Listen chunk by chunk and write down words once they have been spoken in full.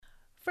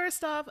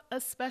First off,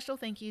 a special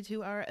thank you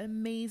to our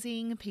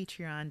amazing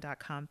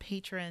Patreon.com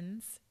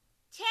patrons.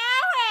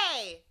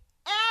 Terry,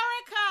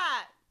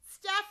 Erica,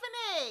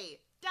 Stephanie,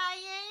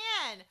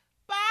 Diane,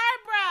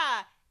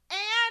 Barbara,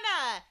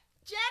 Anna,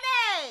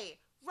 Jenny,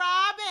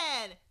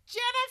 Robin,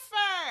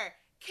 Jennifer,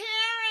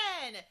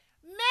 Karen,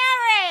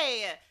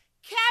 Mary,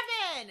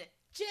 Kevin,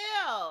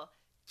 Jill,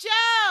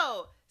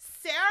 Joe,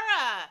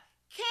 Sarah,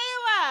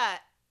 Kayla,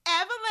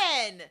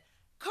 Evelyn,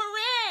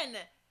 Corinne,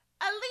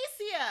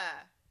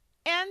 Alicia,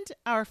 and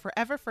our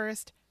forever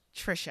first,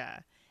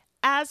 Trisha.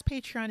 As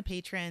Patreon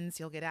patrons,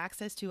 you'll get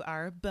access to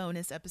our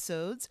bonus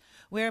episodes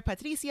where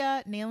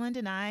Patricia, Nayland,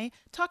 and I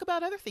talk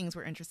about other things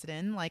we're interested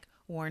in, like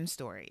Worn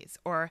Stories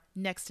or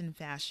Next in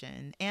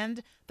Fashion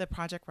and the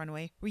Project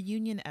Runway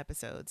reunion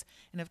episodes.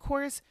 And of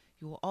course,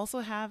 you will also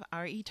have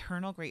our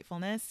eternal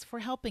gratefulness for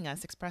helping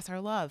us express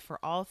our love for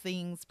all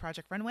things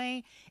Project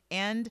Runway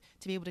and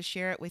to be able to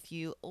share it with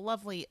you,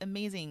 lovely,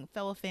 amazing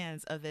fellow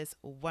fans of this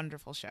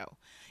wonderful show.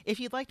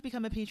 If you'd like to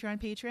become a Patreon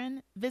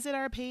patron, visit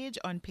our page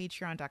on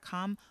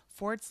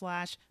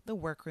patreon.com/The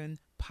Workroom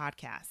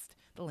Podcast.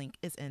 The link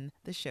is in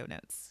the show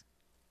notes.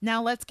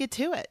 Now let's get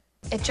to it.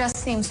 It just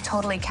seems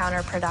totally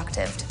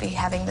counterproductive to be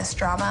having this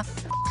drama.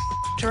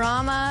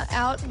 Drama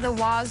out the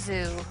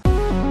wazoo.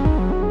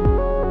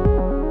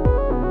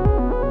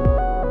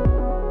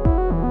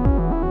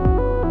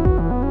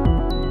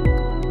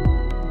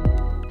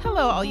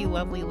 Hello, all you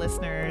lovely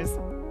listeners.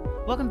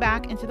 Welcome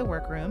back into The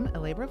Workroom, a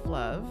labor of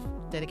love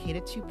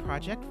dedicated to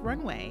Project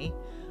Runway.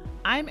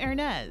 I'm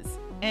Ernez,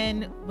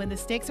 and when the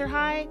stakes are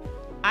high,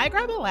 I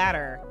grab a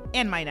ladder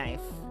and my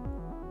knife.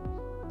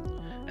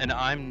 And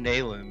I'm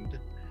Nayland,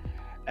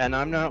 and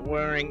I'm not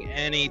wearing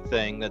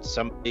anything that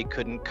somebody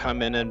couldn't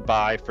come in and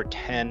buy for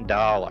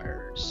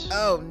 $10.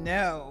 Oh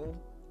no,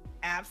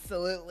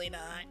 absolutely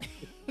not.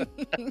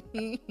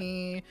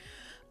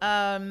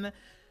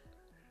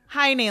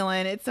 Hi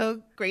Nayland, it's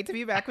so great to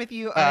be back with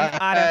you on an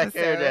odd episode.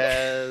 Here it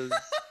is.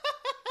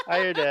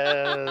 Here it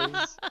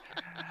is.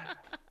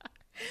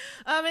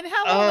 And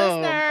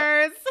hello,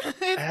 listeners.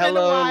 It's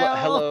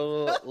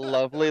hello,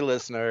 lovely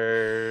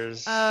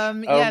listeners.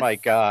 Yes, my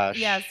gosh.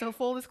 Yeah, so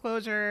full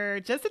disclosure,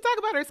 just to talk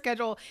about our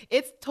schedule,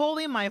 it's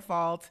totally my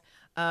fault.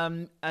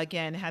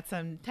 Again, had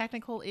some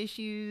technical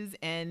issues,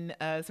 and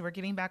so we're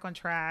getting back on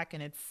track,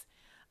 and it's,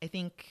 I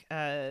think,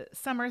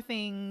 summer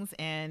things,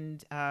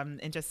 and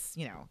just,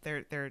 you know,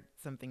 there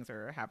some things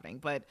are happening,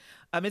 but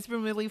it's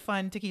been really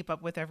fun to keep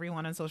up with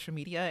everyone on social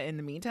media in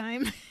the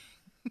meantime.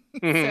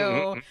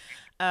 So,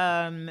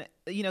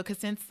 you know, because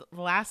since the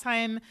last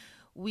time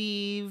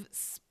we've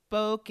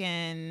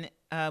spoken,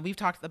 we've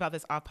talked about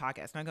this off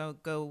podcast. I'm not going to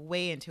go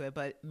way into it,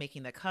 but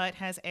Making the Cut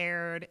has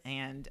aired,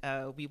 and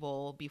we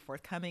will be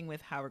forthcoming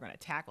with how we're going to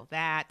tackle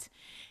that.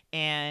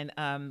 And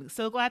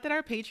so glad that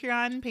our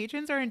Patreon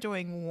patrons are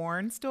enjoying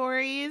Worn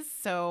Stories.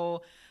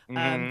 So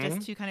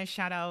just to kind of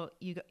shout out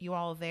you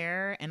all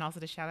there, and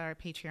also to shout out our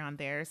Patreon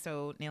there.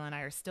 So Neil and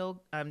I are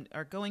still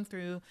are going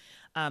through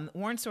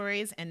Worn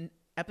Stories, and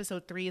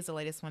episode 3 is the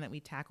latest one that we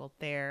tackled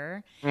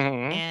there.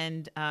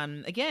 And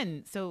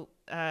again, so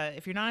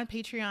if you're not on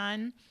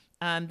Patreon,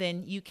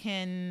 then you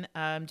can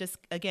just,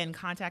 again,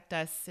 contact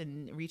us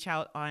and reach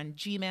out on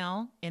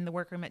Gmail in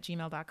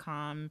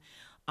theworkroom@gmail.com,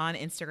 on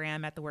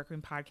Instagram at The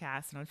Workroom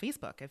Podcast, and on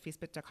Facebook at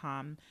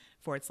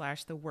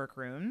facebook.com/The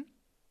Workroom.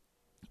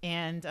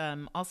 And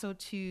also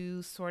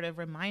to sort of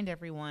remind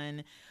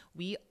everyone,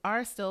 we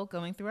are still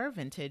going through our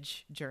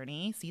vintage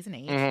journey, season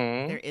 8.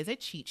 There is a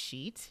cheat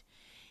sheet,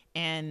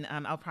 and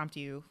I'll prompt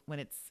you when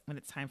it's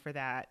time for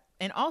that.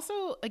 And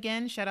also,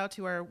 again, shout out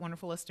to our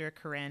wonderful listener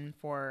Corinne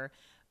for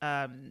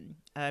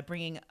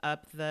bringing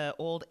up the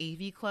old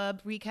AV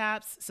Club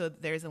recaps. So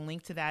there's a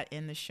link to that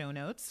in the show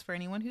notes for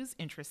anyone who's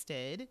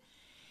interested.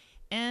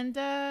 And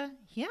yeah,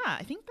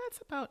 I think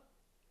that's about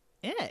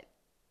it.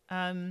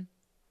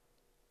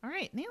 All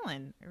right,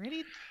 Nayland,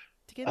 ready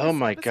to get? Oh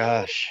my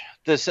gosh,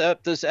 this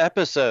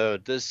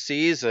episode, this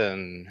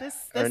season,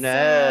 this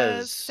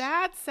Ernez.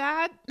 sad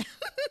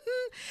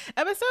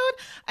episode.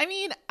 I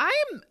mean,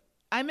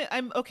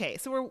 I'm okay.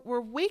 So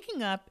we're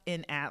waking up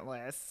in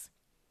Atlas,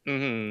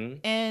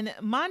 and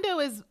Mondo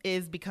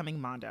is becoming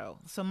Mondo.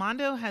 So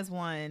Mondo has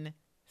won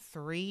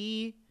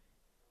 3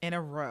 in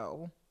a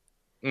row,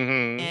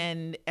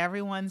 and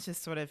everyone's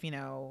just sort of, you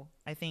know,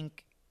 I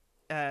think,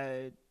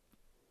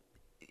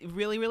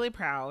 really, really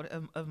proud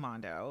of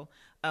Mondo.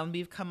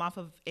 We've come off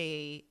of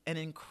an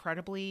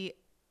incredibly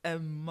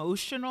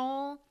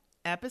emotional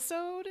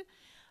episode,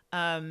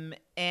 and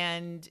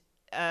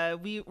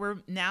we've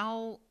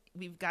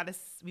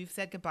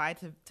said goodbye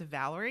to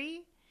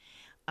Valerie,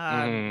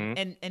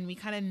 and we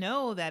kind of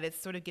know that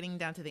it's sort of getting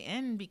down to the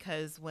end,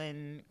 because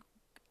when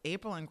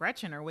April and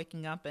Gretchen are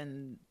waking up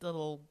in the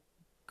little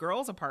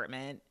girl's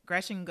apartment,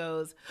 Gretchen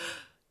goes,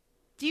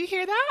 "Do you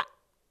hear that?"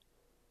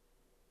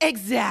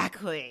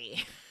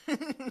 Exactly.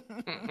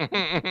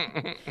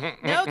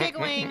 No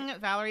giggling.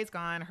 Valerie's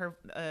gone. Her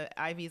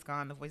Ivy's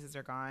gone. The voices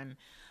are gone.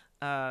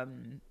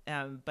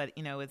 But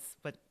you know,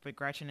 but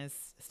Gretchen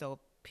is still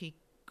peak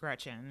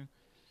Gretchen.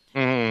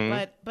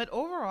 Mhm. But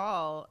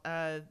overall,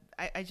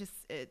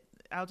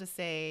 I'll just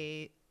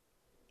say,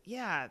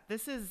 yeah,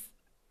 this is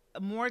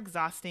more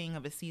exhausting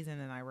of a season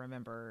than I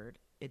remembered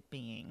it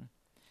being.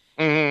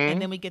 And Mhm.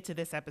 then we get to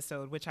this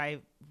episode, which I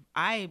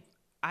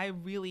I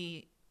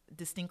really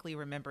distinctly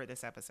remember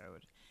this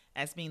episode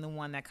as being the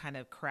one that kind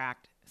of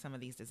cracked some of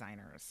these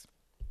designers.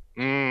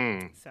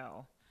 Mm.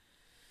 So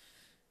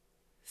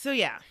so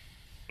yeah.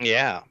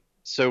 Yeah.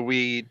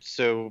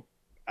 So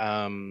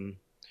um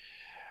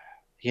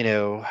you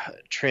know,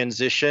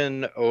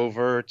 transition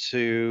over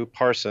to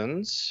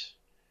Parsons,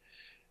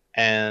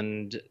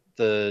 and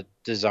the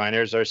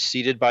designers are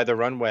seated by the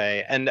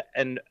runway, and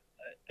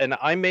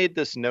I made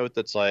this note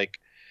that's like,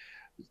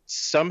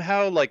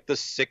 somehow like the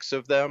six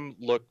of them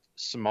look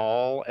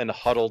small and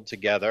huddled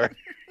together.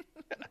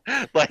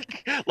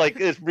 Like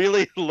it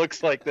really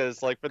looks like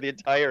this, like for the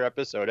entire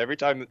episode. Every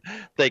time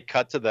they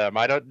cut to them,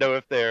 I don't know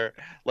if they're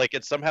like,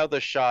 it's somehow the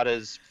shot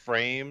is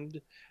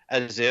framed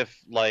as if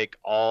like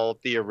all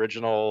the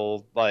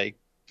original, like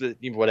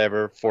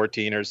whatever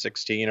 14 or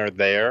 16 are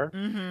there,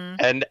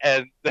 Mhm.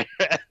 and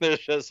there's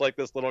just like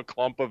this little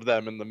clump of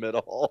them in the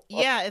middle.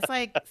 Yeah, it's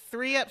like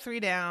 3 up, 3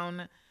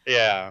 down,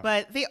 Yeah.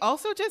 but they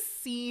also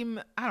just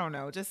seem, I don't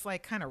know, just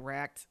like kind of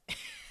wrecked.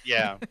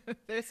 Yeah.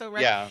 They're so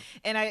wrecked. Yeah.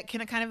 And I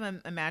can kind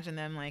of imagine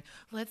them like,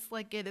 let's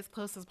like get as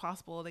close as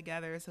possible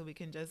together so we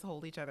can just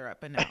hold each other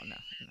up. But no,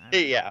 no.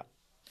 Yeah.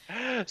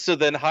 So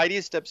then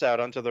Heidi steps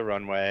out onto the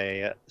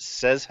runway,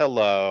 says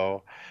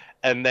hello,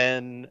 and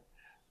then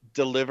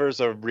delivers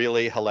a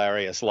really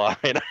hilarious line,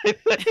 I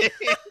think,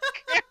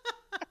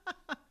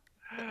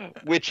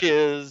 which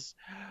is,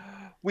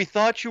 "We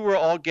thought you were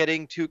all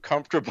getting too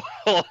comfortable."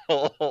 God.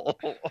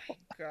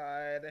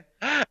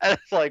 And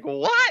it's like,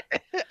 what?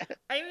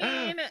 I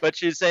mean, But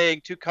she's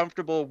saying too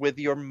comfortable with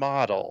your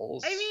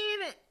models.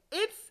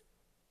 it's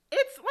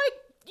like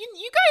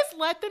you guys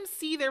let them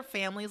see their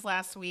families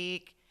last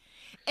week,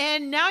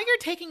 and now you're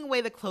taking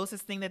away the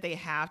closest thing that they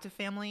have to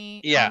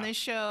family Yeah. on this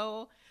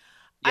show.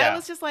 Yeah. I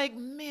was just like,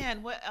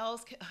 man, what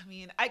else?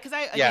 Because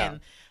I Yeah.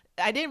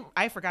 again,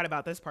 I forgot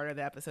about this part of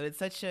the episode. It's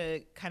such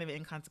a kind of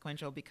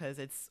inconsequential because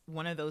it's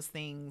one of those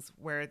things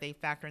where they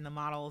factor in the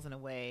models in a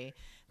way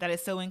that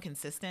is so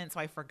inconsistent. So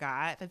I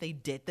forgot that they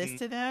did this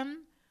to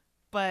them.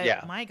 But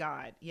Yeah. my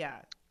God,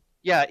 yeah.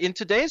 Yeah, in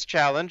today's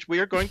challenge, we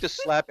are going to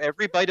slap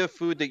every bite of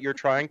food that you're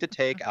trying to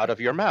take out of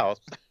your mouth.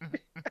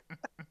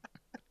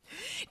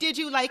 Did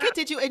you like it?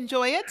 Did you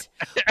enjoy it?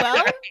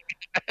 Well,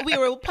 we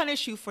will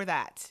punish you for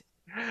that.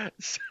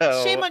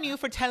 So Shame on you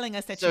for telling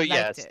us that so you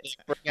liked yes, it.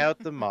 they bring out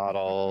the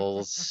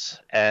models,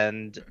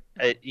 and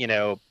you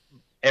know,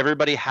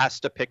 everybody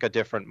has to pick a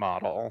different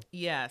model.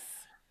 Yes.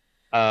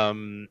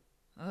 Um,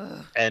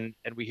 Ugh. and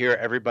we hear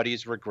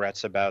everybody's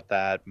regrets about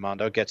that.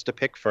 Mondo gets to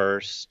pick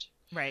first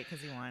Right, because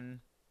he won.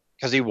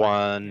 because he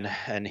won, Yeah.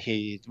 and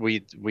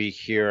we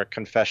hear a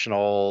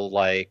confessional,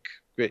 like,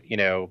 you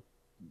know,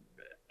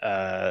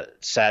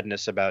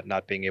 sadness about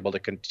not being able to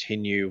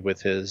continue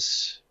with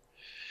his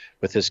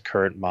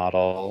current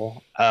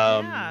model.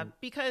 Yeah,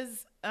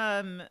 because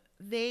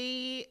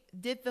they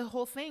did the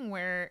whole thing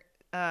where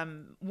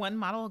one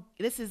model,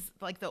 this is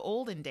like the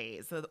olden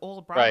days, the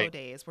old Bravo Right.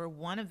 days, where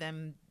one of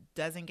them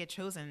doesn't get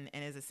chosen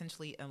and is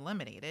essentially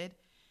eliminated,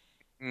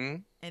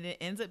 Mhm. and it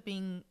ends up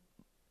being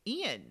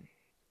Ian,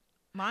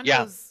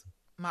 Mondo's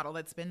model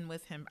that's been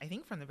with him, I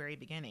think, from the very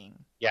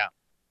beginning. Yeah.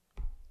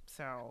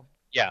 So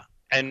Yeah,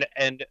 and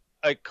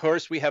of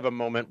course we have a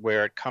moment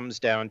where it comes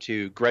down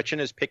to Gretchen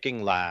is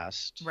picking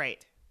last,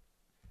 right.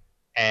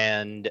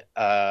 and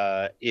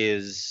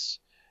is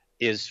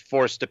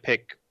forced to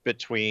pick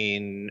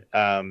between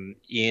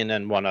Ian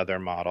and one other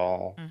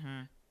model,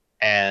 Mm-hmm.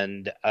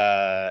 and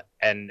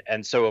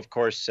so of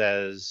course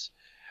says,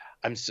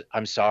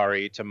 I'm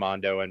sorry to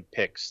Mondo, and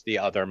picks the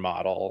other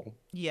model.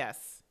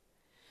 Yes.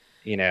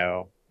 You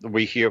know,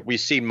 we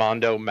see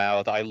Mondo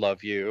mouth "I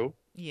love you"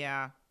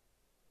 Yeah.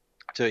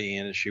 to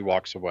Ian as she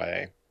walks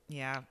away.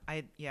 Yeah.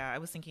 I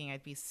was thinking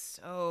I'd be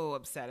so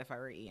upset if I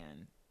were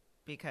Ian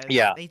because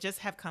Yeah. they just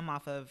have come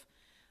off of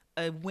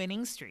a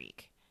winning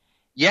streak.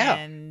 Yeah.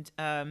 And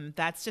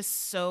that's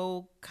just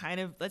so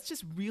that's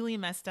just really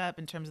messed up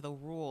in terms of the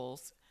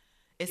rules,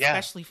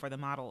 especially for the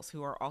models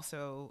who are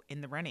also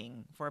in the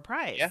running for a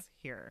prize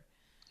here.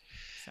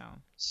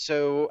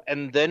 So,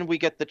 and then we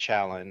get the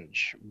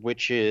challenge,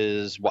 which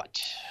is what?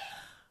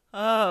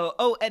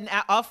 And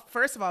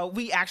first of all,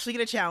 we actually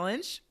get a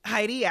challenge.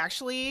 Heidi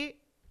actually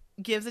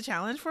gives a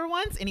challenge for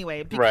once.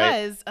 Anyway,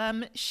 because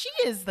she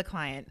is the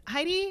client.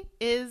 Heidi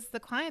is the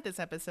client this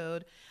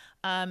episode.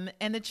 And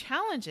the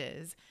challenge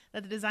is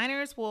that the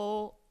designers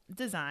will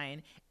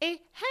design a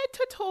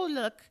head-to-toe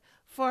look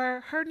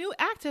for her new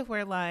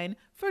activewear line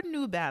for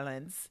New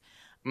Balance,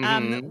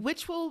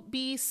 which will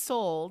be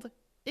sold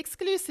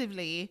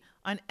exclusively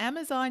on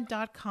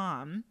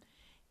Amazon.com.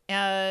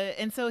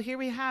 And so here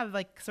we have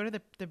like sort of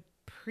the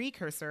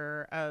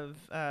precursor of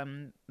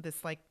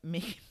this like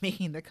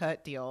making the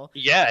cut deal.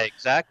 Yeah,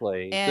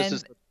 exactly. And this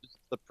is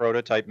the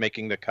prototype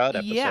making the cut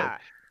episode. yeah,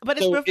 but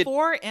it's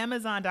before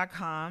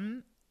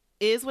Amazon.com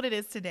is what it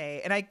is today.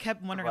 And I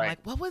kept wondering, Right.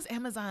 like, what was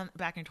Amazon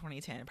back in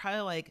 2010?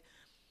 Probably like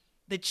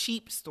the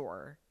cheap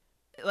store,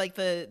 like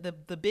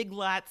the big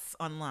lots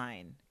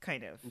online,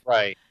 kind of.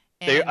 Right.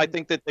 I And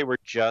think that they were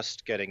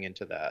just getting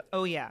into that.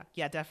 oh yeah,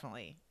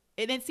 definitely.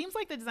 And it seems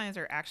like the designers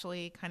are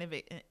actually kind of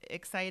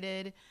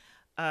excited,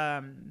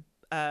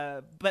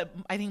 but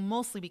I think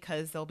mostly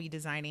because they'll be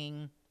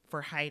designing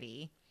for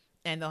Heidi,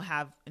 and they'll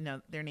have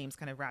their names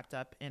kind of wrapped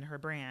up in her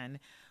brand.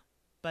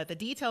 But the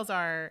details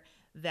are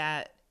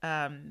that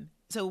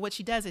so what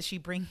she does is she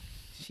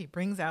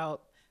brings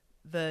out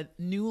the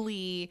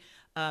newly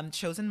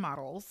chosen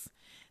models.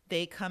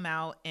 They come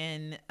out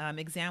in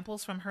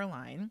examples from her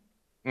line,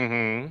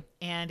 Mm-hmm.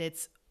 and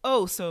it's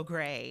oh so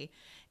gray.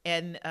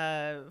 And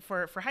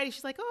for Heidi,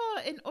 she's like, oh,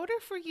 in order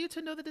for you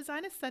to know the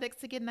design aesthetics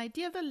to get an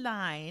idea of the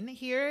line,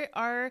 here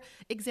are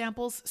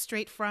examples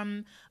straight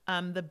from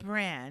the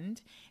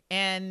brand.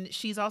 And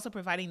she's also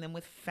providing them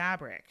with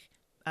fabric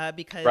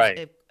because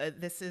Right.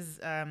 this is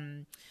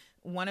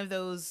one of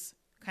those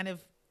kind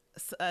of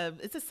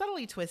it's a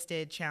subtly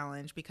twisted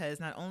challenge, because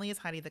not only is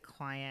Heidi the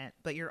client,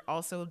 but you're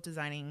also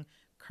designing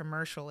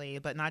commercially,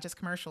 but not just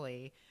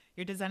commercially.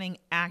 You're designing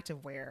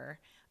activewear,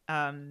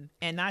 and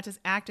not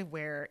just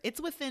activewear. It's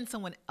within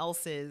someone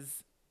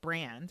else's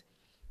brand,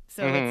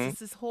 so it's Mm-hmm. just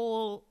this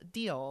whole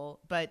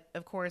deal. But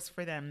of course,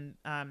 for them,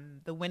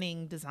 the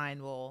winning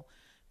design will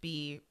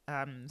be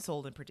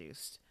sold and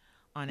produced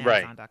on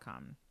Right.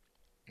 Amazon.com.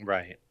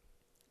 Right.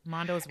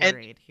 Mondo's And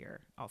worried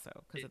here also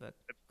because of the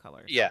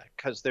colors. yeah,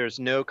 because there's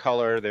no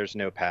color, there's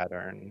no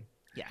pattern.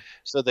 Yeah.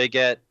 So they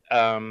get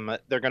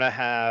they're gonna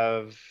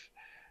have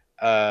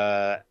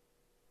uh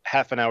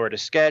half an hour to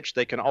sketch.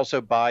 They can also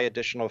buy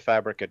additional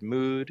fabric at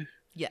Mood.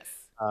 Yes.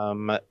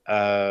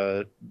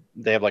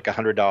 They have like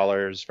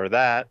 $100 for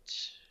that.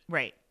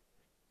 Right.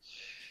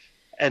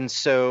 And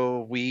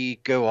so we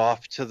go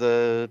off to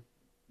the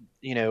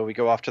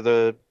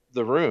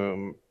the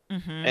room,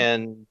 Mm-hmm.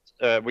 and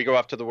we go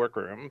off to the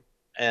workroom,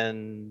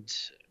 and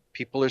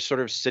people are sort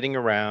of sitting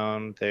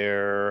around.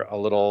 They're a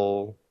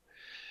little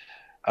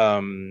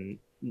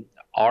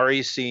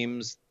Ari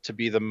seems to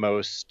be the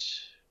most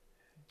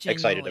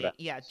excited Genuinely, about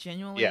yeah, this. Yeah.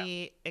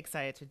 genuinely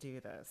excited to do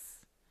this.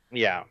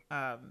 Yeah.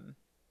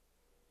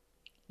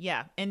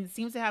 Yeah, and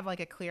seems to have like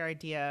a clear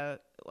idea,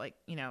 like,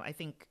 I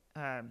think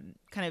kind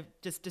of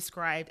just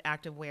described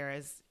activewear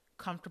as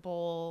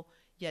comfortable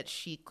yet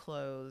chic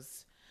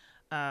clothes.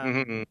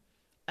 Hmm.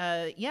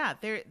 Yeah,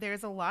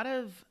 there's a lot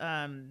of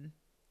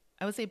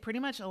I would say pretty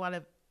much a lot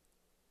of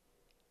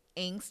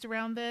angst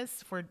around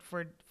this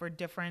for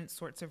different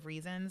sorts of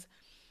reasons.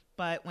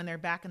 But when they're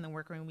back in the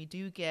workroom, we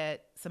do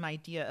get some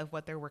idea of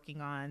what they're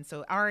working on.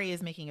 So Ari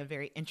is making a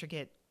very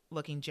intricate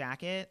looking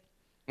jacket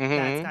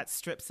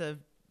that's Hmm. got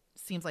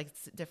seems like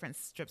different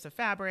strips of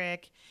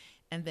fabric.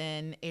 And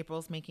then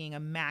April's making a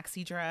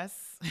maxi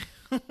dress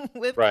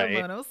with Right.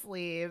 kimono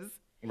sleeves.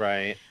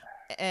 Right.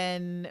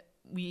 And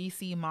we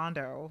see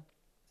Mondo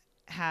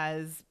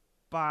has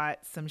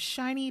bought some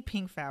shiny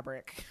pink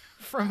fabric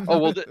from Oh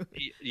well. Mood.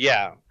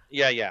 Yeah.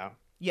 Yeah. Yeah.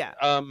 Yeah.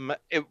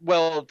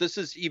 Well, this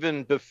is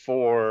even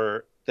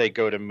before they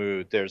go to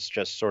Mood. There's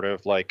just sort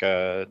of like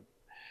a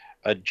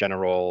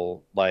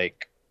general,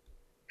 like,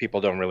 people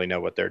don't really know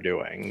what they're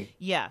doing.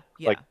 Yeah.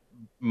 Yeah. Like,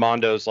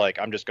 Mondo's like,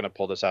 I'm just gonna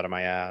pull this out of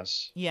my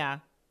ass. Yeah.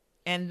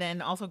 And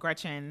then also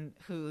Gretchen,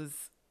 who's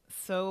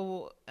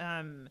so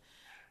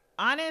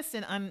honest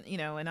and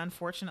and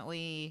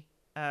unfortunately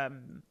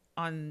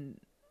on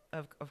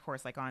of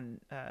course like on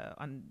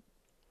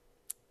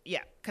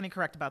yeah, kind of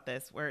correct about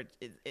this, where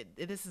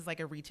this is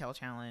like a retail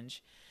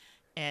challenge,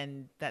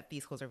 and that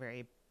these clothes are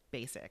very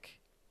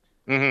basic.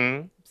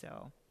 Hmm.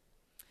 So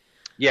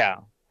Yeah.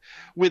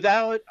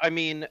 I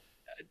mean,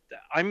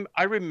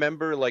 I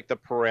remember like the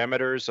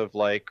parameters of,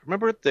 like,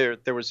 remember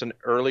there was an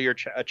earlier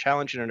a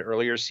challenge in an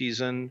earlier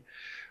season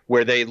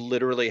where they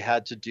literally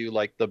had to do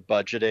like the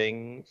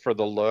budgeting for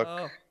the look.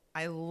 oh,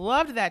 I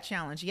loved that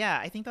challenge. Yeah,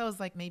 I think that was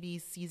like maybe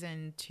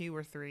season 2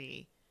 or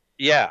 3.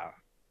 Yeah. Where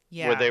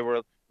Yeah.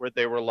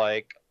 they were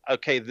like,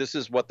 okay, this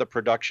is what the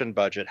production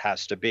budget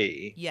has to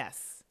be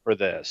Yes. for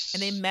this.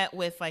 And they met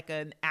with like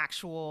an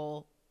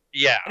actual,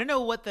 Yeah. I don't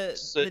know what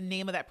So, the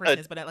name of that person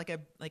is, but like a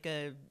like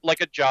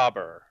a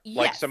jobber,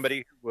 like yes.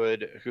 somebody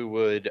who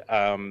would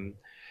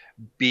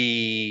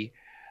be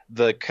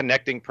the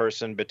connecting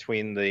person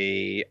between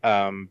the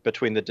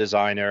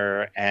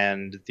designer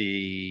and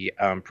the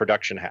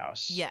production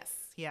house. Yes,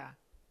 yeah.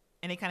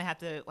 And they kind of have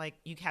to, like,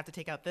 you have to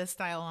take out this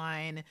style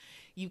line.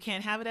 You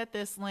can't have it at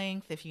this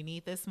length. If you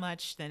need this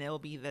much, then it'll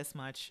be this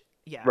much.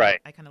 Yeah,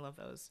 Right. I kind of love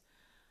those.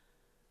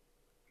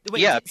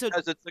 Wait, Yeah, so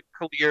because it's a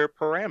clear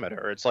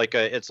parameter. It's like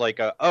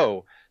a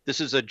oh, this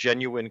is a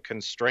genuine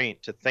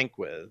constraint to think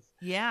with,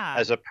 yeah,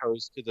 as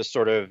opposed to the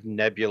sort of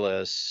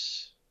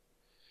nebulous,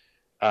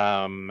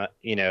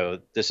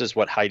 this is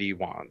what Heidi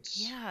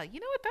wants. yeah. You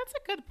know what? That's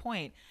a good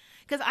point,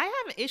 because I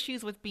have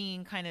issues with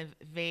being kind of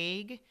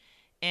vague,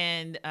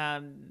 and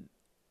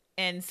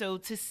so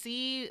to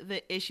see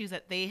the issues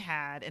that they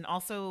had, and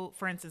also,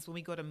 for instance, when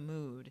we go to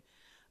Mood,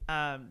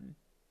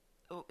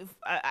 if,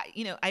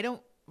 I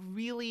don't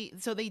really,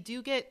 so they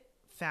do get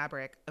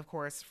fabric, of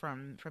course,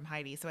 from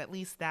Heidi. So at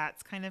least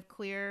that's kind of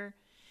clear,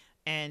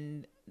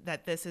 and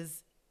that this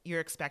is, you're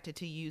expected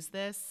to use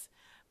this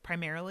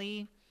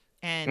primarily.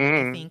 And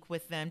I think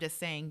with them just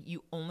saying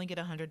you only get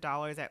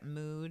 $100 at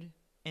Mood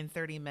in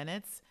 30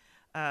 minutes,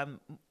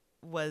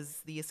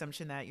 was the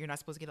assumption that you're not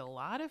supposed to get a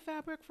lot of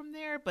fabric from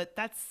there, but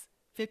that's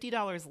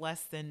 $50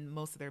 less than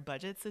most of their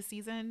budgets this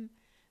season.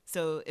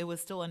 So it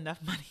was still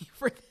enough money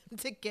for them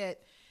to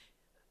get,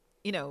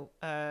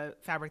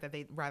 fabric that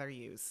they'd rather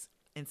use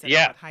instead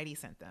of what Heidi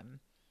sent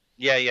them.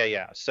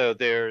 Yeah. So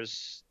they're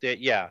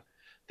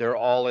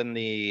all in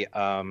the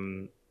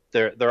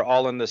they're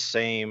all in the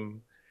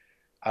same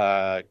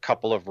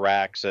couple of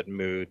racks at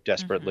Mood,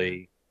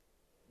 desperately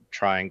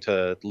trying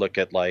to look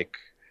at like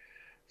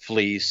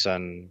fleece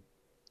and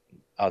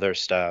other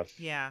stuff.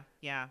 Yeah.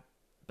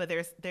 But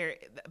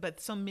but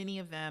so many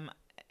of them,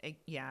 I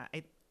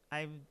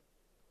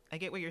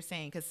get what you're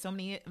saying, because so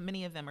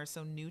many of them are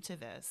so new to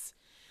this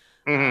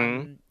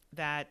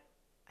that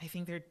I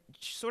think they're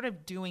sort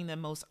of doing the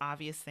most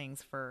obvious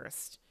things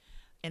first.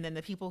 And then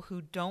the people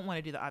who don't want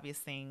to do the obvious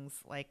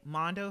things, like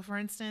Mondo, for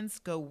instance,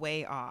 go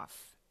way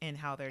off in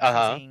how they're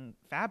choosing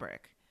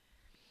fabric.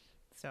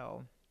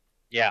 So,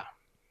 yeah.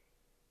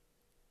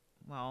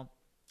 Well,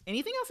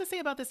 anything else to say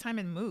about this time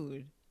in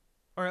Mood?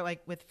 Or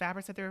like with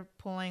fabrics that they're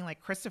pulling,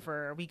 like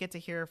Christopher, we get to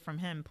hear from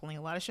him pulling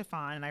a lot of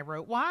chiffon, and I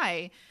wrote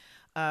why.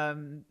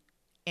 And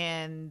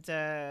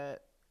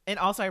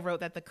also I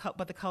wrote that the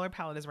color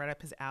palette is right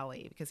up his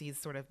alley, because he's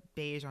sort of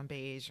beige on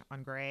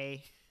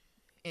gray.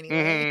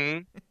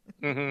 Anyway.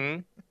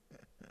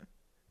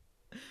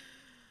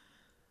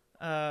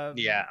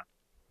 Yeah.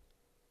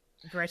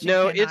 Gretchen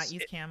cannot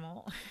use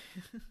camel.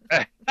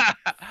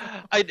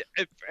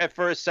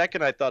 For a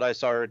second I thought I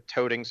saw her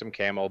toting some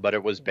camel, but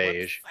it was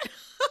beige.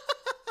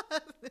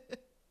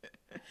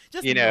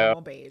 Just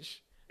normal beige.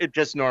 It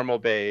just normal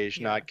beige,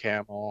 not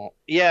camel.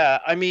 Yeah,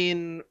 I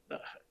mean,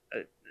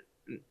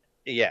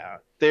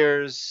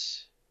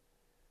 there's.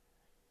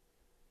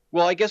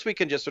 Well, I guess we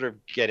can just sort of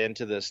get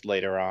into this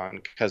later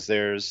on, because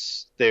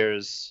there's they're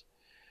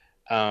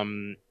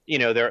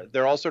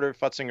all sort of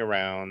futzing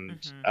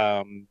around.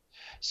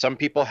 Some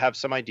people have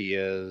some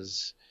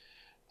ideas.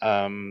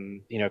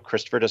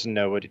 Christopher doesn't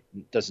know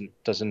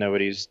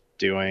what he's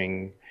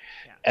doing.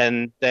 Yeah.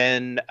 And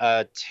then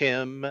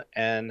Tim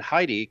and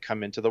Heidi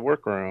come into the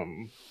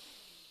workroom.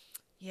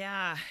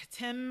 Yeah,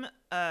 Tim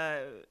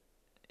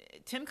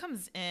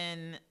comes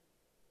in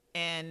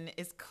and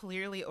is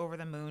clearly over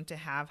the moon to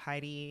have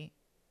Heidi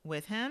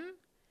with him.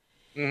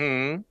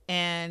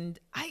 And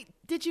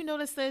did you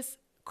notice this?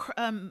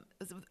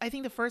 I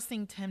think the first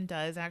thing Tim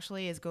does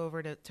actually is go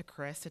over to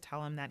Chris to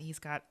tell him that he's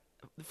got,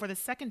 for the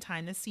second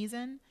time this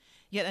season,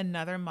 yet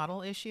another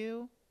model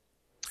issue.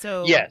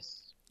 So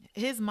yes,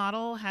 his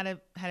model had a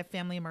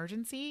family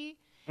emergency,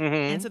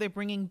 and so they're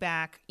bringing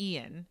back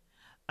Ian,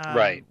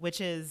 right?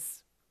 Which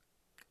is,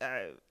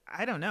 I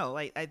don't know.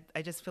 Like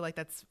I just feel like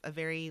that's a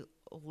very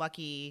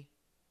lucky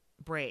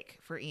break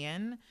for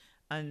Ian,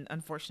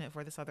 unfortunate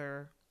for this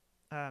other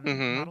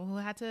model who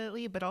had to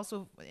leave, but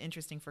also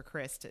interesting for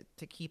Chris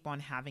to keep on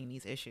having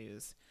these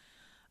issues.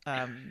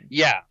 That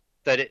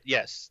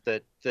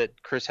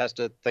Chris has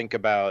to think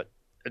about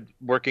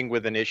working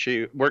with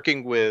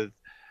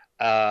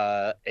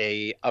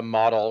a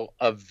model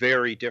of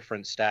very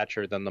different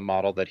stature than the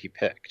model that he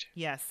picked.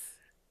 Yes,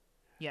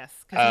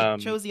 because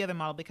he chose the other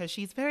model because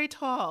she's very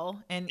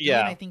tall, and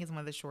Ian, I think, is one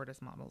of the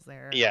shortest models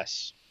there.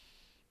 Yes.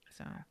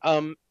 So.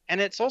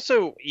 And it's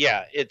also,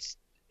 it's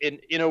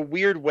in a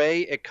weird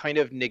way, it kind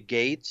of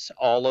negates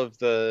all of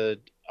the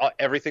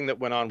everything that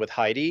went on with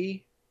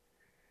Heidi.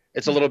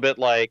 It's a little bit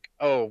like,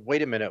 oh,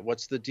 wait a minute,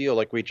 what's the deal?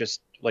 Like we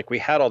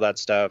had all that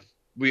stuff.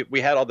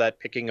 We had all that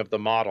picking of the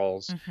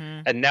models,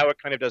 and now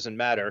it kind of doesn't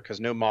matter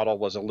because no model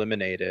was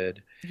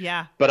eliminated.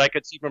 Yeah. But I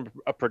could see from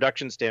a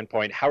production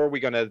standpoint, how are we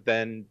going to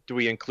then, do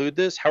we include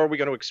this? How are we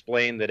going to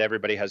explain that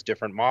everybody has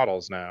different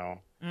models now?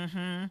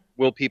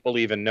 Will people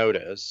even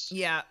notice?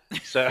 Yeah.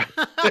 So,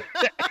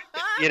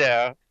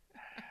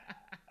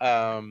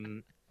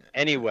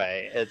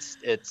 anyway, it's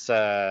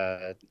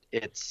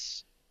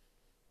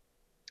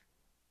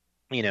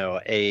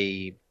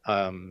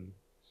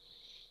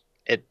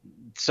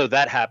so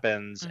that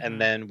happens, and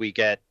then we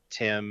get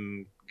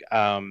Tim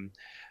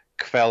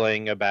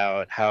quelling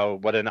about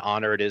what an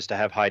honor it is to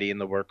have Heidi in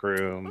the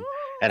workroom,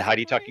 and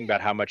Heidi talking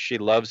about how much she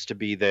loves to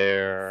be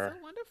there.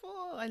 So wonderful.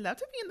 I love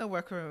to be in the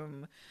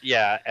workroom.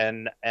 Yeah,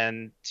 and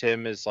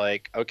Tim is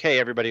like, okay,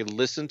 everybody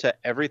listen to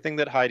everything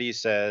that Heidi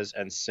says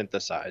and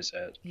synthesize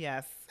it.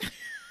 Yes.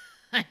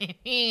 I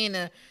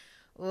mean,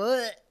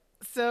 what?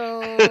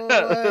 So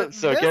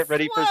get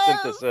ready for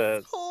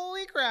synthesis.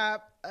 Holy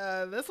crap.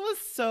 This was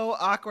so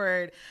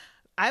awkward.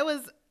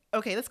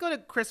 Okay, let's go to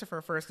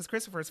Christopher first, because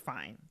Christopher's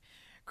fine.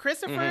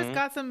 Christopher's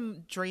got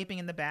some draping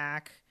in the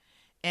back,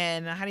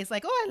 and Heidi's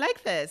like, oh, I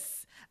like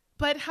this.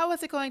 But how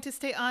is it going to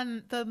stay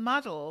on the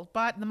model's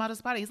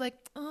body? He's like,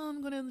 oh,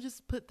 I'm going to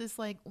just put this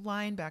like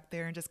line back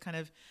there and just kind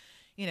of,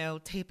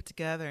 tape it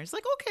together. And it's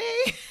like,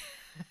 okay.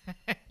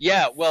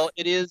 Yeah, well,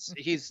 it is.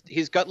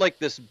 He's got like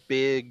this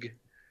big,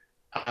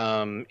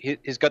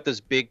 he's got this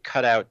big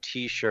cutout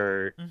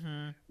T-shirt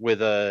Mm-hmm.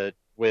 with a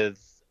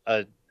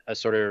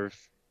sort of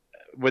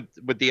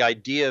with the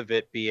idea of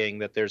it being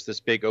that there's this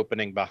big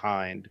opening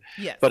behind.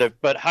 Yes.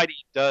 But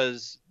Heidi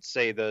does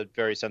say the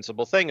very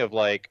sensible thing of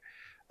like,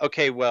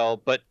 okay, well,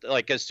 but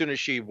like as soon as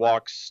she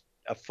walks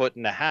a foot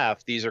and a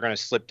half, these are going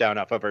to slip down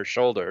off of her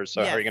shoulders.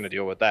 So how are you Yes. going to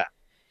deal with that?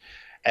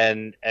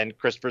 And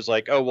Christopher's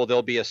like, oh well,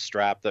 there'll be a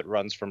strap that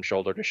runs from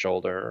shoulder to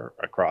shoulder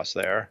across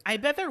there. I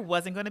bet there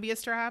wasn't going to be a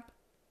strap.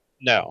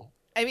 No,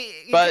 I mean,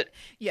 but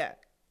yeah,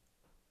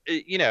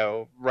 you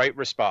know, right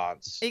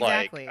response.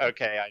 exactly. Like,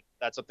 okay,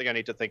 that's something I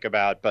need to think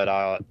about,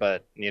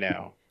 but you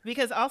know,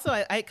 Because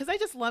also, because I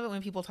just love it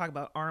when people talk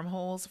about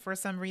armholes for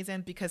some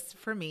reason. Because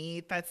for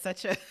me, that's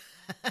such a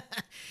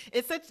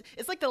it's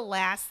like the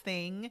last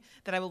thing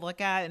that I would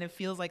look at, and it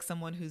feels like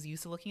someone who's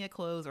used to looking at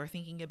clothes or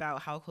thinking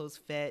about how clothes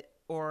fit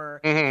or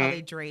how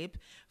they drape,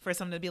 for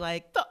someone to be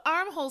like, the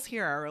armholes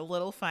here are a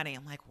little funny.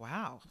 I'm like,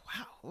 wow,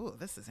 ooh,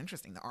 this is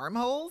interesting. The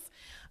armholes,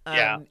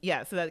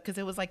 yeah. So that because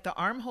it was like the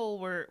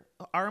armholes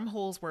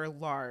were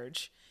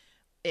large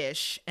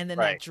ish, and then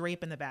right. that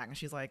drape in the back, and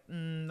she's like,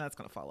 that's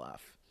gonna fall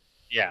off.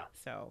 Yeah.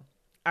 So,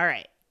 all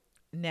right.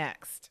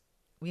 Next,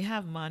 we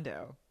have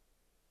Mondo.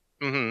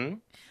 Mm-hmm.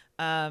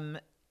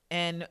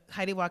 And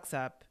Heidi walks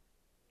up,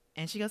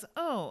 and she goes,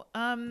 "Oh,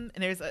 and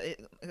there's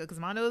because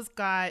Mondo's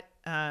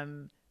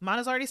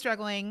already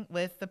struggling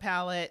with the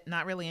palette,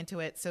 not really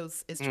into it, so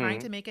is trying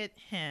to make it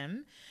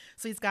him.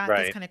 So he's got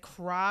this kind of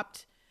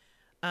cropped,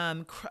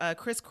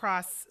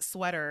 crisscross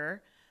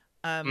sweater,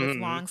 with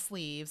long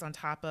sleeves on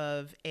top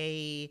of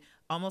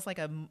almost like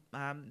a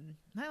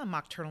not a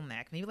mock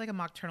turtleneck, maybe like a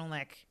mock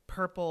turtleneck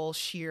purple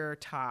sheer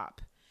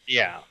top.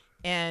 Yeah.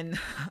 And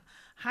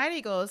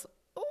Heidi goes,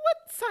 "What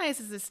size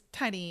is this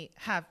tiny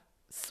half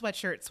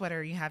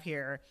sweater you have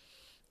here?"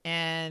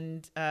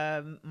 And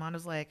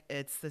Mondo's like,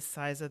 "It's the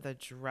size of the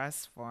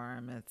dress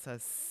form. It's a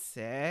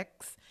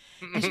 6."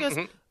 And she goes,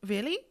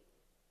 "Really?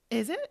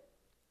 Is it?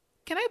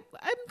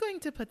 I'm going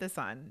to put this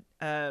on."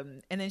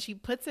 And then she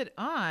puts it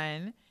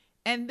on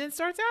and then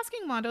starts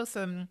asking Mondo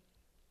some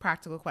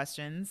practical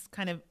questions,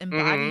 kind of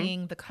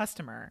embodying the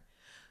customer.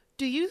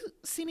 "Do you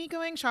see me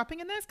going shopping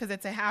in this? Because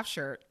it's a half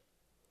shirt."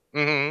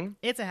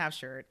 It's a half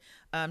shirt.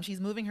 She's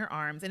moving her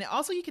arms. And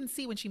also you can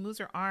see when she moves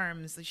her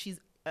arms,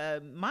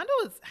 Mondo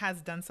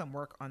has done some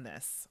work on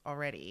this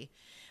already.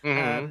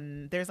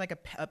 There's like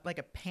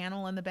a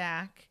panel in the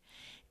back,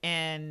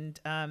 and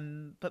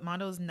but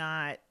Mondo's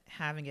not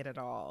having it at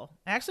all.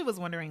 I actually was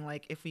wondering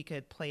like if we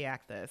could play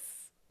act this,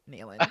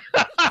 Nayland.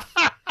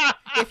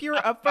 If you're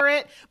up for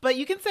it, but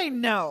you can say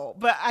no.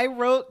 But I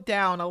wrote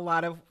down a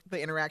lot of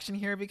the interaction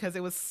here because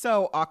it was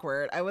so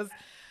awkward.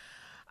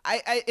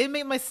 It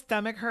made my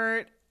stomach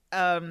hurt.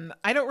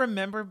 I don't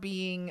remember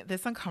being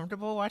this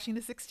uncomfortable watching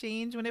this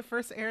exchange when it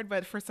first aired,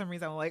 but for some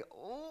reason I'm like,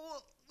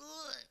 oh,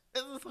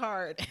 this is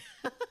hard.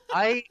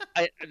 I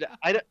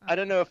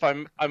don't know if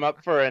I'm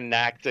up for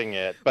enacting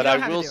it, but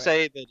I will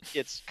say that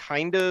it's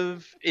kind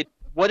of it.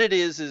 What it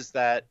is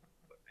that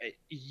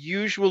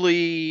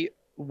usually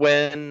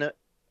when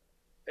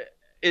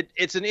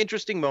it's an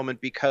interesting moment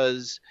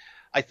because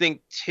I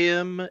think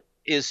Tim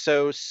is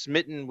so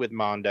smitten with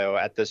Mondo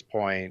at this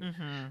point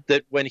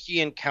that when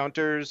he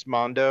encounters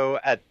Mondo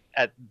at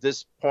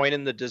this point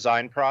in the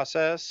design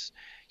process,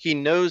 he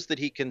knows that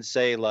he can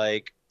say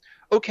like,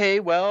 okay,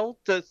 well,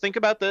 to think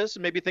about this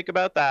and maybe think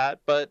about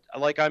that, but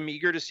like I'm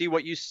eager to see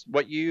what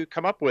you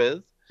come up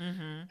with,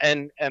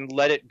 and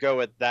let it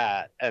go at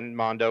that, and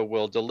Mondo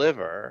will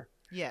deliver.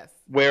 Yes.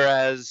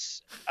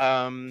 Whereas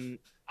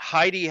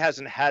Heidi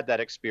hasn't had that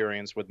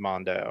experience with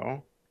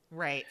Mondo.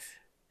 Right.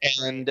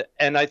 And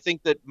I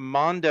think that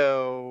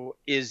Mondo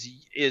is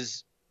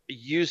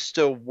used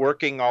to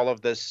working all of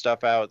this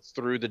stuff out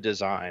through the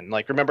design.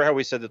 Like, remember how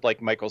we said that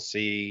like Michael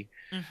C.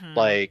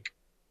 like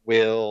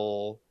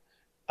will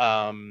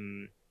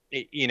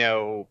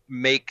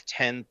make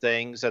 10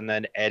 things and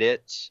then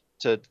edit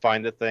to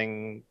find the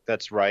thing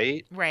that's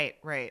right. Right.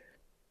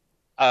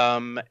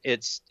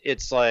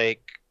 It's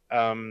like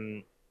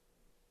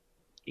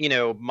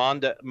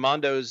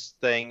Mondo's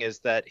thing is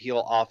that he'll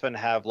often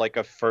have like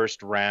a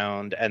first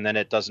round and then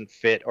it doesn't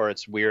fit or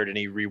it's weird and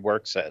he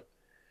reworks it.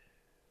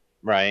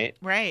 Right.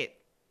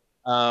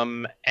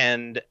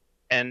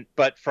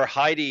 But for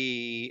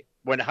Heidi,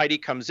 when Heidi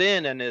comes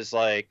in and is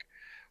like,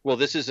 well,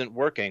 this isn't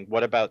working.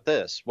 What about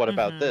this? What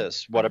about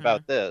this? What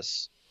about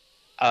this?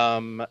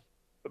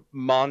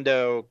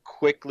 Mondo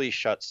quickly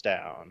shuts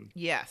down.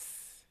 Yes.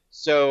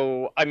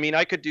 So, I mean,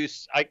 I could do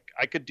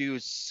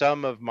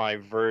some of my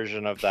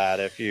version of that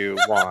if you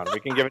want. We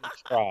can give it a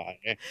try.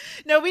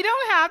 No, we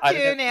don't have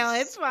to, Nail.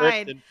 It's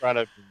fine. In front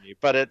of me,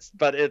 but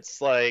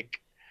it's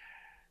like,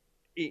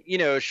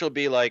 she'll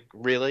be like,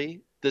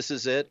 "Really? This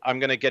is it? I'm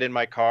gonna get in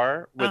my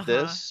car with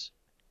this?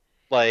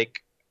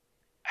 Like,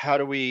 how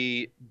do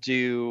we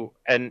do?"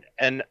 And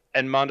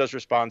Mondo's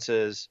response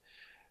is,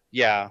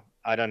 "Yeah,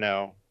 I don't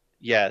know.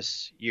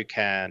 Yes, you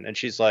can." And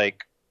she's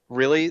like,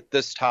 really,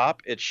 this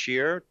top, it's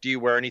sheer. Do you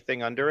wear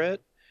anything under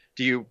it?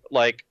 Do you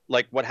like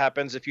what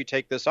happens if you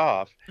take this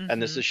off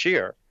and this Mm-hmm. is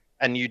sheer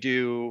and you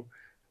do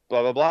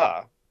blah blah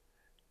blah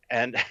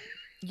and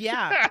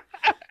Yeah.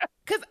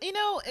 Because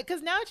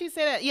now that you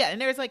say that, yeah,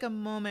 and there's like a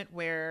moment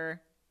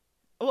where,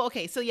 well,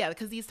 okay, so yeah,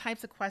 because these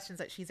types of questions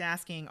that she's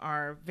asking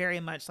are very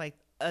much like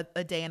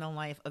a day in the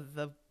life of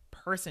the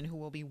person who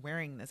will be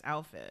wearing this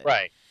outfit.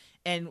 right.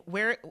 And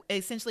we're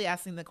essentially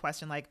asking the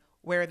question like,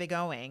 where are they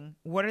going?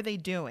 What are they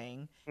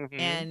doing? Hmm.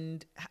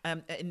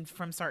 And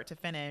from start to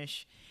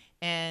finish.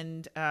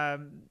 And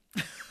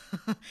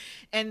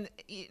and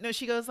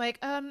she goes like,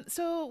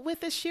 so with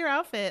this sheer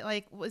outfit,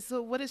 like,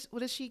 so what is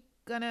she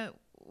gonna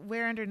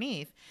wear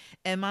underneath?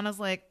 And Mana's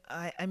like,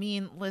 I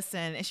mean,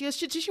 listen. And she goes,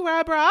 should she wear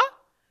a bra?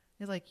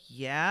 He's like,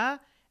 yeah.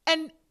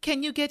 And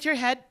can you get your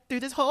head through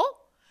this hole?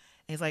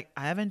 And he's like,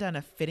 I haven't done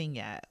a fitting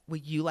yet.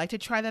 Would you like to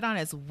try that on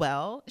as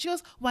well? She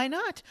goes, why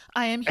not?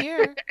 I am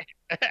here.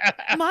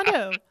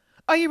 Mondo,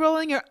 are you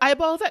rolling your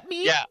eyeballs at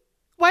me? Yeah,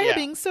 Why are you yeah,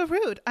 being so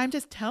rude? I'm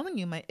just telling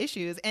you my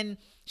issues. And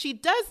she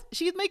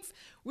makes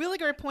really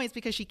good points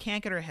because she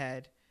can't get her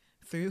head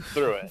through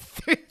through it,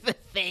 through the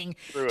thing.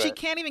 through She it.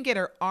 can't even get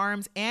her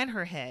arms and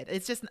her head.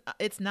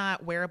 It's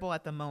not wearable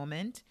at the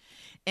moment.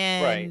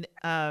 Right.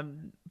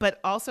 And but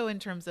also in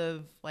terms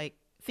of like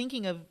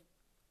thinking of,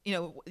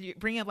 you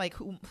bring up like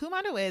who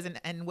Mondo is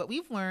and what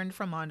we've learned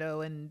from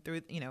Mondo and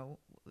through,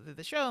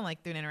 the show and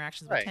like through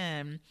interactions with Right.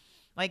 him.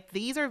 Like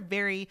these are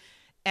very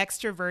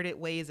extroverted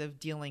ways of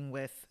dealing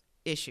with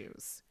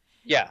issues.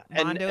 Yeah,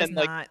 Mondo's and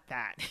like not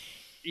that.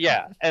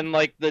 yeah, and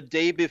like the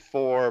day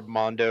before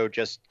Mondo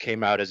just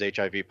came out as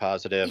HIV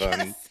positive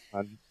Yes.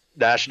 on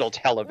national And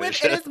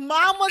television. his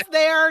mom was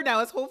there.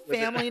 Now his whole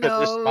family With his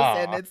knows, and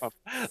mom.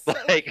 it's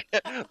like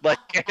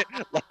like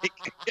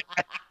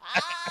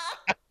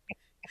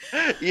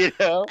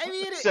I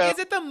mean, so is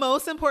it the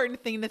most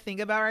important thing to think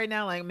about right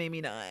now? Like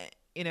maybe not.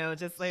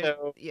 Just like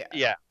so yeah.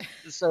 yeah.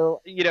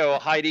 So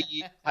Heidi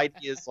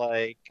is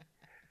like,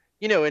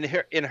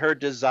 in her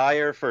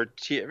desire for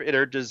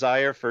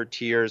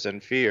tears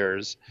and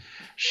fears,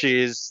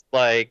 she's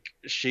like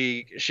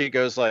she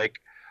goes like,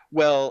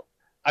 well,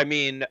 I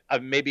mean,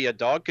 maybe a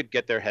dog could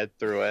get their head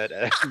through it.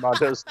 And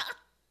Mondo's,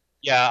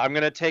 yeah, I'm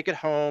gonna take it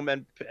home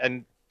and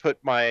put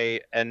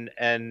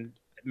and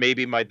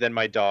maybe my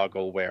dog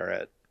will wear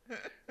it,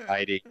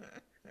 Heidi.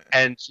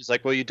 And she's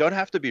like, well, you don't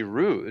have to be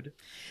rude.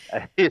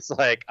 And he's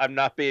like, I'm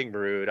not being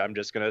rude. I'm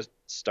just gonna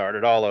start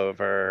it all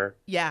over.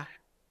 Yeah.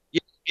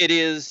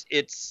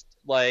 It's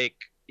like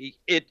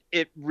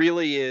it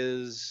really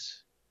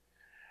is.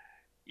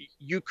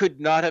 You could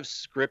not have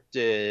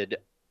scripted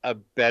a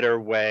better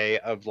way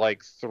of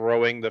like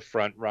throwing the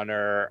front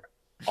runner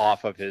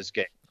off of his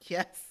game.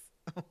 Yes.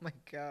 Oh my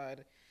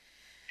god.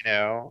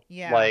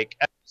 Yeah. Like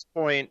at this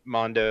point,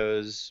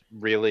 Mondo's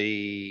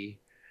really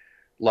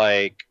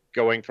like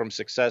going from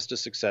success to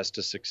success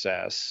to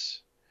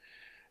success.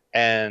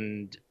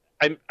 And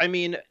I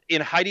mean,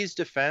 in Heidi's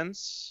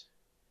defense,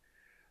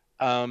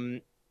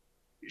 um,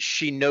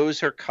 she knows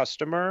her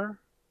customer,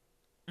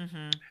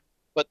 Mm-hmm.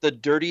 but the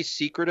dirty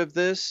secret of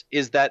this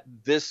is that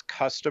this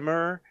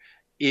customer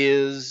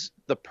is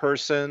the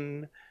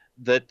person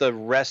that the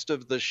rest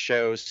of the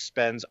show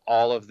spends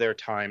all of their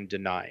time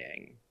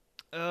denying.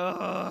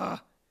 Ugh.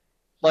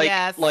 Like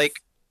Yes.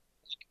 like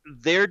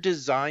they're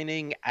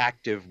designing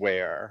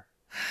activewear,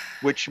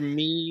 which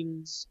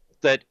means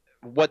that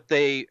what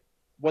the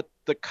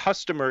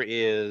customer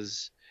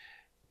is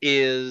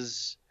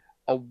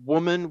a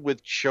woman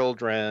with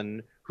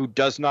children who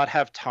does not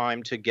have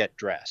time to get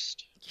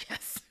dressed.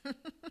 Yes.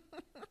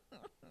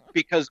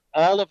 Because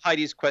all of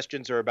Heidi's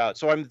questions are about,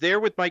 so I'm there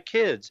with my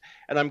kids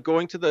and I'm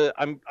going to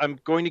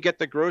get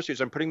the groceries.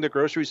 I'm putting the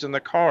groceries in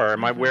the car.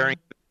 Am I wearing,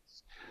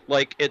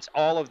 like, it's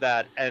all of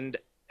that. And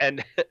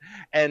and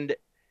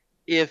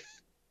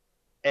if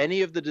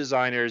any of the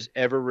designers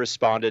ever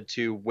responded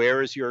to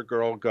where is your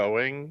girl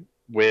going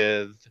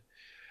with,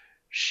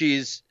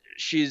 she's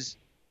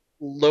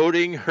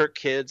loading her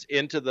kids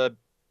into the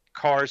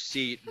car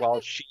seat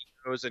while she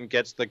goes and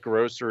gets the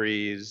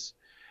groceries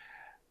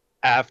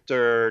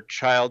after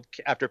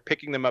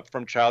picking them up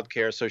from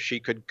childcare so she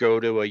could go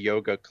to a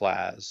yoga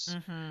class,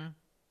 Mm-hmm.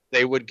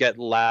 they would get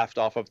laughed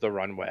off of the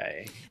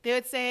runway. They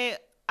would say,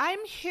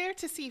 I'm here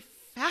to see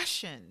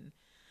fashion.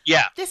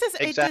 Yeah, This is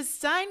exactly. a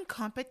design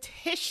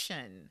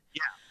competition.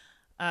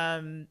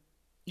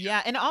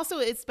 Yeah, and also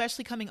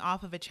especially coming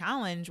off of a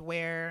challenge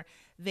where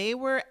they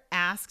were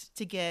asked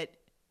to get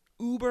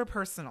uber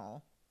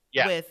personal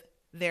Yeah. with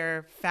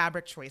their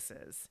fabric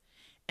choices.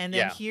 And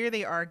then Yeah. here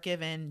they are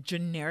given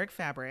generic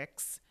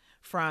fabrics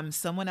from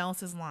someone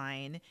else's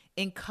line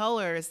in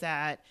colors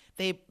that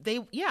they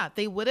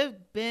would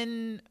have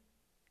been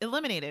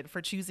eliminated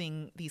for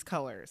choosing these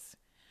colors.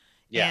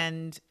 Yeah.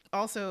 And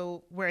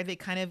also where they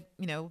kind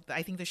of,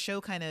 I think the show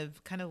kind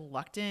of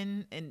lucked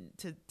in and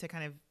to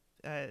kind of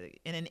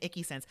in an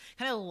icky sense,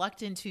 kind of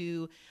lucked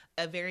into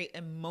a very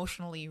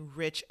emotionally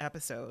rich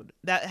episode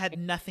that had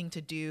nothing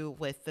to do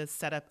with the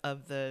setup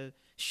of the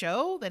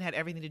show, that had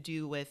everything to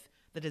do with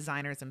the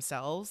designers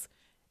themselves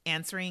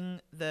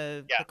answering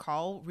the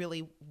call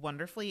really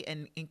wonderfully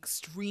and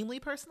extremely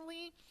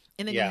personally.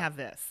 And then you have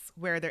this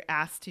where they're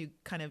asked to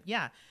kind of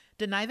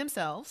deny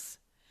themselves,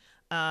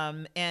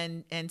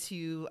 and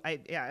to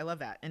I love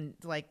that, and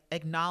like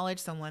acknowledge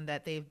someone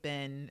that they've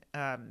been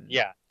and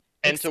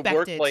expected to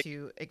work like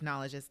to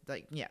acknowledge as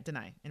like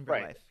deny in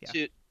real life.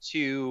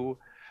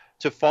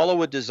 To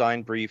follow a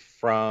design brief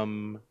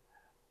from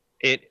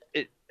it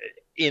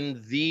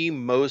in the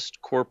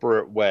most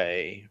corporate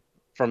way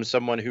from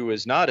someone who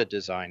is not a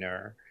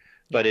designer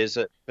but is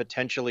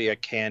potentially a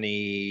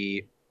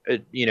canny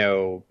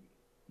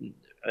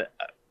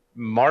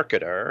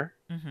marketer,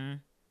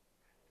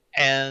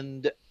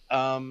 and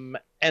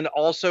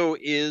also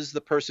is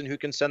the person who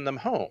can send them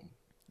home.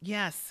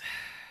 Yes.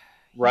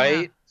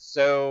 Right. Yeah.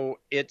 So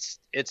it's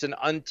an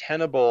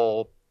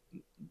untenable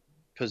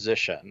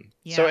position.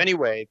 Yeah. So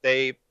anyway,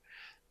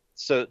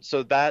 so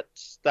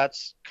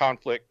that's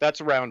conflict.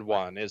 That's round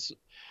one, is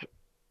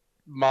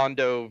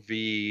Mondo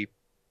v.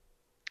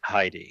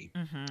 Heidi.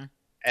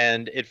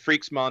 And it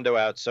freaks Mondo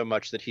out so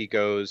much that he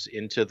goes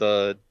into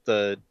the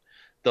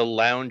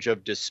lounge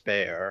of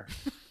despair,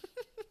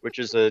 which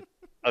is a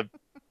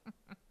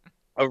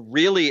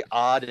really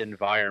odd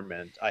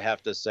environment, I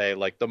have to say.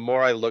 Like, the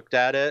more I looked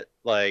at it,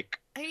 like,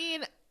 I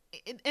mean,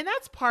 and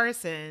that's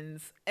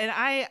Parsons, and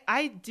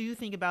I do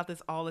think about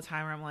this all the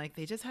time, where I'm like,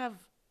 they just have,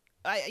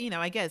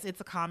 I guess it's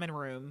a common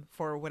room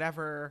for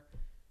whatever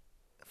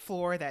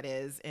floor that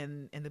is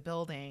in the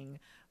building,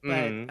 but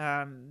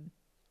I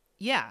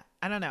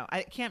don't know,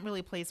 I can't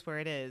really place where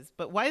it is.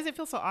 But why does it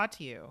feel so odd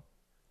to you?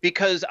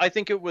 Because I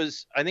think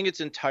it's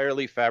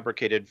entirely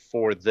fabricated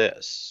for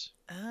this.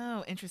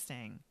 Oh,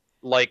 interesting.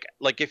 Like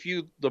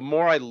the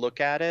more I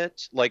look at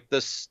it, like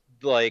this,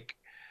 like,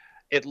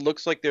 it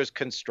looks like there's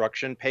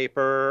construction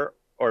paper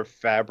or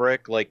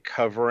fabric like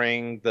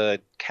covering the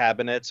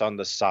cabinets on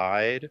the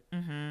side.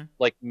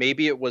 Like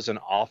maybe it was an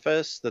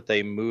office that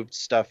they moved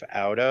stuff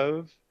out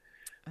of.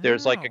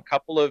 There's like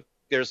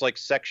there's like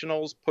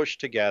sectionals pushed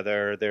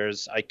together.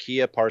 There's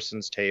IKEA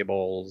Parsons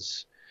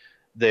tables.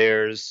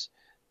 There's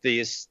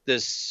this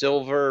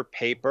silver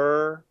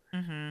paper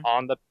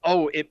on the,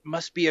 it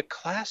must be a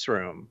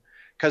classroom,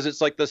 because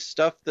it's like the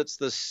stuff that's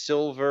the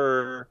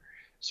silver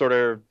sort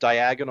of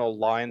diagonal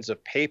lines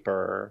of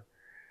paper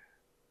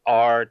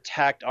are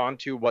tacked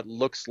onto what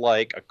looks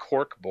like a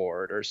cork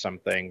board or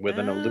something with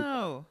an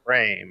aluminum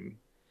frame.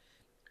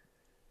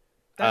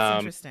 That's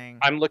interesting.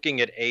 I'm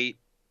looking at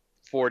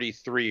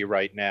 843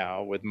 right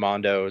now with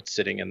Mondo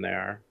sitting in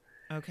there.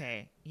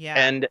 Okay. Yeah.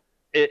 And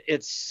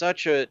it's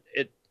such a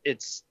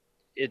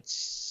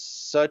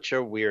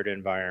weird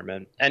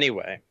environment.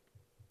 Anyway.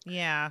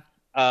 Yeah.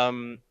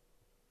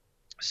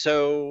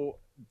 So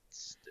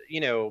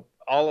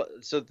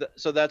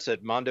so that's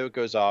it. Mondo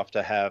goes off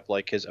to have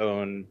like his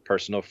own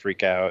personal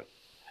freak out.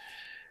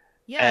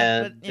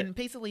 Yeah, and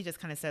basically just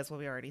kind of says what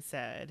we already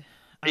said.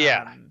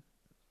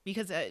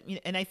 Because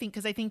and I think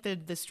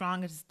the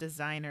strongest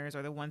designers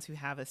are the ones who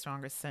have the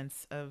strongest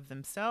sense of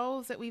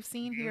themselves that we've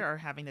seen here are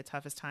having the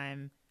toughest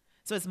time.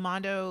 So it's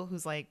Mondo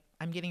who's like,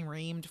 I'm getting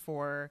reamed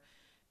for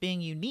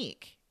being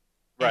unique,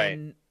 right?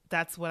 And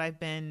that's what I've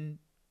been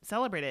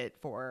celebrated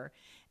for.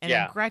 And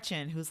then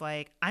Gretchen, who's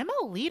like, I'm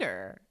a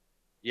leader,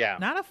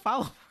 not a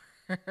follower.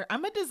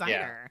 I'm a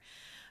designer.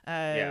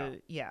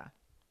 But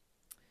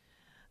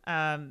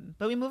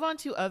we move on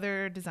to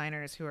other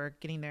designers who are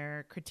getting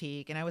their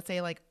critique, and I would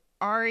say like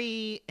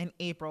Ari and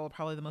April are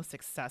probably the most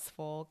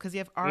successful, because you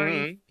have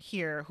Ari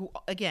here, who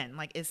again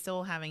like is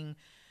still having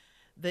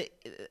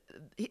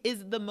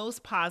is the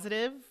most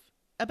positive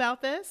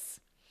about this,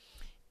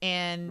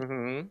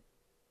 and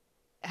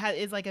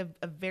has a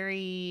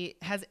very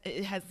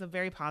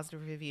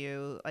positive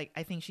review. Like,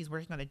 I think she's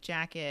working on a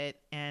jacket,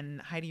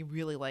 and Heidi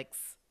really likes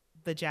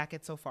the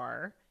jacket so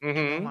far in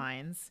the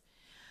lines.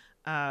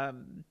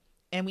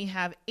 And we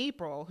have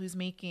April, who's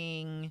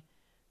making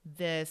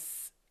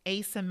this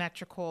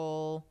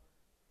asymmetrical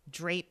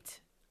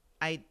draped,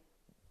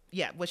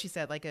 what she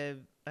said, like a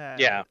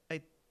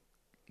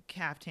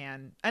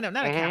caftan. I know,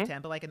 not a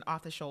caftan, but like an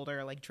off the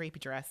shoulder, like drapey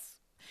dress,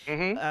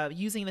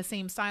 using the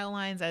same style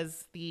lines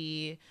as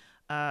the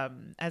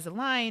as a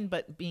line,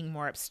 but being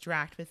more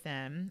abstract with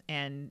them.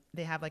 And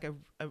they have like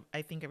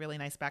I think a really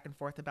nice back and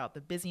forth about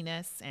the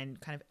busyness and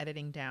kind of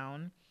editing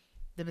down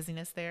the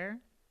busyness there.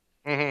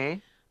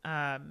 Anything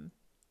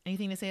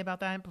to say about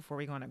that before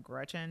we go on to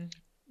Gretchen?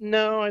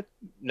 No.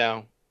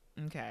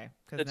 Okay,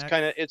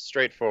 it's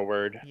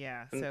straightforward.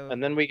 Yeah.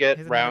 And then we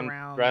get round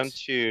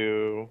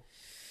two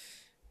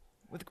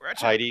with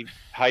Gretchen.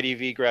 Heidi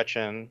v.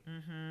 Gretchen.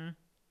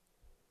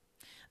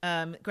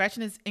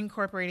 Gretchen is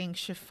incorporating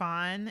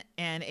chiffon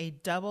and a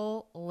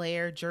double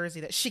layer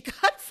jersey that she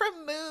got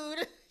from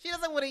Mood. She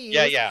doesn't want to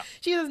use. Yeah.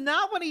 She does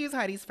not want to use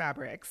Heidi's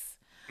fabrics.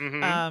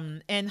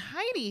 And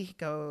Heidi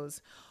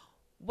goes,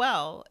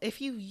 well,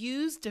 if you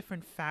use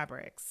different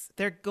fabrics,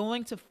 they're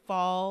going to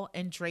fall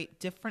and drape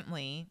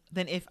differently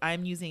than if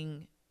I'm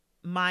using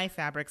my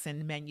fabrics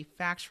and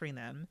manufacturing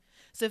them.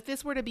 So if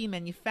this were to be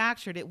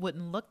manufactured, it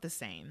wouldn't look the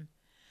same.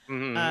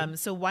 Mhm.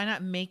 So why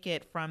not make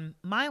it from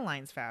my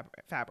line's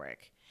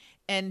fabric?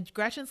 And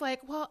Gretchen's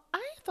like, well,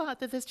 I thought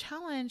that this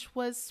challenge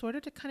was sort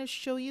of to kind of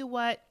show you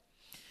what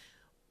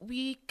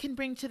we can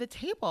bring to the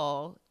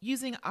table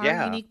using our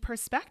Yeah. unique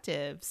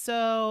perspective.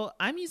 So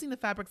I'm using the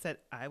fabrics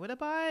that I would have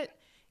bought,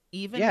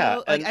 even Yeah,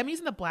 though like and I'm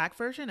using the black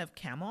version of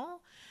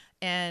camel,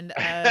 and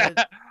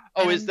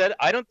oh, is and that?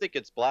 I don't think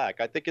it's black.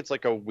 I think it's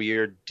like a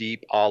weird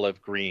deep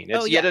olive green.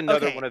 oh It's yet yeah,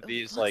 another okay, one of it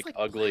these looks like like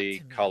black to ugly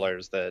me.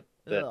 colors that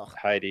Ugh,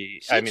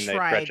 Heidi, I she mean that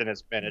tried. Gretchen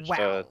has managed to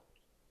Wow,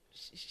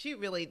 she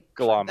really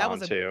glom that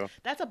was a onto.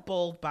 that's a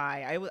bold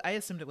buy. I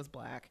assumed it was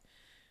black.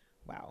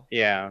 Wow,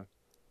 Yeah.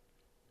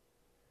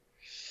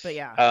 but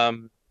yeah,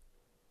 Um,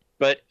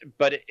 but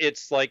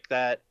it's like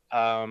that.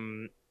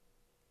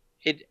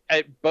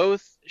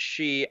 Both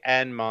she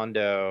and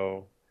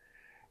Mondo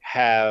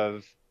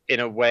have, in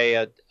a way,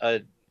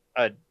 a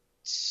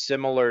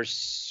similar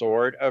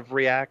sort of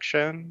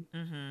reaction,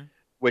 mm-hmm.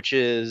 which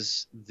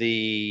is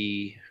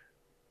the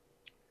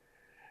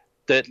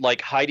that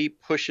like Heidi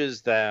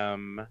pushes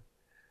them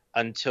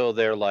until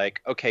they're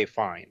like, okay,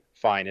 fine,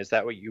 fine. Is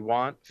that what you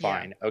want? Yeah,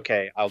 Fine.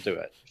 Okay, I'll do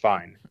it.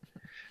 Fine.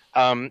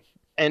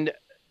 And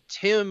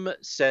Tim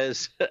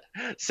says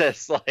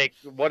says like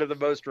one of the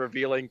most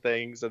revealing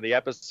things in the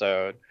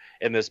episode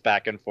in this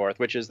back and forth,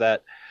 which is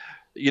that,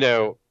 you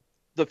know,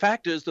 the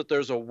fact is that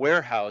there's a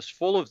warehouse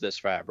full of this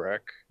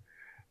fabric,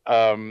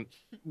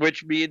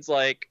 which means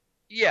like,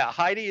 yeah,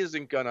 Heidi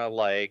isn't gonna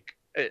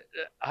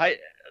I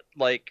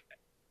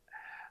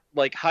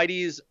like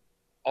Heidi's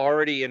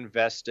already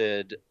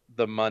invested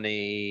the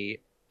money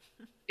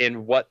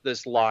in what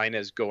this line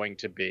is going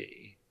to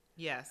be.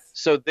 yes,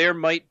 So there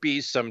might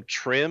be some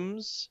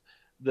trims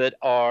that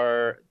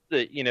are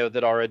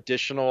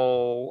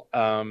additional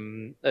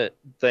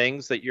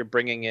things that you're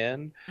bringing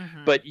in,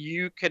 mm-hmm. but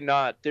you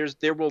cannot.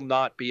 There will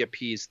not be a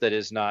piece that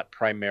is not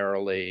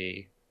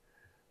primarily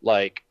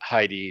like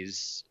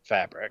Heidi's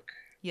fabric.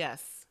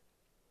 Yes,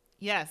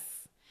 yes,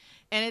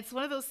 and it's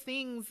one of those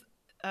things.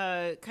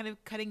 Kind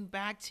of cutting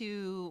back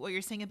to what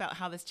you're saying about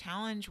how this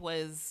challenge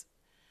was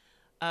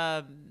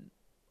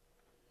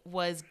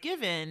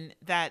given,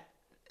 that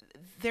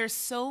there's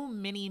so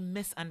many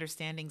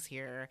misunderstandings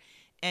here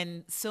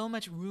and so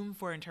much room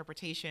for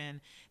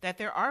interpretation that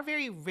there are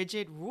very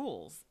rigid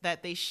rules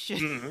that they should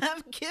Mhm.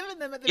 have given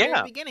them at the very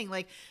Yeah. beginning.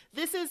 Like,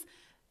 this is,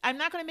 I'm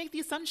not going to make the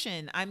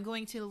assumption. I'm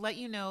going to let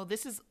you know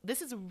this is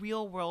a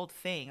real world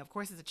thing. Of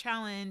course, it's a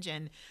challenge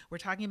and we're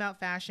talking about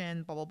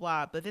fashion, blah blah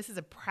blah, but this is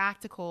a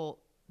practical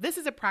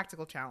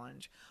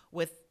challenge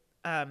with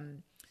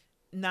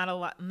not a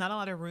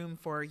lot of room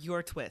for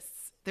your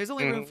twists. There's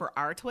only room Mhm. for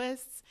our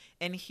twists,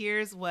 and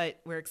here's what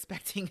we're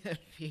expecting of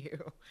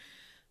you.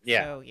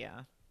 Yeah. So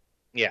yeah.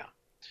 Yeah.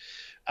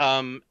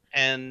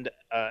 And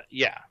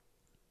yeah.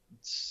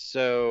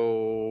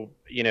 So,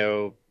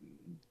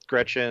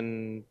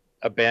 Gretchen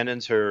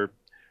abandons her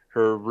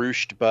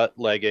ruched butt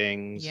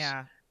leggings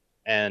Yeah.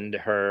 and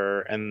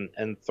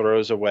and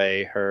throws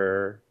away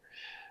her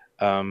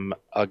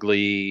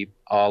ugly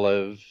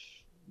olive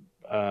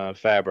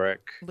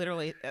fabric.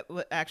 Literally,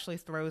 actually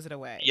throws it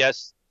away.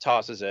 Yes,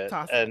 tosses it.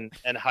 Toss it.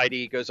 And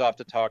Heidi goes off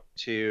to talk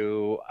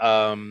to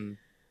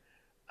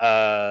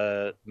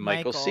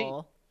Michael C.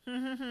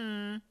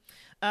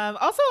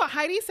 Also,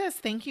 Heidi says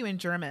thank you in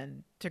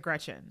German to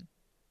Gretchen.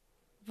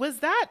 Was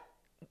that?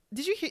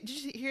 Did you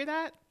hear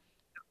that?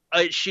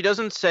 She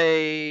doesn't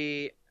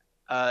say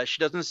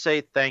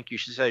thank you.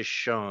 She says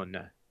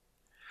schon.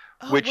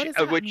 Oh, Which what does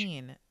that which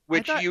mean?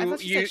 which I thought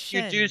she said you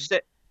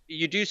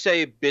shin. do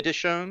say bitte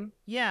schon,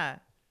 Yeah.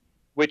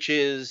 which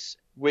is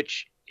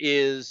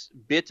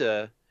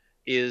bitte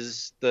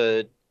is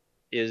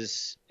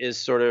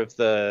sort of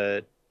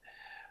the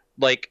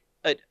like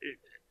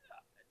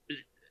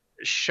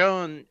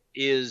schon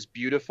is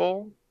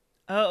beautiful.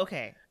 Oh,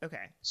 okay.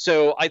 Okay.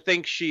 So I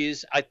think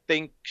she's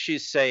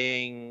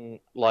saying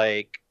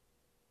like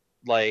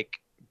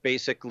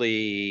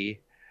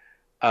basically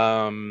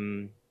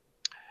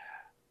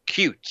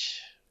cute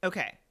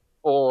Okay.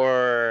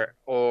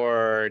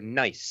 or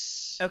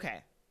nice.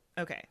 Okay.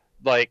 Okay.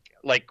 Like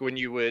when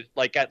you would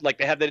like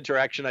they have that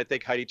interaction, I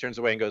think Heidi turns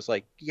away and goes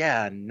like,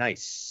 yeah,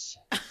 nice.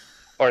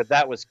 Or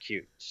that was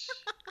cute.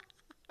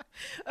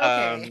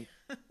 Okay.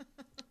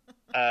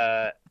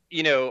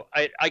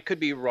 I could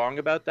be wrong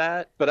about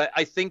that, but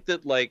I think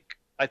that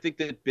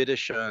bitte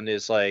schön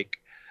is like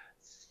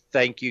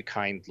thank you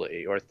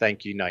kindly or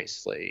thank you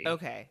nicely.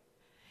 Okay.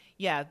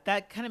 Yeah,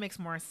 that kind of makes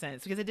more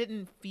sense because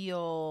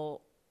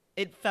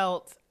it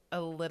felt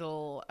a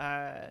little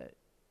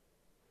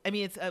I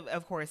mean, it's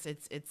of course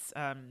it's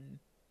I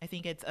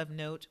think it's of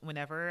note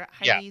whenever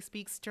Heidi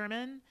speaks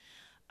German.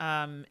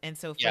 And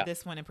so for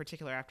this one in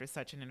particular, after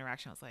such an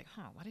interaction, I was like,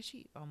 why did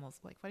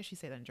she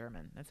say that in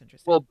German? That's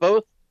interesting. Well,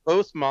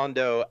 both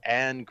Mondo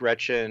and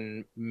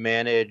Gretchen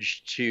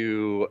managed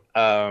to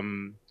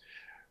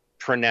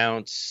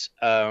pronounce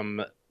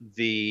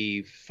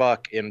the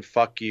fuck in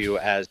fuck you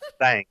as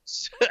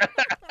thanks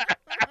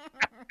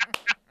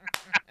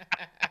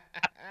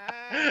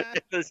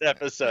in this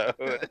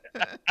episode.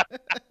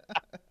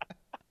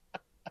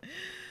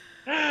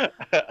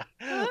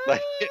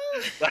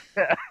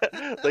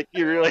 Like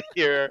you really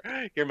hear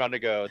Mondo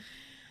go,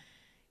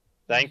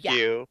 "Thank Yeah.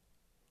 you,"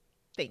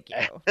 Thank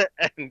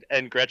you.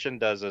 and Gretchen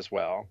does as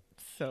well.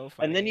 So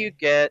And then you funny.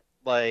 get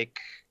like,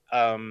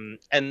 and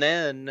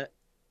then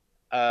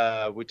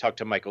we talk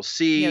to Michael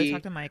Yeah, we C.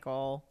 talked to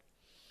Michael.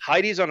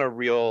 Heidi's on a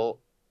real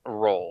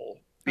roll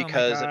Oh my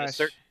because at a gosh.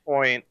 certain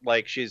point,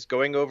 like she's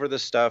going over the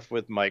stuff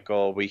with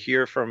Michael. We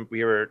hear from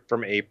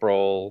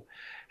April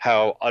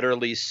how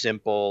utterly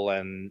simple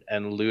and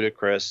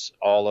ludicrous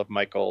all of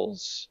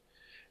Michael's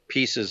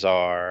pieces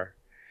are,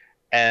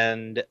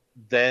 and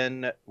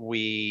then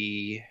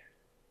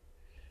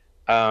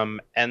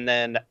and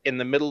then in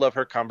the middle of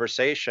her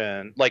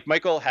conversation, like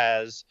Michael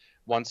has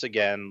once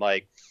again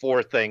like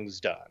four things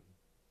done,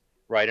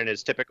 right? In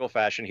his typical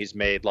fashion, he's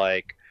made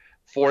like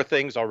four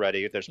things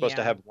already. They're supposed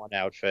to Yeah. have one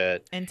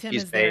outfit. And Tim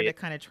He's is there to made,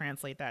 kind of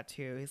translate that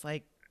too. He's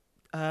like,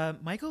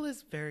 Michael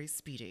is very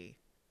speedy.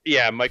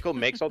 yeah, Michael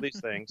makes all these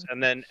things,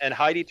 and then and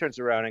Heidi turns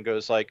around and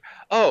goes like,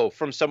 "Oh,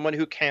 from someone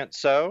who can't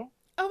sew."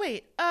 Oh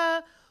wait,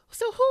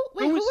 so who?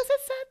 Wait, Who who was was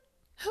it said?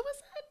 Who was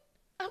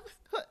that?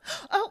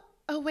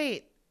 Oh,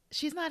 wait.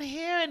 She's not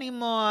here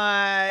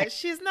anymore.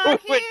 She's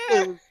not which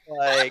here. is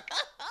like,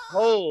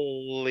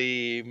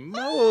 holy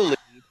moly,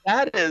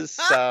 that is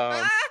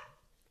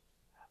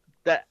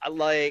that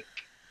like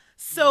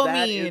So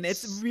that mean.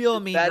 It's is real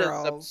mean that is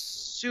some girls.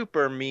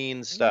 super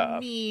mean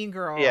stuff. Mean Yeah,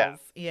 girls.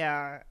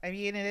 Yeah. I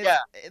mean, yeah.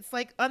 it's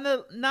like on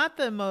the not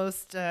the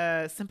most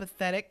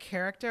sympathetic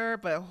character,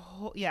 but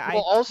yeah, Well,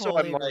 I also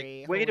I'm totally like,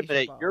 agree. wait a Holy shit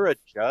minute, you're balls.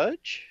 a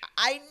judge?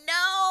 I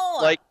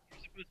know. Like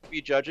you're supposed to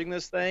be judging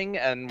this thing,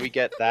 and we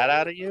get that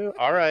out of you?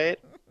 All right,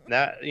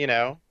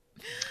 now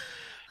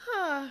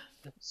Huh.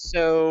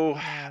 So,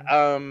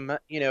 Man.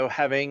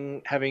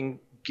 having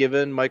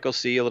given Michael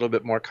C a little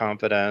bit more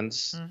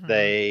confidence,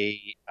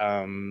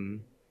 Mm-hmm.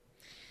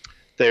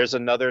 there's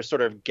another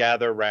sort of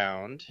gather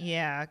round.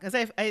 Yeah, because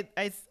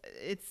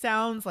it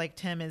sounds like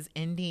Tim is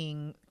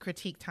ending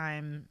critique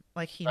time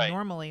like he Right.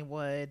 normally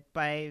would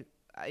by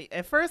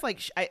at first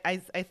like I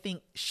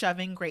think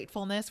shoving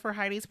gratefulness for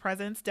Heidi's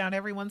presence down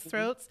everyone's Hmm.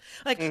 throats.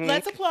 Like, Hmm.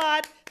 let's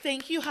applaud.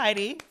 Thank you,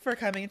 Heidi, for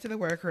coming into the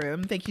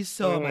workroom. Thank you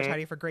so much, Hmm.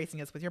 Heidi, for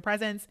gracing us with your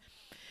presence.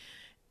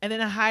 And then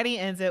Heidi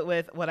ends it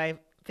with what I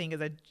think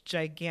is a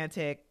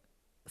gigantic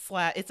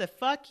it's a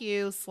fuck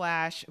you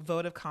 /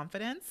 vote of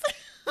confidence.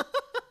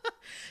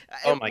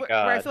 Oh my Where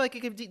I God. feel like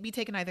it could be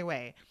taken either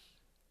way.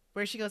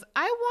 Where she goes,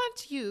 I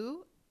want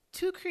you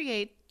to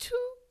create 2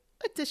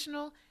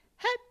 additional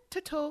head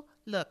to toe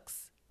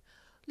looks.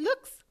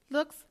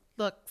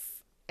 Looks.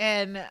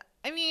 And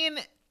I mean,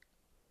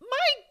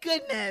 my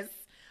goodness.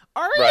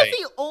 Ari Right. is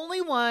the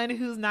only one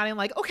who's nodding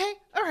like, okay,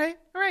 all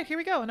right, here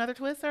we go, another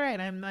twist. All right,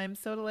 I'm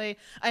so delayed.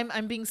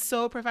 I'm being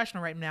so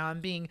professional right now.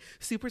 I'm being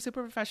super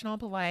professional and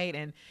polite.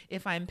 And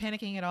if I'm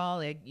panicking at all,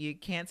 like, you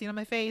can't see it on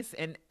my face.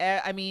 And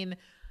I mean,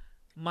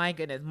 my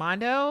goodness,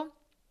 Mondo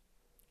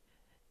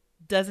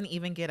doesn't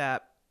even get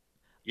up.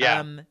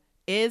 Yeah.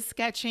 Is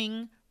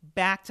sketching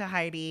back to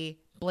Heidi,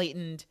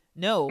 blatant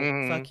no,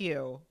 Hmm. fuck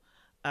you,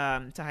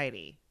 to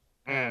Heidi.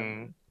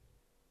 Hmm.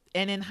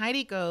 And then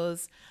Heidi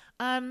goes,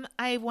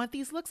 I want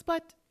these looks,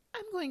 but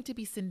I'm going to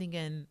be sending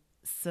in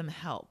some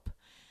help.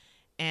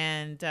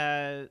 And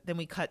then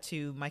we cut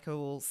to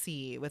Michael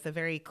C with a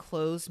very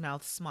closed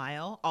mouth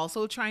smile,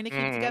 also trying to keep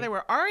it Hmm. together.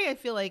 Where Ari, I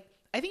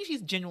think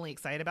she's genuinely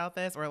excited about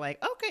this, or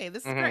like, okay,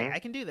 this is great. Hmm. I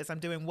can do this. I'm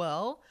doing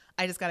well.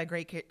 I just got a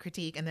great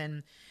critique. And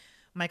then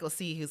Michael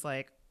C, who's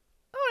like,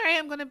 all right,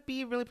 I'm going to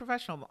be really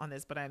professional on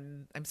this, but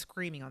I'm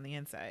screaming on the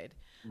inside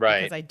because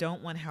Right. I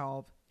don't want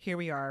help. Here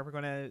we are. We're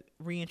going to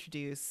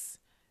reintroduce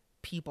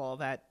people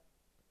that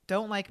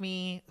don't like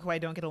me, who I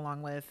don't get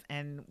along with,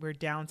 and we're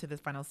down to the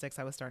final 6.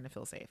 I was starting to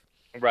feel safe.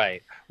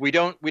 Right. We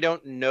don't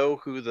know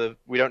who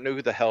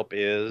the help We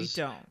is,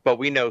 don't. but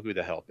we know who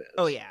the help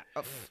Oh is. yeah.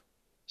 Oh,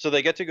 So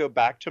they get to go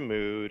back to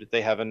Mood.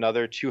 They have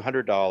another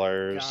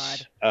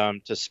 $200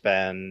 to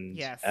spend,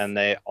 yes. and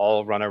they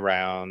all run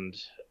around.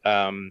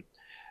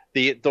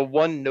 The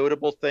one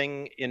notable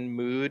thing in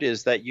Mood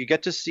is that you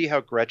get to see how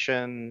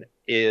Gretchen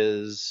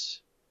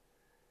is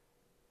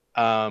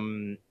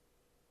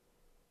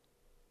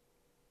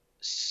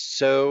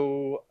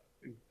so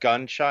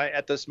gun shy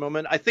at this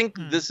moment. I think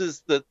this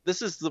is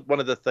one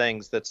of the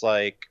things that's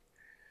like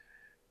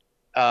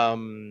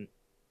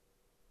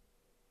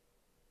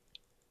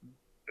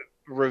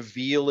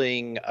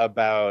revealing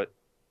about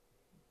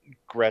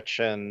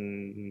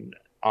Gretchen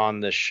on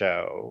the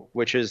show,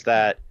 which is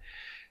that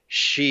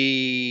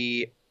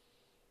she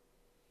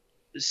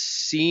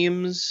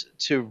seems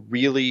to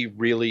really,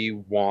 really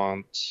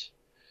want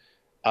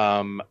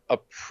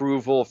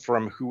approval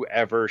from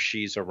whoever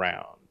she's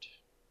around.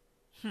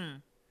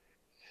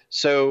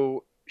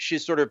 So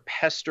she's sort of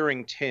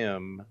pestering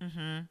Tim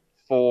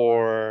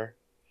for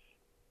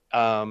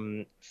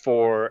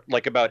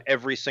like about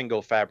every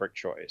single fabric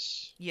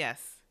choice.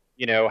 Yes.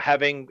 You know,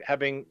 having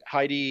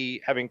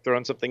Heidi having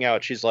thrown something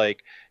out, she's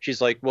like,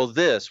 well,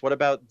 what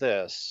about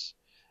this?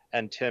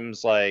 And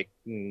Tim's like,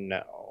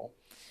 no.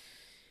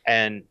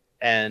 And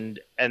and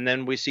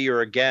then we see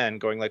her again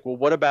going like, well,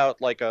 what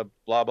about like a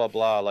blah blah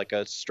blah, like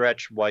a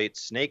stretch white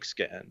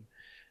snakeskin?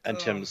 And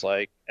Ugh. Tim's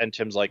like,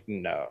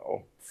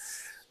 no.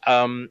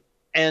 um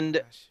and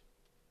Gosh.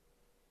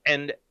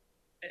 and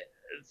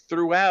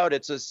throughout,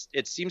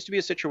 it seems to be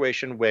a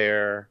situation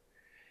where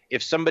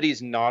if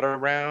somebody's not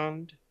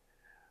around,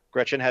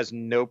 Gretchen has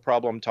no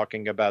problem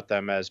talking about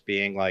them as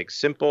being like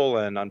simple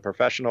and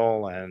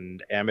unprofessional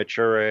and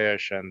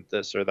amateurish and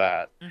this or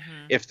that.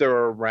 Mm-hmm. If they're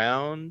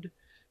around,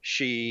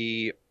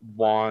 she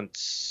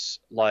wants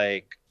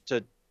like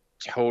to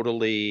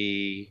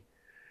totally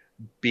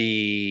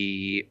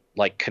be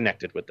like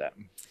connected with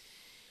them.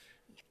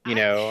 You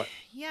know,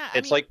 Yeah. I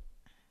it's mean, like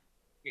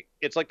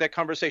it's like that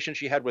conversation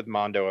she had with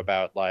Mondo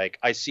about like,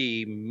 I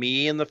see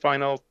me in the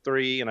final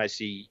three, and I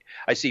see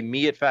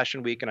me at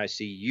Fashion Week, and I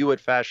see you at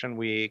Fashion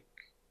Week.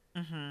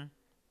 mm-hmm.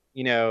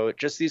 You know,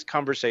 just these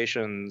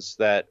conversations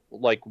that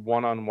like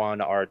one on one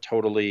are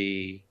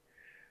totally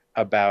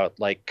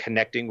about like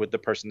connecting with the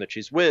person that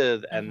she's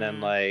with, and then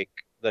Mm-hmm. like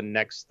the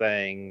next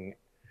thing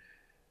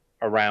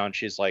around,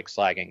 she's like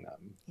slagging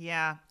them.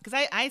 Yeah.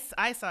 Because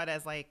I saw it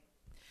as like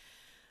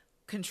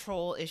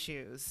control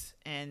issues,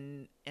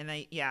 and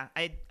I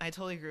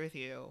totally agree with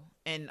you.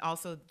 And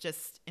also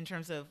just in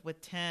terms of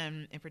with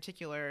Tim in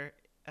particular,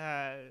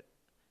 uh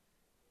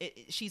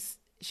she's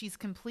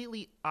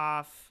completely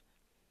off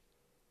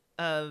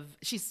of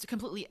she's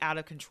completely out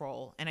of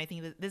control, and I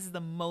think that this is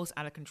the most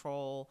out of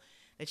control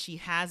that she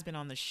has been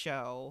on the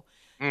show.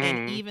 And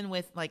Mm-hmm. even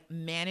with like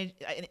manage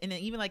and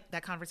even like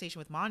that conversation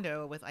with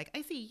Mondo with like,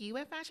 I see you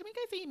at Fashion Week,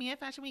 I see me at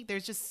Fashion Week,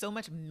 there's just so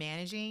much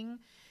managing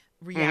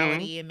Mm-hmm.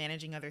 reality and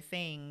managing other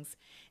things.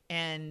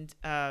 And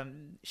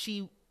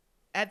she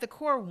at the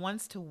core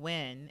wants to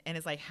win and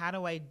is like, how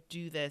do I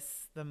do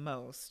this the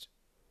most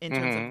in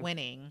terms of Mm-hmm.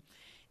 winning?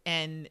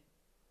 And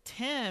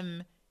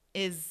Tim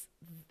is,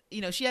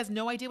 she has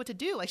no idea what to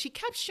do. Like, she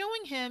kept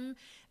showing him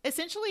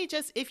essentially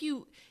just if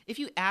you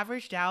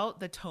averaged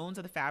out the tones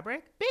of the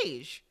fabric,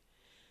 beige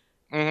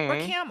or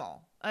Mm-hmm.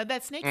 camel.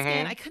 That snake skin,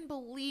 Mm-hmm. I couldn't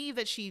believe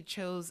that she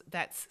chose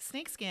that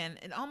snake skin.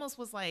 It almost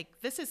was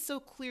like, this is so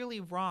clearly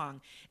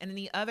wrong. And then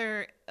the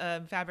other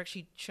fabric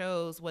she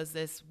chose was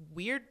this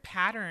weird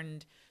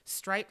patterned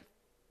striped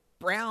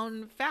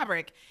brown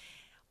fabric,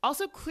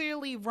 also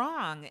clearly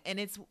wrong. And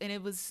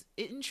it was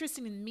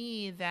interesting to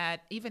me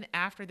that even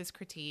after this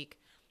critique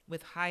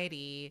with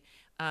Heidi,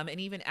 and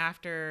even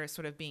after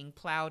sort of being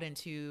plowed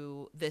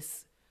into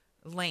this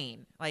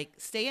lane, like,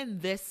 stay in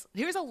this,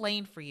 here's a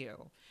lane for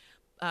you,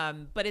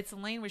 but it's a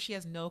lane where she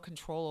has no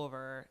control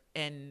over.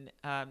 And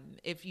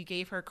if you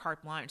gave her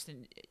carte blanche,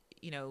 then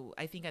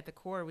I think at the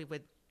core we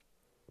would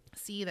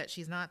see that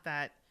she's not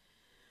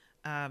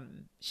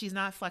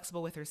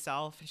flexible with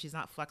herself, and she's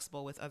not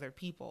flexible with other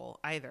people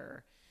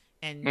either.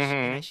 And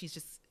Mm-hmm. she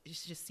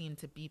just seemed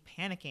to be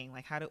panicking,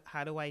 like, how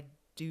do I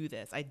do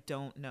this? I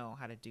don't know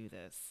how to do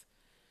this.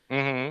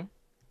 Mm-hmm.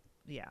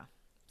 Yeah.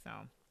 So,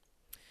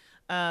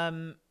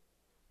 um,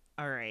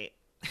 all right.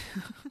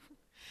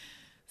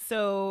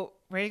 So,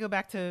 ready to go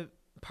back to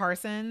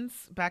Parsons,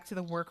 back to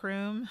the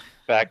workroom,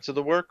 Back to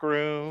the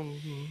workroom.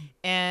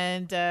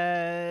 and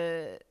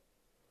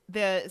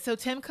so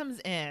Tim comes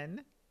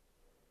in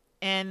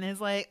and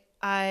is like,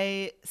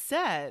 I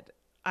said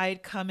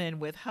I'd come in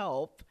with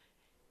help.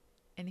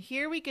 And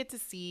here we get to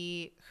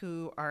see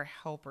who our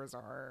helpers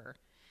are.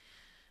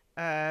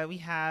 We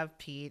have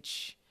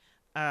Peach.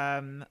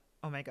 Oh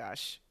my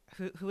gosh,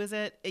 who is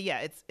it?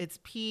 Yeah, it's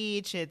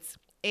Peach. It's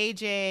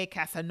AJ,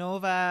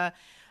 Casanova.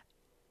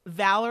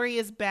 Valerie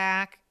is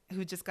back,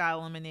 who just got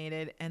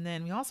eliminated, and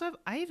then we also have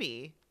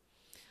Ivy.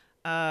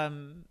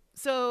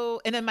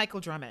 So, and then Michael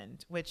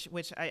Drummond, which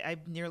I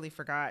nearly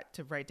forgot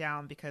to write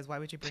down, because why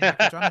would you bring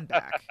Michael Drummond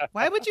back?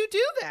 Why would you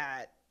do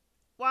that?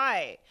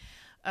 Why?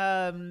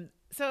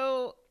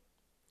 So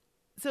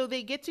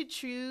they get to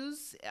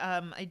choose.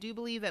 I do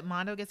believe that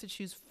Mondo gets to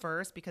choose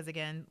first because,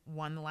 again,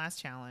 won the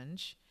last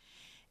challenge,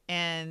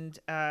 and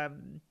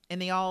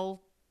they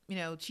all,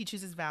 she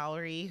chooses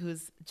Valerie,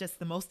 who's just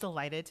the most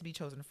delighted to be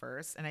chosen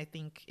first, and I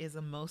think is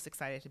the most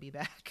excited to be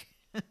back.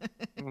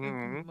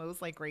 Mm-hmm.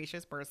 Most like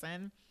gracious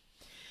person.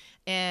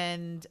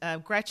 And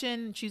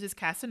Gretchen chooses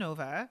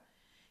Casanova.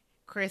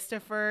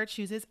 Christopher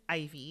chooses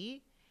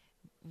Ivy,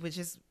 which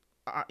is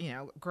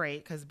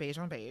great because beige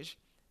on beige.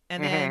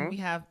 And then Mm-hmm. we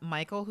have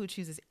Michael, who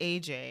chooses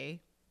AJ,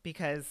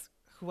 because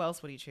who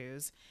else would he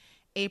choose?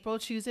 April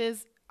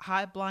chooses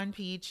Hot Blonde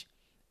Peach,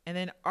 and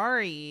then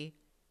Ari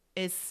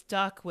is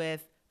stuck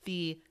with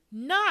the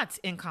not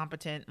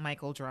incompetent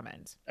Michael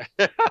Drummond.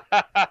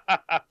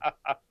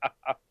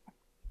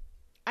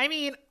 I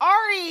mean,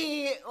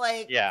 Ari,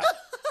 like, Yeah.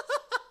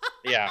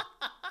 Yeah.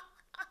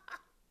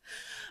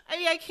 I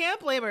mean, I can't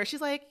blame her.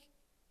 She's like,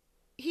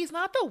 he's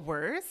not the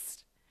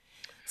worst.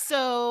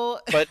 So,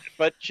 But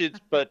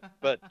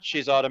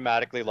she's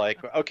automatically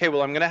like, okay,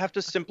 well, I'm gonna have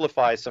to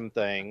simplify some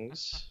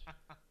things.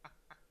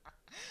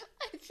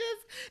 I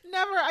just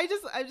never.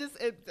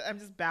 I'm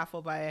just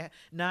baffled by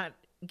not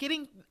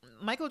getting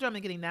Michael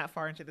Drummond getting that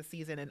far into the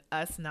season and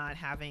us not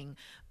having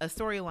a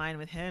storyline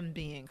with him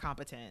being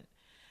competent.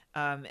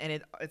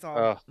 And it's all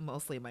Ugh.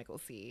 mostly Michael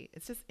C.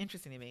 It's just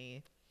interesting to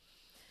me.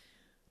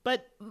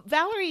 But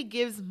Valerie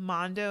gives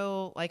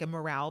Mondo like a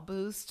morale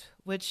boost,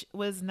 which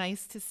was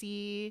nice to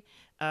see,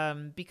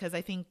 because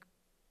I think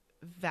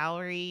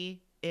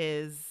Valerie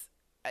is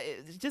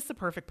just the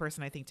perfect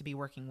person, I think, to be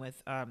working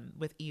with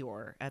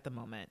Eeyore at the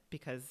moment,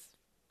 because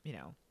you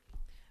know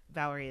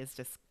Valerie is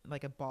just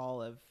like a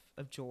ball of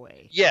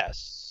joy.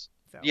 Yes.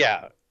 So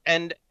Yeah.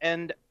 And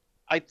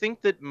I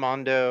think that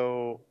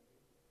Mondo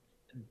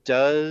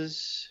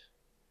does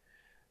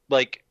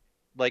like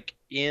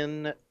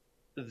in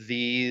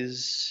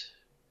these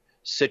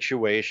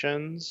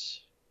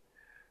situations,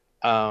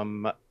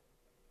 um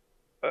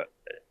uh,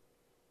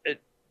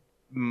 it,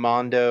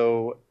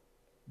 Mondo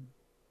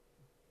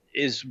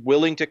is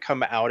willing to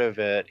come out of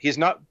it. He's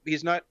not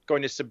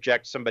going to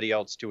subject somebody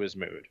else to his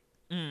mood,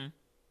 mm,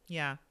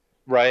 yeah,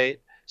 right?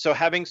 So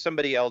having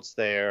somebody else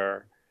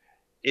there,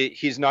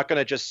 he's not going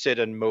to just sit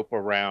and mope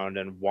around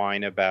and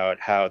whine about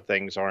how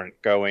things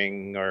aren't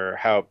going or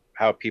how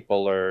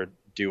people are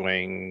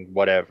doing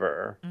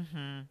whatever.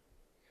 mm-hmm.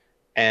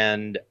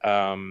 And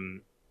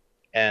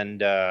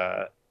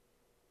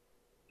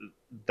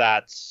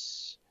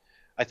that's,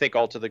 I think,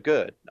 all to the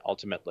good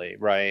ultimately,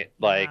 right?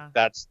 Like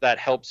Yeah, that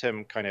helps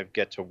him kind of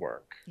get to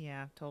work.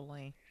 yeah,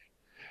 totally.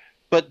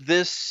 But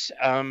this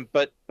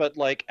but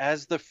like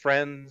as the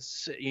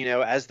friends,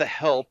 as the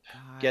help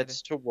God,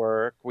 gets to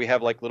work, we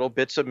have like little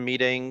bits of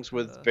meetings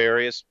with ugh.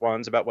 various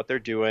ones about what they're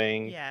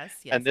doing, Yes,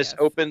 yes, and this yes.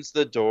 opens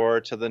the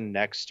door to the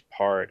next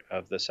part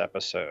of this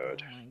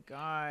episode. Oh my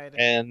God.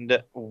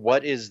 And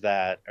what is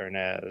that, Oh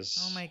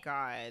Ernez? my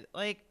God.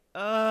 Like,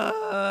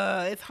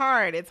 it's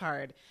hard. It's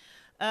hard.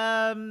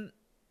 Um,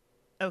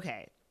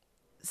 okay.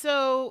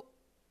 So,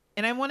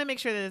 and I want to make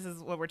sure that this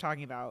is what we're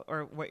talking about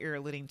or what you're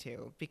alluding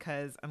to,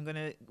 because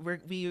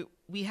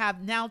we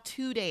have now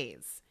 2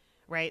 days,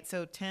 right?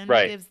 So Tim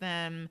Right. gives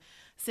them,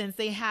 since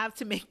they have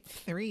to make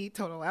 3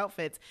 total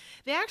outfits,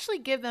 they actually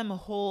give them a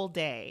whole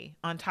day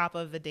on top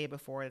of the day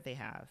before that they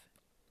have.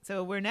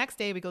 So we're next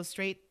day, we go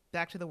straight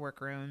back to the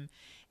workroom,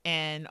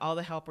 and all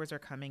the helpers are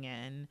coming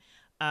in,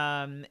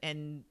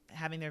 and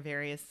having their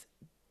various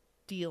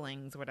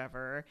dealings,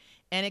 whatever.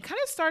 And it kind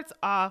of starts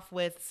off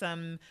with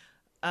some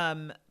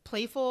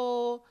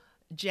playful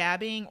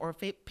jabbing or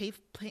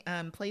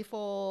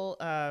playful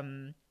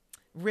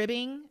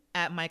ribbing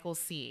at Michael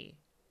C,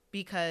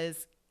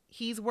 because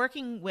he's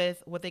working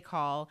with what they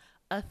call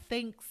a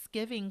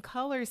Thanksgiving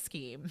color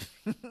scheme.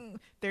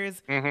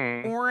 There's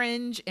Mm-hmm.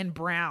 orange and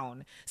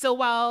brown. So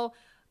while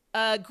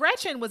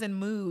Gretchen was in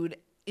mood,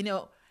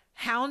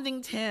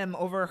 hounding Tim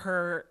over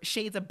her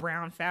shades of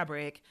brown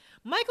fabric,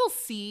 Michael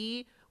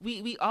C,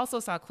 we also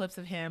saw clips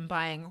of him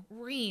buying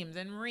reams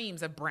and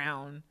reams of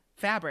brown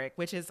fabric,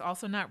 which is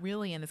also not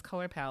really in his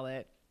color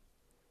palette.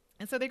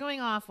 And so they're going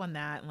off on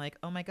that and like,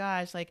 oh my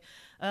gosh, like,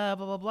 blah,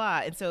 blah,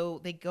 blah. And so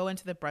they go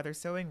into the brother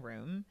sewing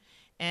room,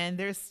 and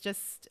there's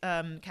just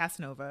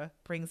Casanova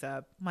brings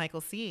up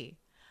Michael C.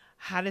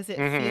 How does it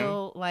Mm-hmm.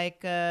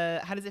 feel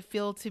how does it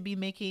feel to be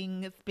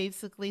making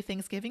basically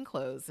Thanksgiving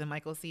clothes? And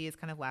Michael C is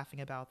kind of laughing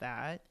about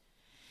that.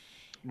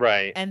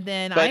 Right. And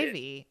then But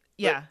Ivy,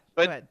 but yeah, go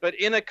but ahead. but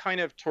in a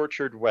kind of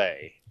tortured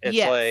way. It's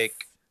Yes. like,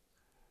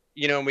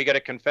 and we got a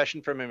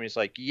confession from him. He's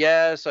like,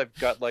 yes, I've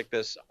got like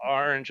this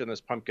orange and this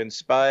pumpkin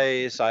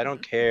spice. I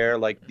don't care.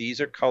 Like, these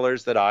are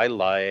colors that I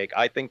like.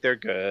 I think they're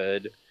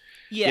good.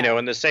 Yeah.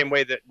 In the same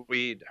way that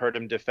we heard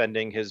him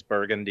defending his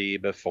burgundy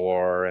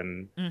before,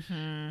 and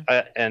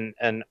Mm-hmm.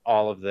 and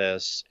all of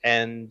this.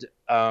 And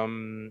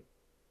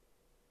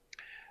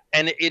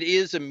it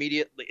is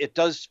immediately, it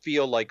does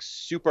feel like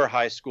super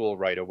high school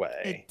right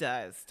away. It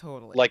does,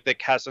 totally. Like that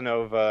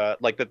Casanova,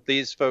 like that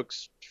these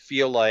folks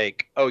feel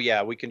like, oh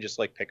yeah, we can just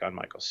like pick on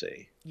Michael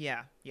C.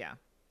 Yeah, yeah.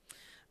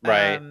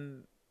 Right.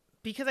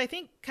 Because I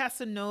think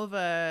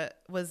Casanova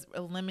was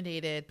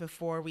eliminated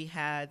before we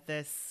had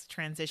this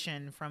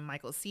transition from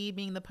Michael C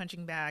being the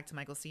punching bag to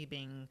Michael C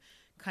being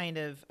kind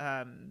of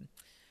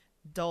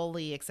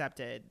dully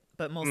accepted,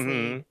 but Mm-hmm.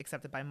 mostly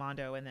accepted by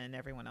Mondo, and then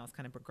everyone else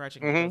kind of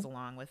begrudgingly Mm-hmm. goes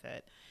along with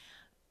it.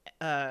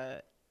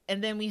 And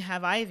then we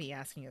have Ivy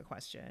asking a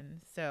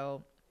question.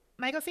 So,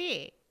 Michael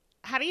C,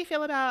 how do you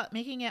feel about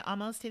making it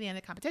almost to the end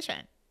of the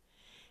competition?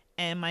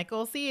 And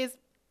Michael C is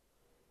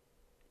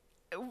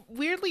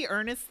weirdly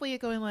earnestly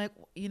going like,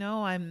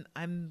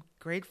 I'm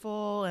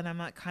grateful, and I'm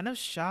like kind of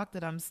shocked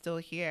that I'm still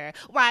here.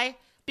 Why?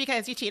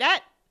 Because you cheated?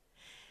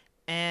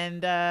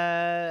 And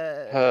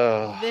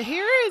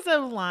here is a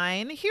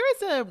line. Here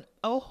is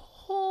a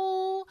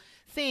whole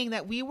thing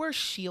that we were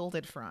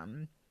shielded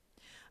from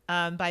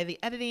by the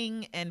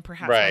editing and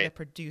perhaps by the Right.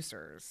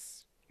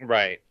 producers.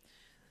 Right.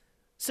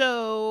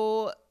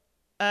 So,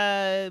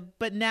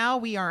 but now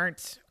we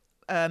aren't.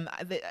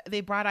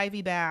 They brought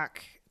Ivy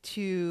back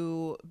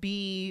to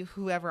be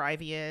whoever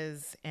Ivy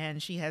is,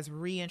 and she has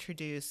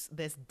reintroduced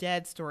this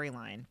dead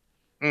storyline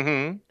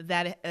Mm-hmm.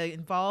 that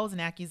involves an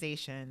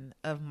accusation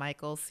of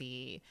Michael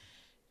C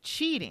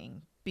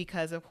cheating.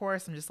 Because of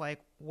course I'm just like,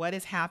 what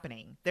is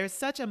happening? There's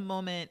such a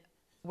moment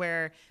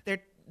where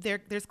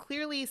there's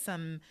clearly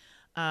some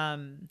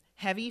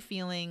Heavy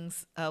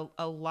feelings,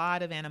 a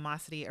lot of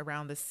animosity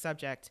around this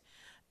subject.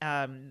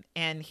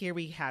 And here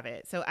we have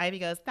it. So Ivy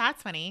goes,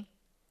 "That's funny.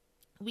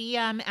 We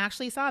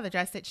actually saw the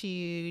dress that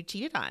you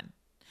cheated on."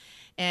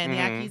 And the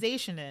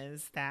accusation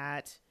is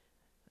that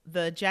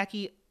the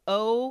Jackie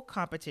O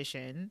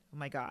competition, oh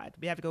my God,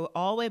 we have to go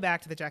all the way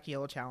back to the Jackie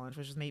O challenge,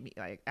 which was maybe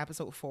like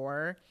episode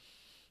 4.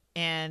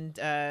 And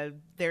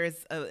there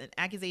is an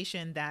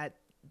accusation that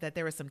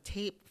there was some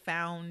tape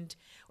found,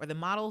 or the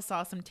model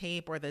saw some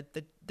tape, or the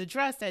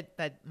dress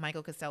that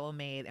Michael Costello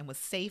made and was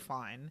safe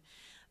on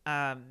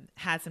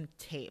had some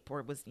tape,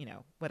 or was,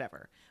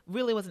 whatever.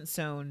 Really wasn't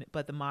sewn,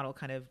 but the model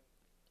kind of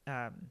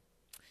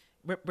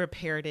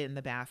repaired it in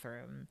the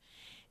bathroom.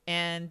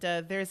 And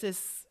there's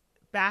this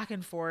back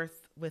and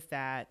forth with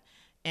that.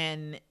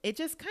 And it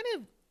just kind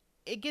of,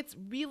 it gets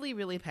really,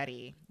 really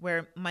petty,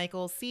 where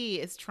Michael C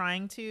is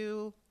trying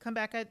to come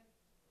back at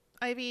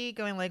Ivy,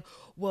 going like,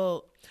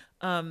 "Well,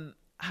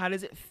 how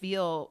does it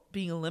feel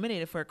being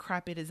eliminated for a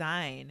crappy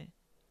design?"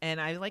 And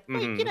I was like,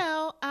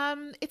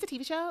 it's a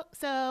TV show,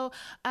 so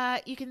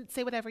you can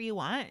say whatever you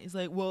want. He's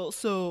like, "Well,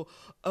 so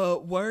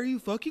why are you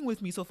fucking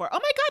with me so far?" Oh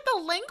my God, the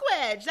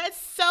language! That's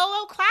so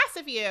low class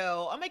of you.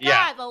 Oh my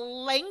God, the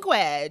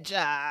language.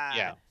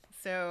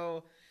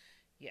 So,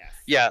 yes.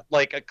 Yeah,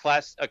 like a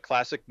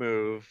classic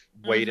move.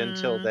 Wait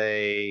until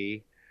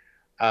they,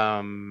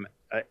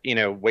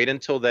 wait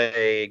until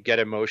they get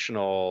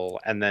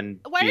emotional, and then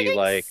why are you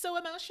like, so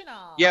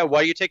emotional? Yeah, why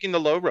are you taking the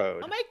low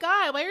road? Oh my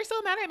God, why are you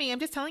so mad at me? I'm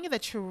just telling you the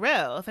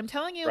truth. I'm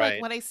telling you like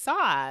what I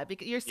saw,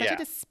 because you're such a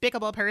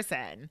despicable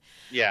person.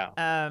 Yeah.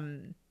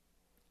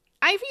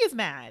 Ivy is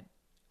mad.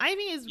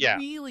 Ivy is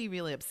really,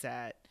 really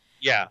upset.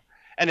 Yeah.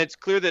 And it's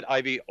clear that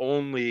Ivy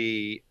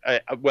only,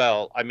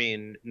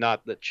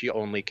 not that she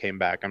only came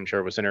back. I'm sure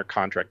it was in her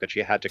contract that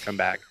she had to come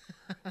back.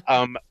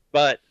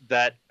 But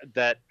that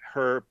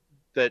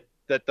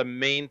the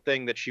main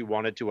thing that she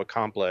wanted to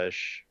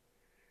accomplish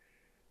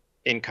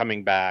in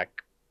coming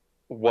back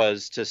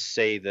was to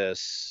say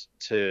this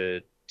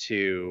to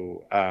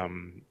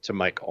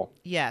Michael.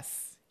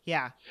 Yes.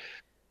 Yeah.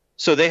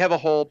 So they have a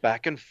whole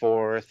back and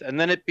forth, and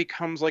then it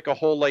becomes like a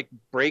whole like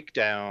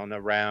breakdown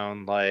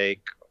around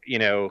like,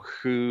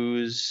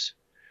 who's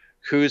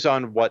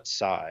on what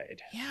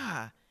side.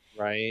 Yeah.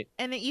 Right.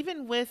 And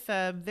even with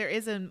there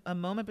is a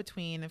moment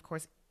between, of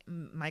course,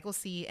 Michael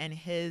C and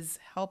his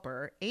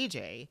helper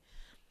AJ,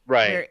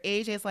 right, where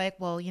AJ is like,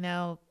 "Well,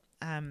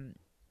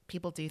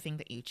 people do think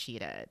that you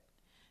cheated."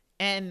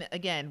 And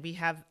again, we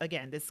have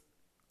this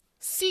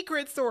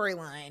secret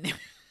storyline.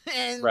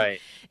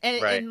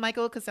 And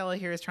Michael Costello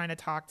here is trying to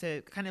talk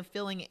to, kind of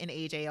filling in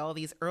AJ, all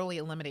these early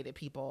eliminated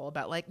people,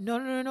 about like,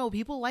 no,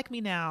 people like me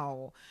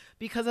now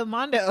because of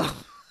Mondo.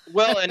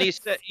 Well, and he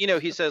said,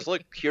 he says,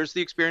 "Look, here's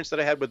the experience that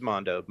I had with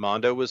Mondo.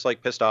 Mondo was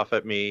like pissed off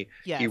at me.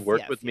 He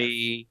worked with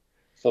me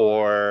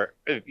for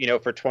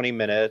 20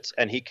 minutes,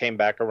 and he came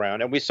back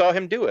around, and we saw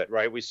him do it,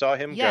 right? We saw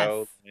him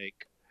go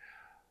like,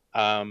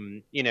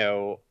 I'm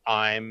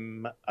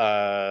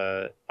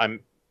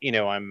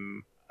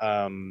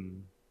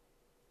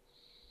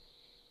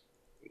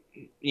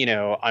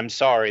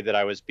sorry that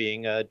I was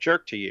being a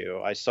jerk to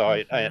you. I saw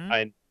it.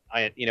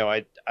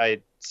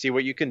 I see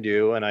what you can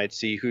do, and I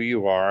see who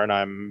you are,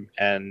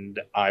 and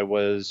I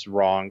was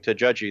wrong to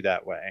judge you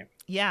that way."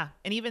 Yeah.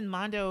 And even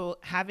Mondo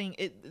having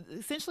it,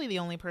 essentially the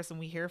only person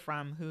we hear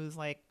from who's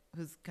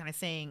kind of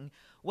saying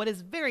what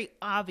is very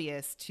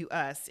obvious to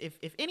us,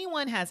 if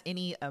anyone has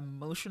any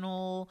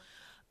emotional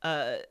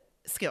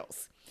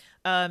skills.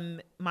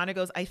 Mondo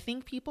goes, "I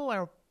think people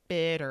are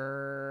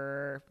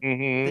bitter."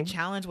 The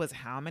challenge was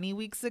how many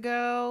weeks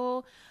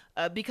ago?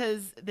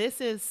 Because this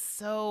is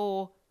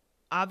so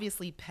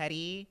obviously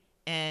petty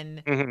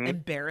and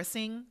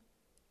embarrassing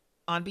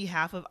on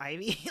behalf of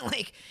Ivy.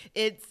 Like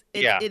it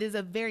is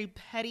a very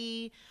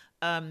petty,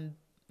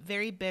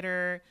 very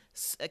bitter,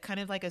 kind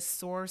of like a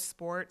sore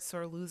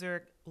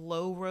loser,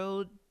 low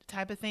road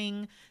type of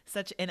thing.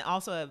 And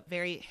also a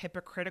very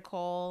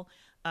hypocritical,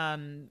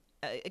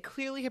 a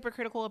clearly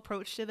hypocritical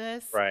approach to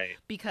this, right?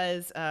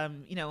 Because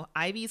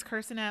Ivy's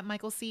cursing at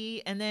Michael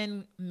C and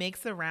then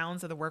makes the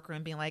rounds of the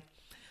workroom being like,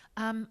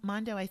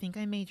 "Mondo, I think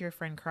I made your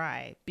friend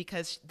cry,"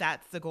 because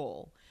that's the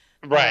goal.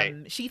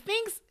 Right. She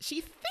thinks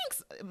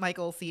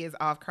Michael C is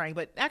off crying,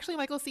 but actually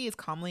Michael C is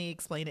calmly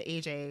explaining to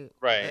AJ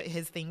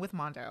his thing with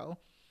Mondo.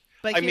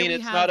 But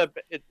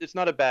it's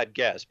not a bad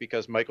guess,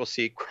 because Michael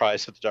C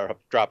cries at the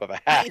drop of a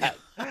hat.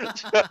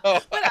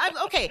 But I'm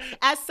okay.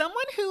 As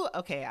someone who,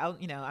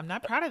 I'm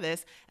not proud of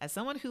this. As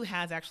someone who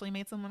has actually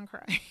made someone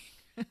cry.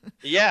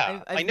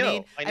 Yeah, I've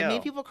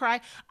made people cry.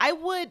 I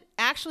would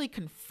actually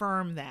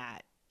confirm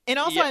that. And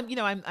also,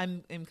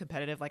 I'm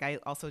competitive. Like, I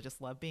also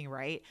just love being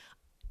right.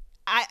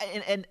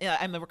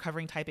 I'm a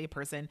recovering type A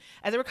person.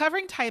 As a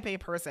recovering type A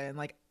person,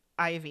 like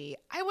Ivy,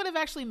 I would have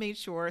actually made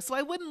sure, so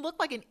I wouldn't look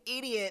like an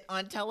idiot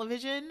on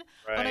television.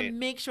 I want to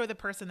make sure the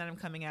person that I'm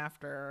coming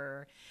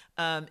after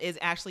is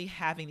actually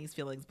having these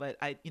feelings. But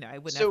I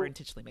would never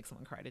intentionally make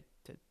someone cry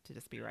to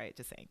just be right.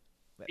 Just saying.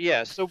 But.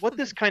 Yeah. So what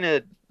this kind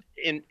of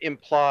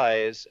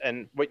implies,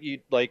 and what you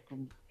like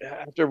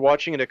after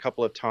watching it a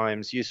couple of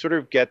times, you sort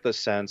of get the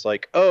sense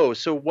like, oh,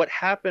 so what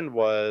happened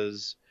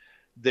was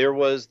there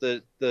was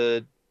the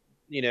the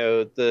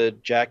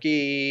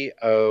Jackie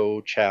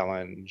O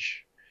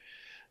challenge.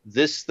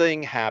 This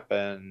thing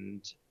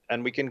happened,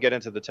 and we can get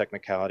into the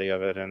technicality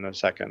of it in a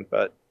second,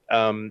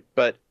 and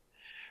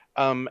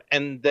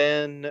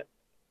then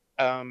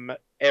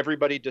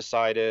everybody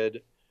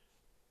decided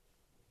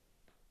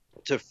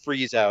to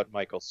freeze out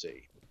Michael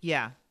C.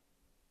 Yeah.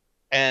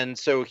 And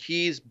so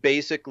he's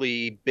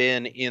basically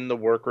been in the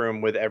workroom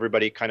with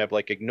everybody kind of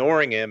like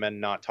ignoring him and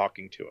not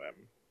talking to him.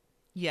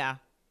 Yeah.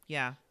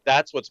 Yeah.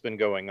 That's what's been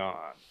going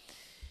on.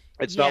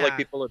 It's not like Yeah.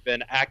 people have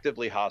been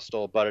actively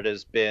hostile, but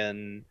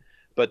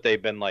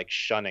they've been like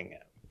shunning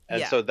him.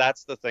 And Yeah. so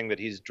that's the thing that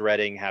he's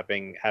dreading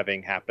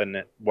having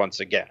happen once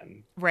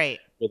again Right.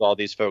 with all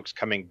these folks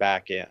coming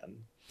back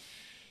in.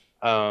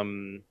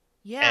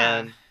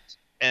 Yeah.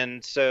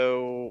 And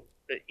so,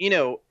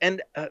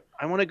 and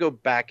I want to go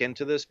back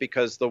into this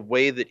because the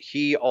way that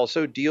he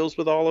also deals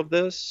with all of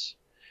this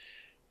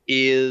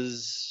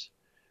is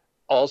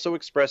also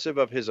expressive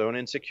of his own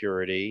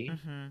insecurity.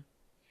 Mm-hmm.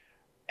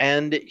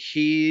 And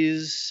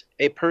he's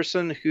a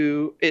person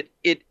who it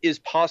is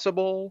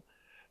possible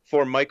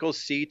for Michael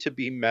C. to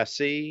be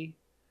messy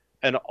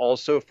and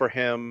also for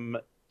him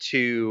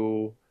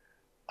to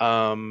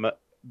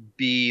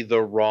be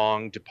the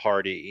wronged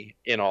party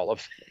in all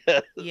of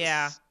this.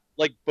 Yeah.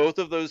 Like both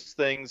of those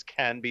things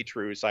can be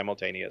true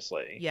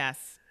simultaneously.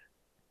 Yes.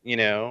 You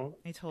know,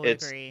 I totally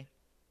agree.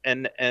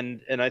 And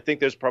I think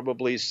there's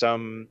probably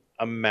some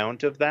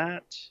amount of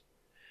that,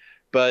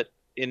 but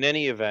in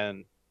any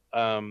event,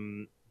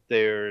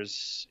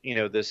 there's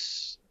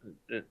this.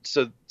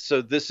 So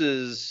this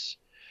is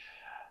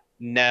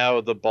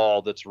now the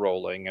ball that's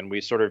rolling, and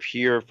we sort of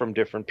hear from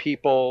different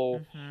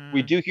people. Mm-hmm.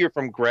 We do hear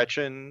from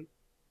Gretchen,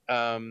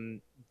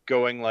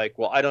 going like,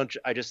 well,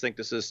 I just think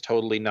this is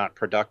totally not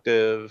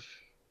productive.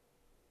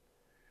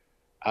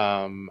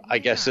 I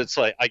guess it's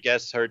like, I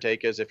guess her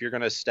take is if you're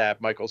going to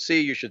stab Michael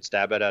C., you should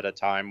stab it at a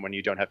time when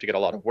you don't have to get a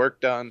lot of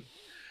work done.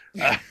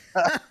 It's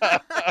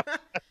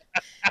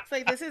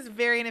like, this is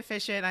very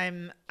inefficient.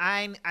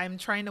 I'm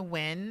trying to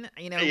win.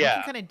 We Yeah.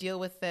 can kind of deal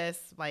with this,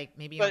 like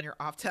maybe on your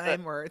off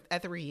time or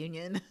at the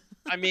reunion.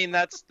 I mean,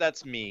 that's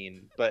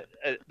mean, but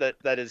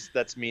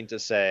that's mean to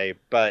say.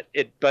 But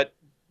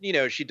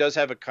she does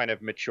have a kind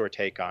of mature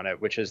take on it,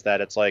 which is that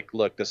it's like,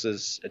 look, this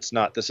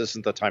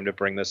isn't the time to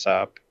bring this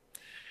up.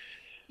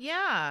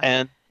 Yeah.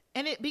 And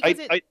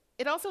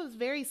it also is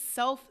very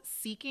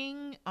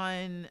self-seeking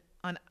on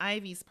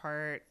Ivy's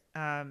part.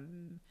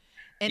 And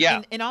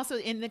also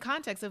in the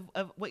context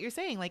of what you're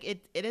saying, like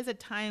it is a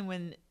time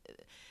when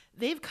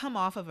they've come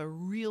off of a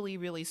really,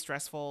 really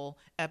stressful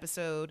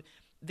episode.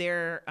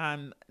 They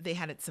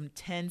had some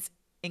tense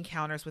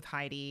encounters with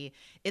Heidi.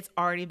 It's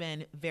already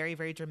been very,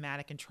 very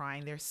dramatic and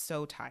trying. They're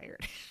so tired.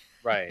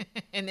 Right.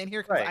 And then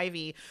here comes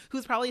Ivy,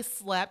 who's probably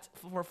slept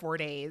for 4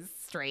 days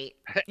straight.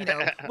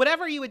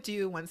 Whatever you would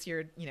do once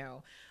you're,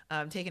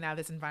 taken out of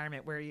this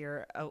environment where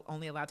you're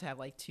only allowed to have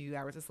like 2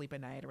 hours of sleep a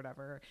night or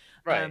whatever.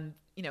 Right.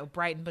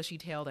 Bright and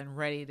bushy-tailed and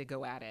ready to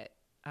go at it.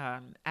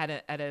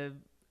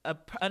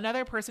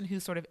 Another person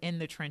who's sort of in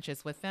the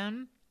trenches with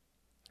them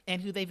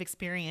and who they've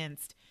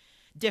experienced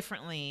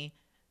differently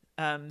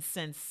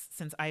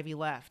since Ivy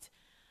left.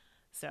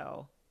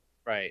 So.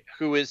 Right.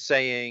 Who is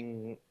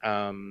saying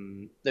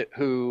and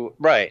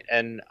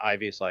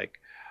Ivy's like,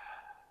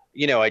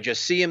 I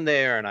just see him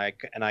there and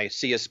I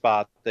see a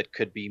spot that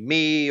could be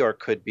me or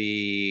could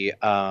be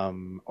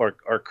or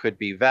could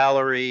be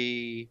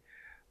Valerie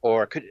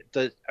or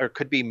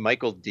could be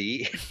Michael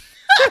D.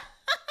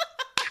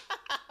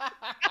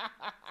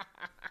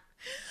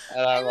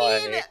 And I'm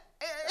like,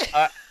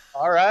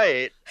 all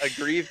right,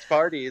 aggrieved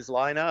parties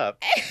line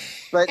up.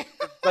 But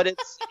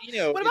it's,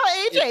 what about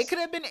AJ? Could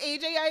have been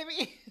AJ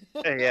Ivy.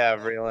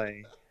 Yeah,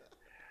 really.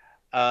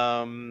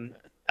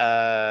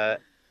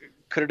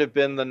 Could it have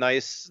been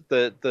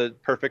the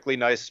perfectly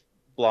nice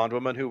blonde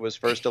woman who was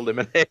first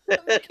eliminated?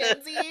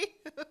 Mackenzie.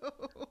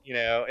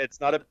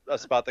 It's not a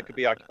spot that could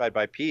be occupied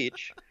by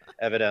Peach,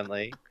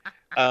 evidently.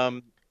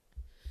 But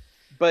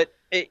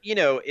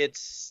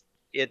it's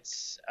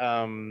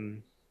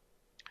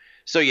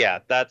so yeah,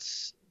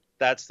 that's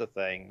the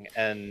thing.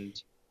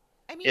 And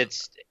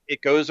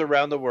it goes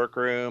around the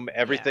workroom.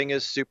 Everything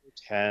is super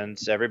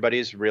tense.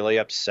 Everybody's really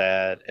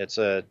upset.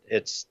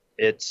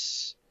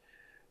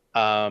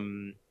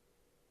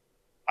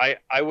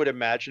 I would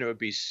imagine it would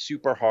be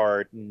super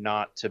hard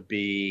not to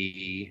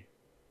be.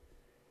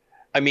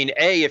 I mean,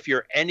 if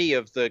you're any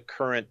of the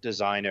current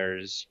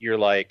designers, you're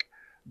like,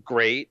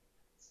 great,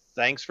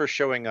 thanks for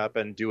showing up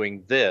and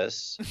doing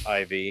this,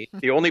 Ivy.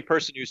 The only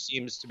person who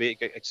seems to be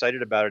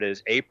excited about it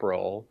is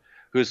April,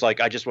 who's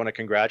like, I just want to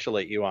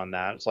congratulate you on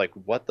that. It's like,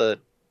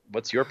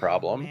 what's your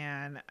problem? Oh,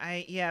 man,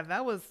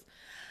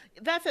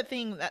 that's the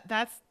thing.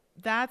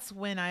 That's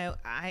when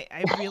I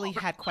really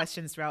had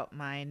questions throughout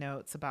my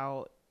notes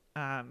about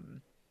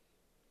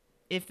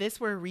if this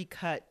were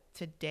recut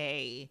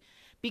today,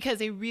 because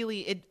they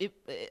really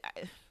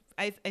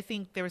I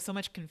think there was so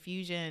much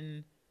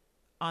confusion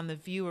on the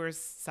viewers'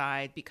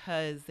 side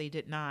because they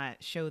did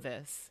not show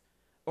this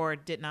or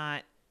did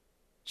not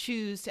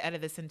choose to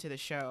edit this into the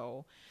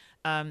show.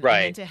 And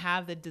then to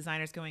have the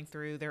designers going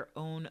through their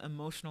own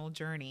emotional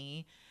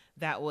journey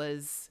that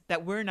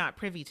we're not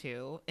privy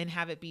to, and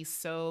have it be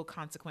so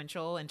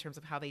consequential in terms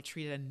of how they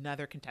treated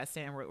another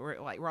contestant, and we're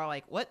all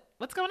like,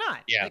 what's going on?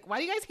 Yeah. Like, why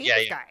do you guys hate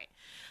this guy?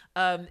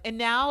 And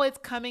now it's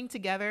coming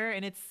together,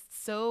 and it's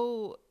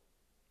so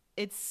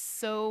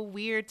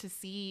weird to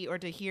see or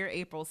to hear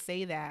April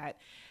say that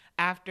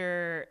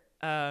after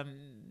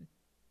it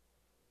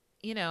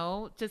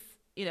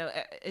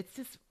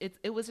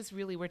was just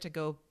really weird to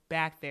go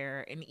back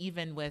there. And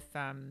even with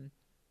I'm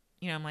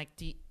like,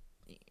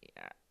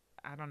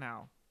 I don't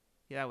know.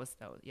 That was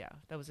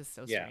just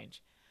so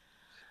strange.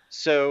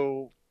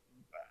 So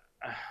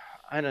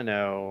I don't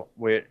know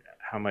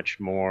how much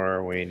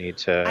more we need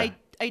to.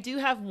 I do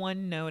have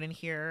one note in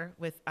here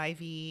with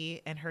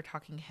Ivy and her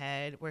talking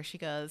head where she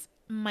goes,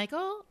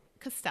 Michael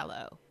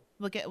Costello,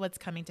 look at what's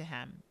coming to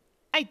him.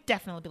 I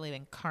definitely believe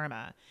in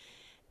karma.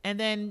 And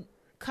then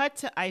cut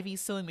to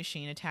Ivy's sewing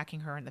machine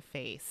attacking her in the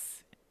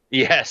face.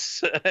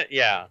 Yes.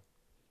 Yeah.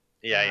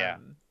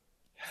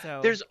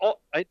 So there's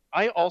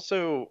I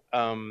also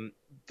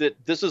that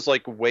this is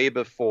like way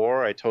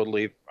before I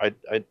totally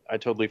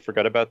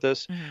forgot about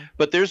this. Mm-hmm.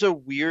 But there's a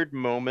weird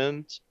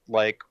moment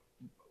like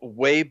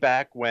way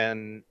back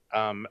when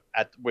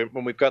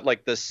when we've got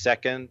like the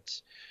second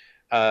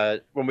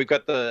when we've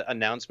got the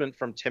announcement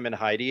from Tim and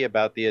Heidi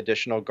about the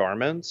additional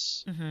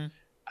garments.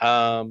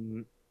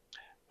 Mm-hmm.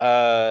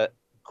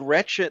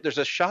 Gretchen, there's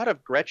a shot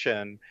of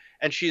Gretchen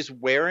and she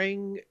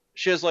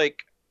has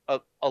like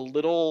a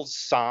little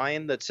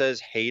sign that says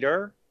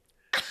hater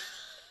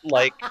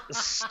like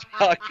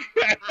stuck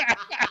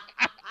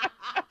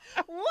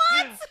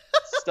what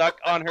stuck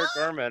on her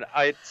garment.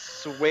 I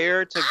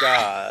swear to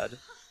God,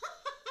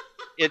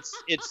 it's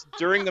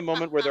during the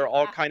moment where they're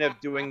all kind of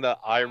doing the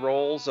eye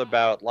rolls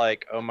about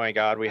like, oh my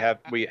God, we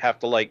have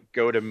to like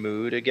go to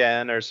mood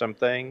again or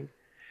something.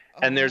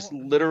 And there's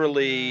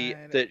literally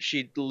that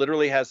she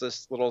literally has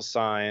this little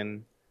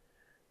sign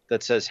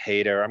that says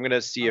hater. I'm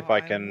gonna see if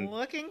I can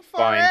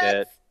find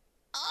it.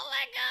 Oh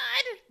my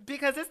God!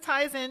 Because this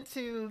ties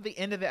into the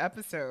end of the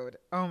episode.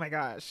 Oh my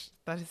gosh,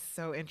 that is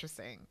so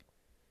interesting.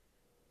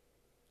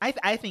 I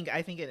think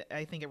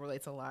it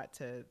relates a lot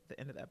to the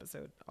end of the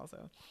episode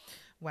also.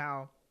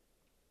 Wow,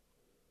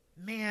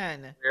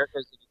 man.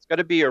 It's got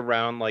to be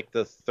around like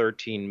the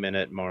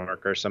 13-minute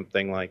mark or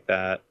something like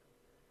that.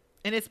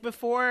 And it's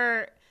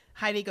before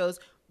Heidi goes,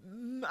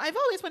 I've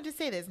always wanted to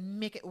say this,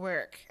 make it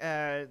work.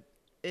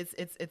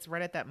 It's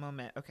right at that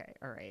moment. Okay,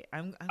 all right.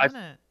 I'm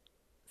gonna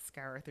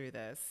scour through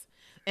this,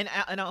 and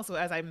also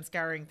as I'm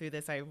scouring through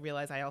this, I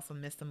realize I also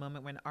missed the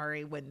moment when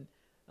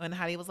when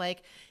Heidi was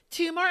like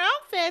 2 more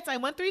outfits. I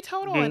won 3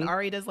 total, and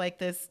Ari does like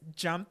this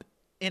jump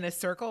in a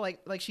circle,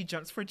 like she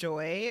jumps for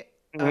joy,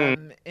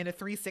 in a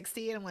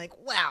 360, and I'm like,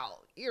 wow,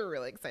 you're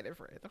really excited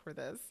for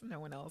this.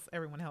 Everyone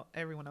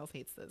else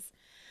hates this.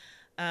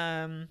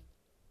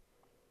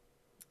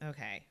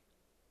 Okay.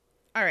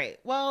 All right.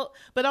 Well,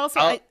 but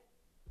also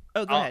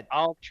go ahead.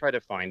 I'll try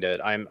to find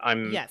it.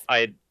 Yes.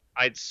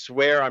 I'd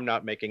swear I'm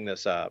not making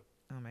this up.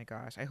 Oh my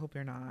gosh. I hope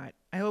you're not.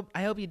 I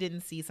hope you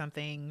didn't see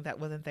something that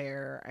wasn't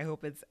there. I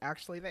hope it's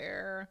actually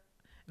there,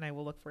 and I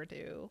will look for it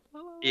too.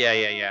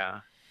 Yeah.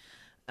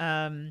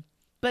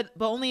 But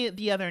only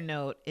the other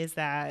note is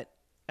that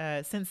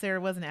since there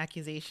was an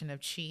accusation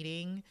of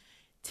cheating,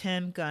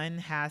 Tim Gunn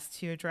has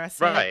to address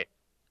it. Right.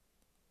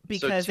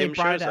 Because so they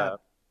brought it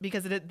up.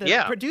 Because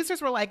the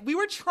producers were like, we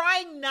were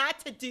trying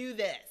not to do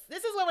this.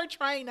 This is what we're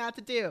trying not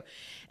to do.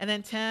 And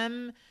then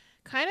Tim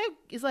kind of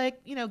is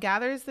like,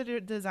 gathers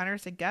the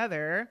designers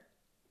together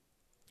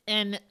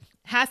and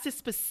has to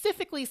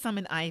specifically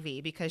summon Ivy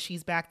because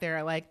she's back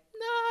there like,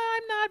 no,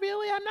 I'm not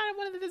really. I'm not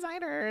one of the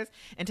designers.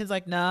 And Tim's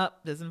like, no,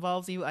 this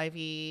involves you,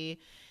 Ivy.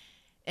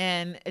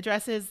 And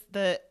addresses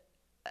the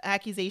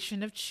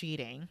accusation of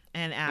cheating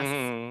and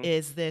asks,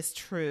 is this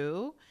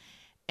true?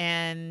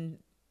 And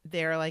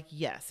they're like,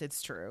 yes,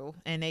 it's true.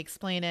 And they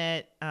explain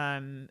it.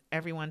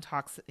 Everyone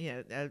talks,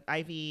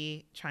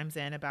 Ivy chimes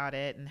in about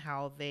it and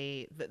how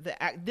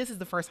this is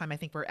the first time I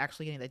think we're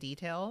actually getting the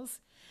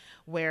details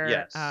where,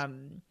 yes.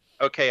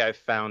 Okay. I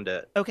found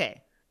it.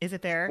 Okay. Is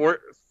it there?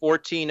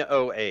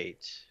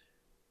 1408.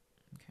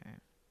 Okay.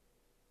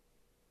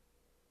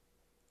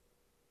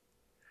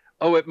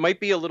 Oh, it might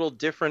be a little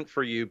different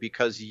for you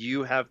because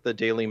you have the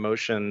Daily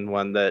Motion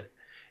one that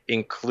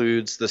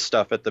includes the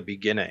stuff at the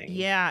beginning.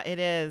 Yeah, it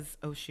is.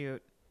 Oh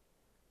shoot.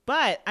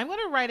 But I'm going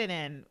to write it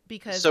in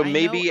because so I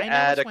maybe know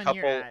add which a one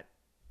couple. You're at.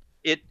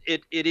 It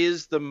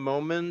is the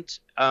moment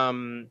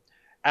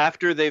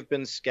after they've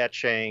been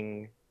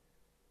sketching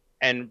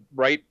and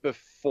right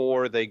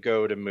before they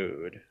go to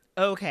mood.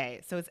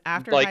 Okay, so it's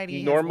after like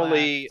Heidi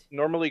normally has left.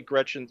 normally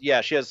Gretchen,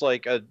 yeah, she has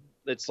like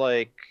it's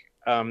like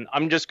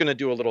I'm just going to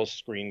do a little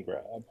screen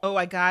grab. Oh,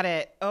 I got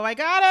it.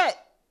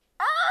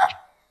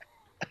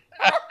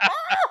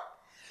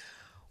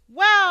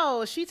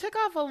 Wow, she took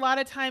off a lot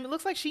of time. It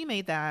looks like she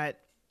made that.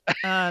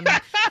 Um,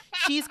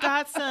 she's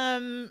got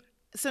some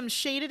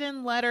shaded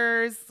in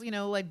letters,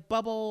 like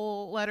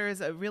bubble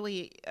letters,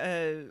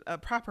 a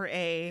proper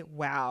A.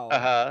 Wow.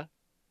 Uh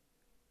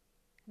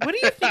What do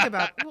you think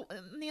about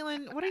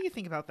Neelan? What do you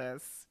think about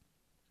this?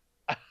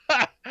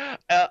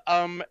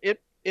 huh.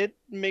 It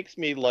makes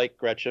me like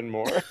Gretchen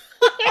more.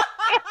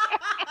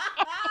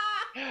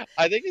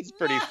 I think it's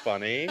pretty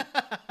funny.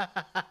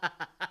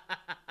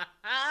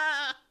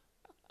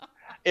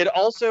 It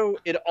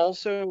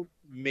also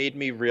made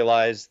me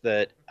realize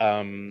that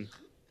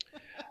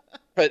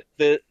but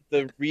the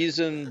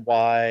reason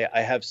why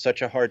I have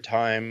such a hard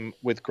time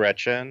with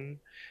Gretchen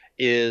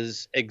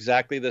is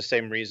exactly the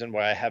same reason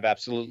why I have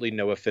absolutely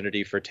no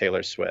affinity for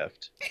Taylor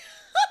Swift.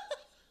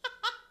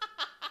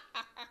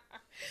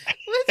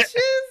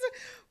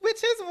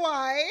 which is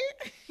why.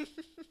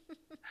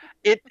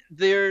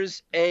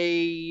 There's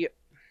a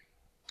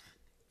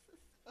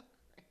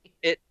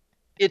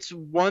it's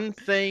one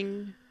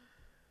thing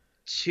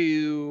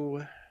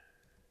to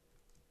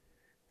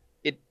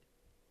it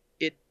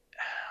it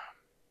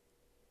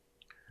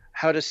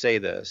how to say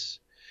this.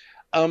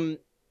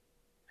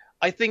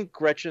 I think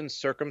Gretchen's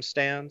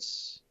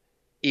circumstance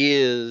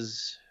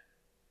is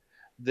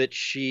that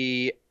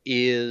she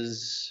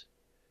is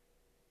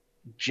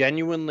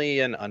genuinely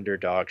an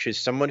underdog. She's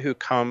someone who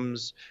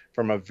comes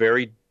from a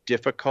very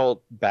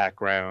difficult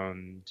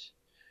background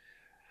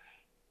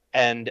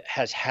and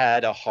has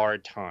had a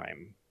hard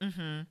time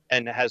Mm-hmm.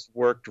 and has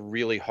worked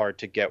really hard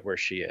to get where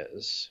she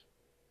is.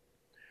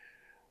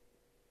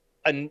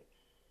 And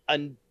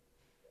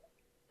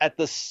at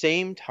the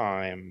same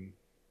time,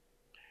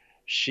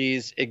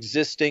 she's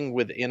existing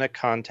within a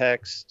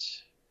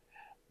context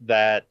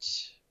that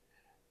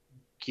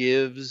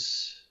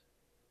gives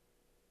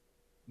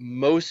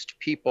most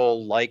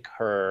people like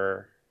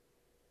her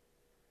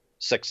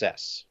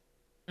success.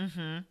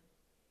 Mm-hmm.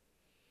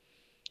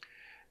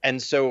 And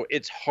so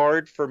it's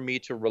hard for me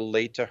to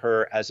relate to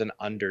her as an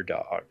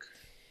underdog.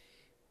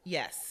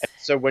 Yes.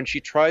 So when she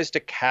tries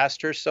to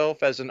cast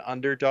herself as an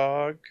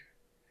underdog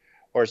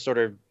or sort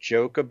of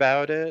joke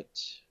about it,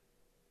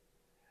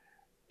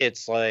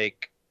 it's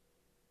like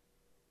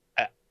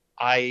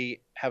I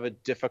have a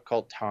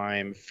difficult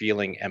time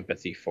feeling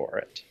empathy for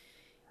it.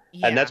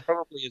 Yeah. And that's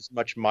probably as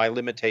much my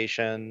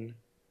limitation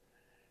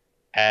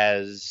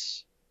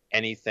as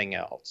anything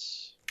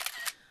else.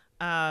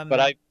 But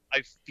I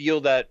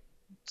feel that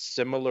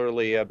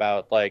similarly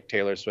about like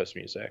Taylor Swift's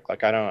music.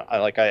 Like I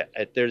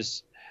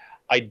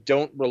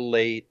don't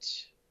relate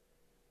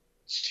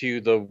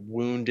to the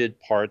wounded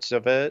parts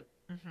of it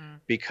Mm-hmm.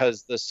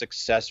 because the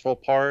successful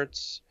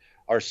parts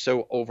are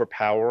so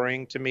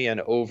overpowering to me and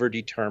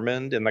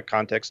overdetermined in the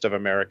context of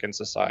American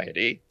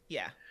society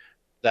Yeah.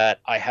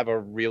 that I have a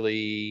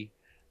really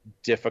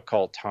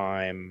difficult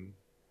time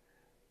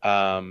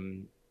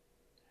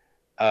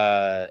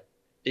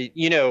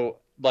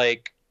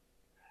like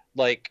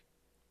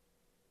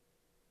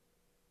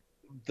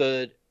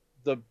the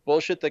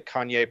bullshit that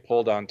Kanye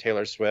pulled on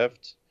Taylor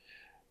Swift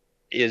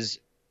is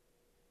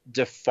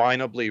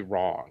definably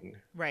wrong.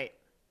 Right.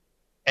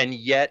 And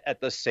yet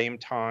at the same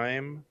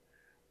time,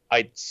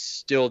 I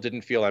still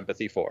didn't feel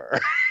empathy for her.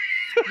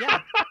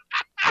 Yeah.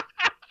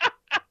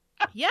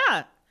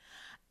 Yeah.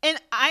 And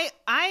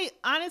I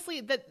honestly,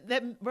 that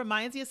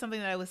reminds me of something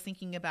that I was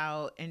thinking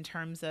about in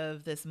terms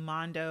of this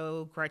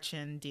Mondo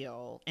Gretchen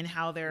deal and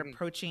how they're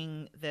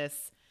approaching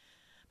this,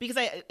 because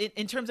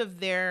in terms of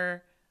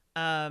their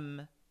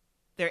anger,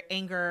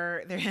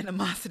 their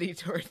animosity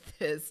towards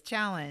this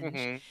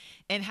challenge,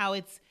 and how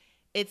it's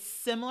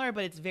similar,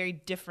 but it's very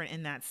different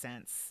in that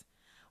sense,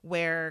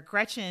 where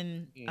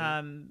Gretchen,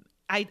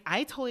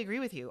 I totally agree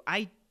with you.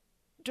 I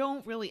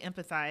don't really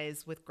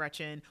empathize with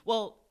Gretchen.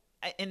 Well,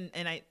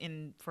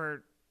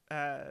 for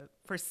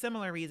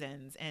similar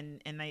reasons,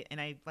 and I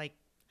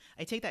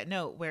take that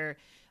note where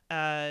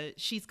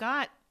she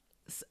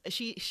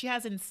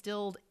has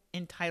instilled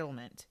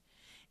entitlement,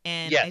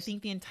 and Yes. I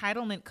think the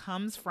entitlement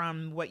comes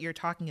from what you're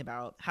talking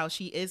about, how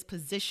she is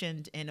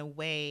positioned in a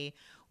way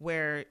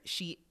where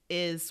she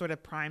is sort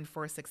of primed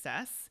for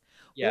success,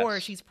 Yes. or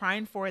she's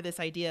primed for this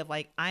idea of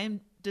like I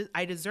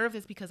deserve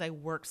this because I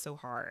worked so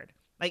hard.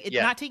 Like it's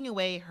Yeah. not taking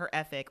away her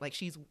ethic. Like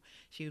she's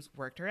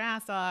worked her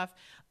ass off.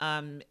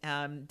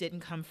 Didn't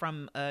come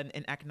from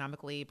an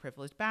economically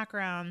privileged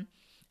background,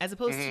 as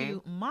opposed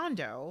to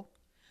Mondo,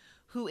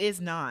 who is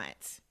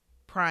not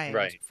primed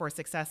Right. for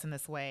success in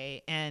this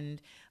way.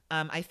 And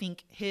I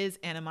think his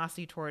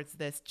animosity towards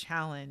this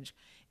challenge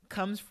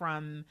comes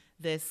from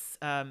this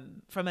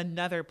from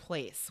another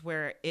place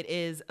where it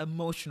is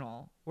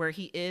emotional, where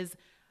he is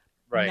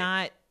Right.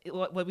 not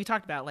what we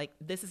talked about. Like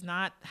this is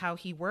not how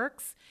he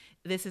works.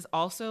 This is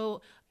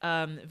also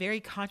very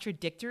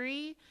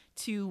contradictory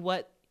to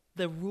what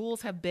the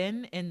rules have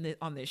been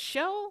on this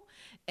show,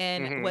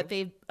 and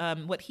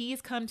what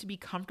he's come to be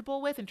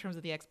comfortable with in terms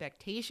of the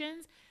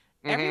expectations.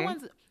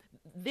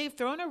 They've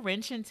thrown a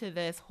wrench into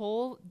this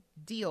whole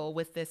deal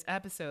with this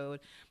episode,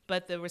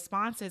 but the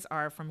responses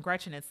are from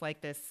Gretchen. It's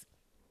like this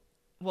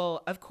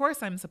well, of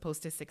course I'm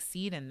supposed to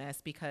succeed in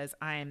this because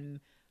I am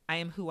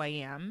who I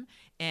am,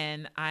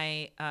 and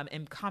I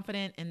am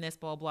confident in this,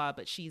 blah blah.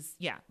 But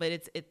but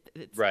it's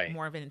Right.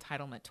 more of an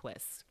entitlement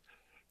twist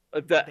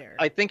That there.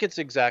 I think it's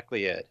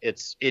exactly it.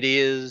 It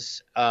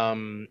is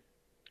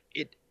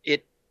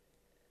it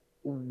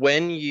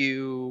when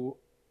you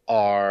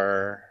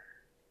are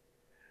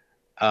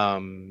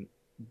um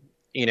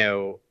you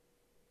know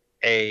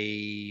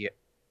a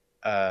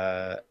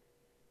uh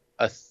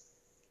a,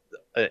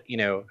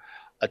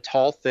 a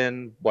tall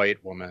thin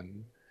white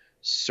woman,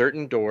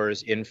 certain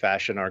doors in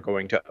fashion are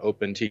going to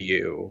open to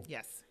you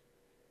Yes.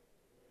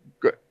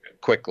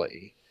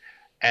 quickly,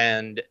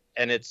 and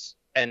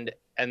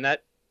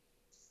that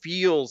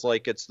feels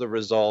like it's the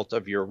result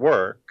of your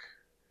work,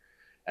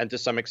 and to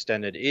some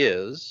extent it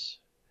is,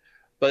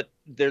 but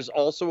there's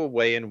also a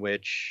way in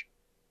which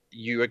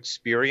you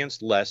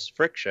experience less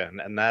friction,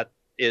 and that's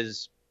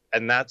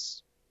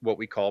what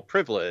we call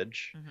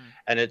privilege, Mm-hmm.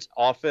 and it's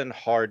often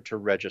hard to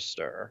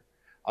register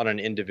on an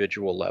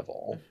individual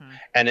level. Mm-hmm.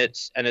 And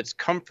it's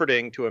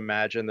comforting to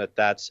imagine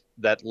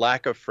that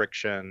lack of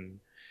friction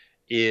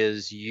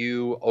is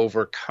you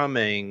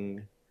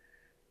overcoming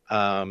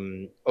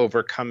it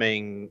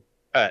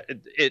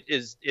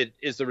is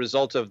the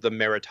result of the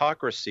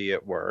meritocracy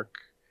at work,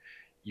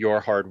 your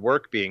hard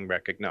work being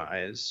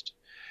recognized,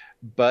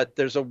 but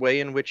there's a way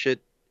in which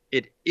it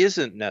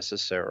isn't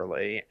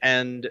necessarily.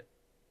 And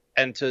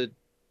to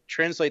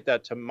translate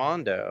that to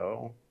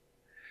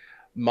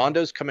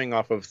Mondo's coming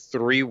off of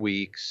 3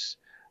 weeks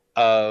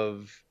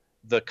of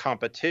the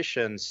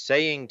competition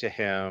saying to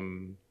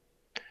him,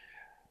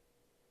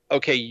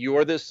 okay,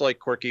 you're this like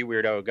quirky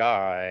weirdo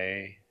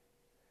guy.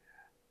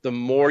 The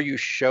more you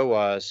show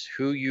us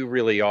who you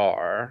really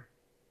are,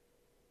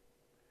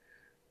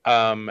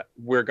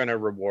 we're going to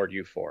reward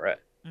you for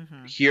it.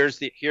 Mm-hmm. Here's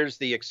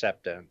the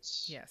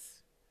acceptance.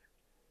 Yes.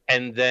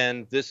 And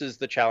then this is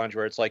the challenge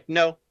where it's like,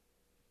 no,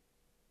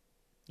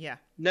 Yeah.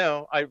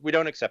 we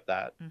don't accept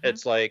that. Mm-hmm.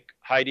 It's like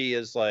Heidi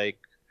is like,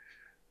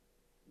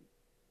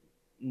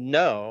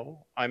 no,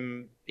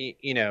 and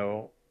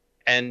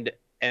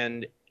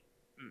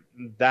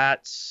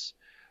that's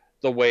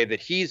the way that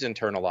he's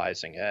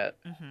internalizing it.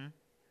 Mm-hmm.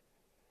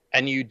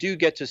 And you do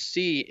get to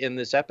see in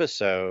this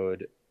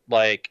episode,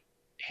 like,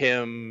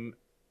 him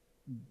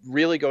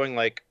really going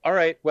like, all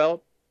right,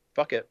 well,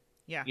 fuck it.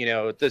 Yeah.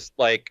 This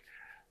like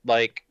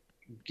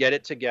get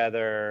it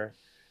together,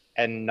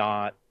 and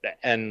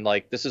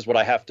like, this is what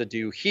I have to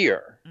do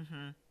here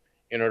Mm-hmm.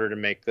 in order to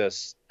make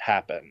this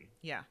happen.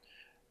 Yeah.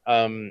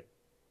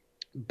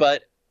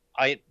 But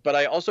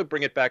I also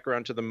bring it back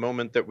around to the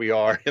moment that we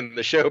are in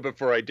the show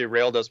before I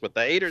derailed us with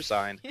the hater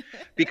sign,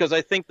 because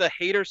I think the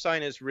hater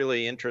sign is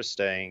really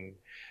interesting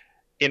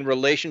in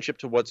relationship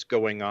to what's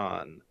going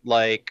on.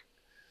 Like,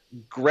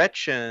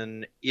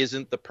 Gretchen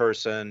isn't the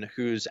person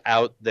who's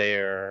out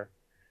there.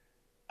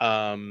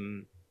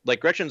 Like,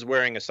 Gretchen's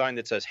wearing a sign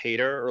that says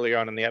hater earlier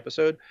on in the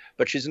episode,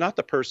 but she's not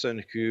the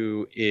person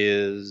who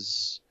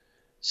is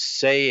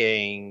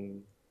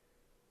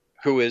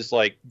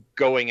like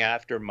going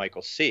after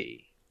Michael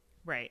C.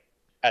 Right.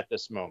 At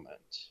this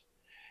moment.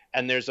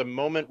 And there's a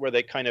moment where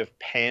they kind of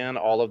pan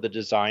all of the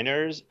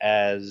designers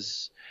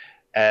as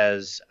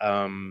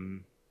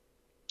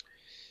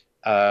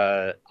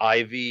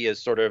Ivy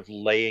is sort of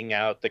laying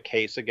out the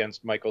case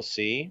against Michael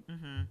C.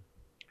 Mm-hmm.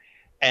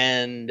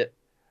 And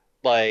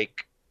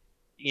like,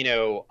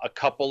 a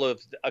couple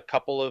of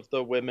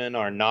the women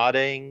are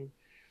nodding.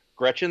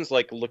 Gretchen's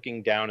like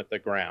looking down at the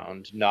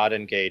ground, not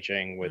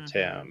engaging with Mm-hmm.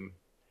 Tim.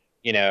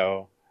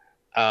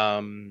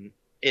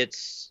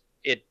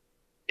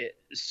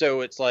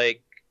 So it's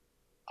like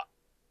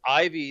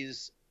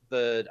Ivy's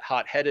the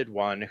hot-headed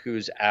one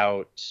who's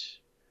out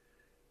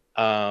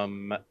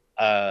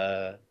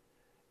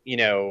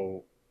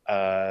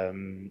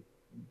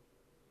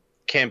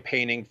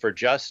campaigning for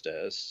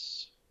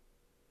justice.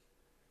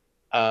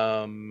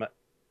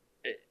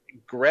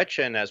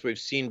 Gretchen, as we've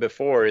seen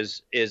before,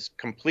 is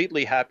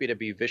completely happy to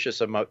be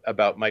vicious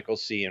about Michael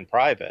C. in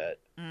private.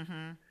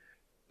 Mm-hmm.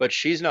 But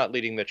she's not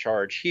leading the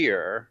charge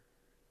here.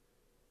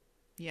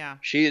 Yeah.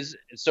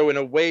 So in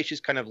a way,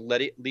 she's kind of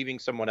leaving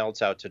someone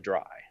else out to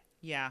dry.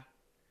 Yeah.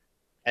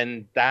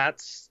 And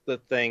that's the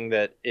thing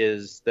that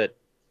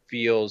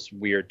feels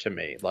weird to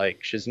me.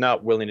 Like, she's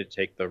not willing to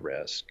take the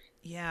risk.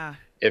 Yeah.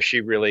 If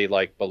she really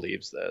like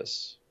believes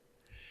this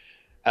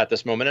at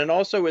this moment. And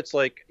also, it's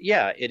like,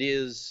 yeah, it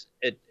is.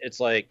 It's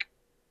like,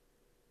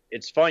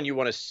 it's fine. You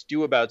want to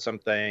stew about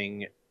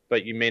something,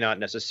 but you may not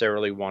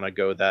necessarily want to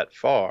go that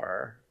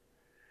far.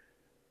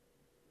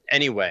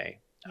 Anyway,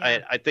 Yeah.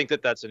 I think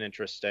that's an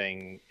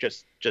interesting,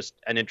 just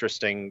an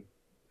interesting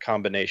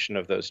combination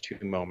of those two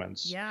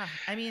moments. Yeah.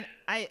 I mean,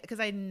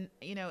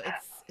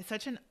 it's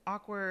such an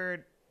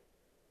awkward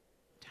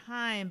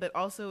time, but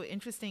also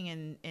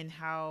interesting in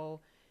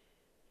how,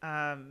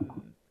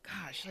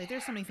 gosh, like,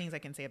 there's so many things I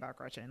can say about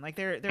Gretchen. Like,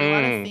 there are a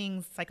lot of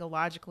things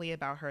psychologically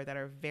about her that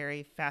are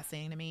very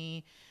fascinating to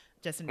me,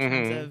 just in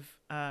terms of,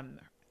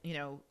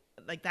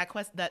 like that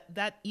quest,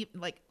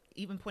 like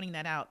even pointing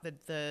that out,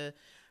 that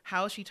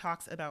how she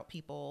talks about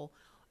people,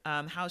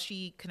 how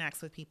she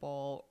connects with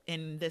people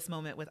in this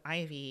moment with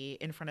Ivy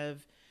in front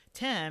of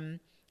Tim,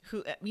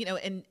 who,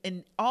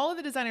 and all of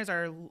the designers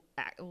are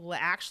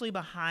actually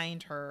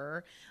behind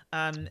her.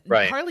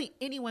 Right. Hardly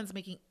anyone's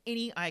making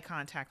any eye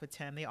contact with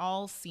Tim. They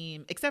all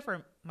seem, except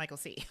for Michael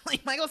C.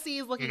 Like Michael C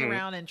is looking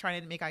around and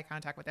trying to make eye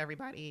contact with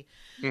everybody,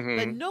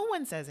 but no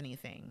one says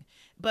anything.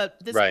 But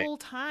this whole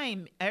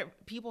time,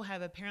 people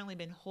have apparently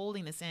been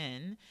holding this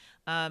in.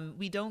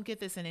 We don't get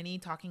this in any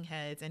talking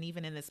heads, and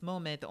even in this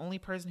moment, the only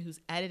person who's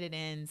edited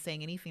in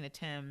saying anything to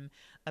Tim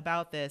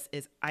about this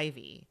is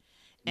Ivy.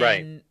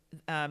 And,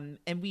 right.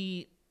 And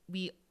we.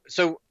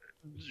 So,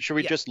 should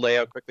we just lay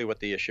out quickly what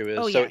the issue is?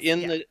 Oh, so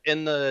yes,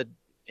 in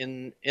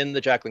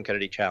the Jacqueline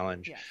Kennedy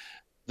challenge, yes.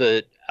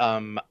 the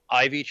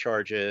Ivy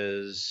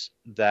charges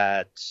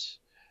that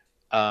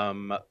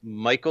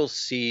Michael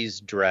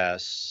C's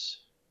dress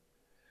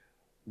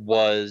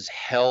was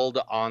held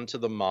onto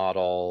the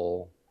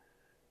model,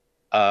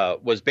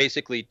 was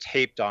basically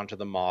taped onto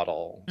the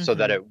model so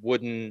that it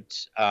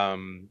wouldn't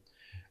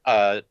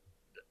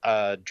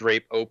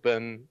drape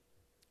open.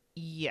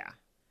 Yeah.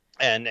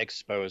 And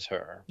expose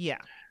her. Yeah.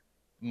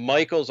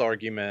 Michael's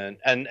argument,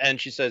 and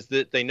she says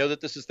that they know that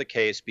this is the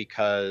case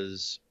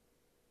because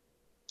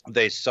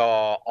they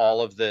saw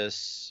all of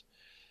this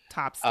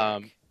top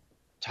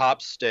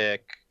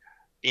stick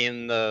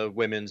in the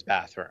women's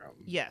bathroom.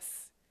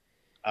 Yes.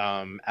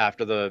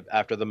 After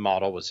the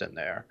model was in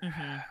there.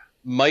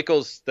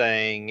 Michael's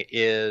thing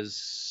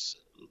is,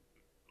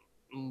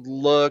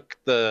 look,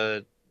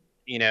 the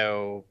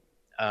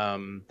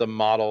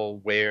model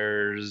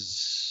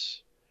wears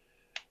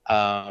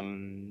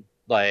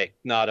like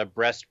not a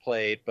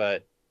breastplate,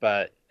 but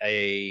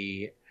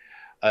a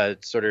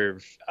sort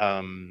of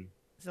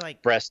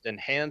like breast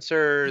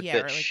enhancer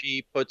that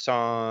she puts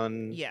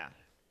on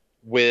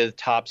with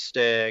top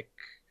stick,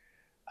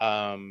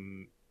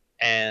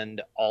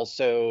 and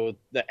also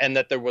and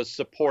that there was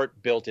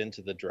support built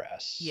into the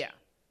dress. Yeah.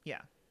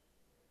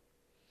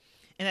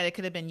 And that it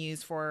could have been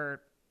used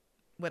for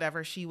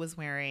whatever she was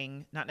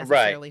wearing, not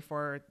necessarily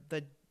for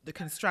the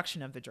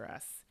construction of the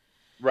dress.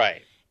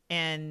 Right.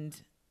 And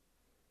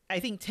I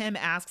think Tim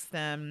asks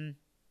them,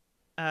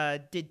 when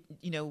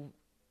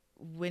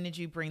did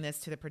you bring this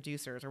to the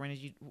producers, or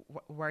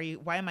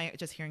why am I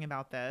just hearing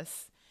about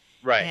this?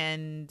 Right.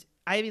 And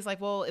Ivy's like,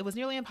 well, it was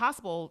nearly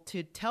impossible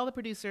to tell the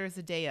producers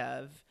the day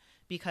of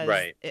because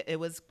it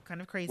was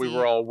kind of crazy. We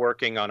were all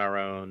working on our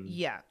own.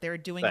 Yeah. They were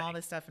doing all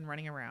this stuff and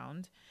running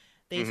around.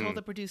 They told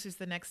the producers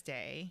the next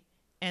day,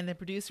 and the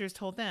producers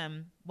told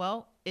them,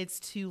 well, it's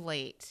too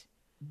late.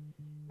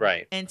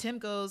 Right. And Tim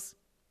goes,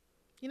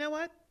 you know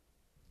what?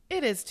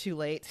 It is too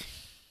late.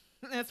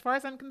 As far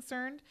as I'm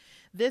concerned,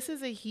 this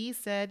is a he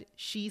said,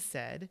 she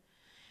said.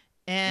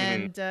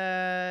 And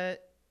this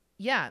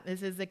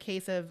is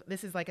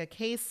like a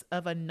case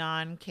of a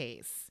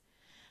non-case.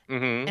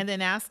 And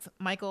then asks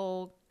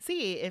Michael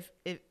C if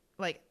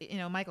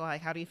Michael,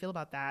 like, how do you feel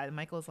about that? And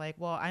Michael's like,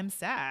 well, I'm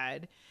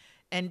sad.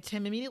 And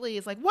Tim immediately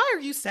is like, why are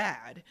you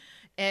sad?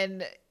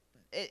 And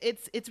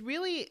it's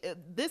really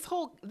this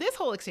whole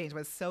exchange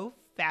was so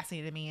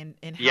fascinating to me,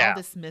 and how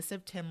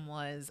dismissive Tim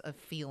was of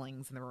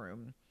feelings in the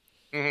room.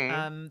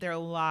 There are a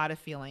lot of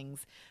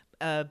feelings,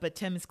 but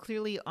Tim is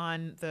clearly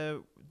on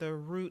the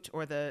route,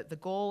 or the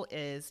goal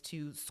is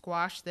to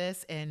squash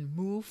this and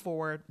move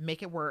forward,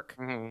 make it work,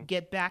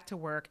 get back to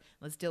work.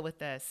 Let's deal with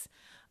this.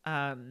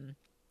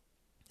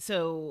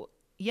 So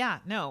yeah,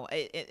 no,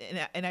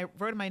 and I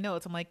wrote in my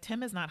notes, I'm like,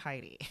 Tim is not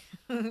Heidi.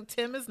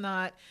 Tim is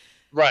not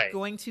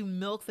going to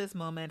milk this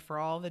moment for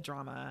all the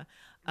drama.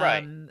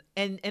 And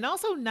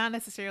also not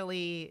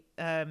necessarily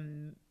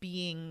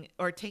being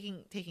or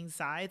taking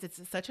sides.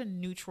 It's such a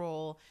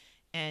neutral,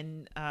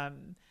 and I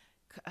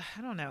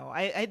don't know.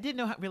 I didn't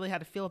know really how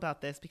to feel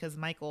about this because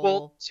Michael.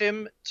 Well,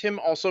 Tim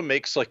also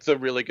makes like the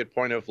really good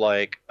point of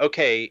like,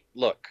 okay,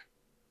 look,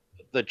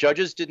 the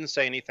judges didn't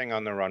say anything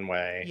on the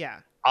runway. Yeah.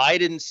 I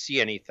didn't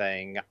see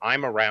anything.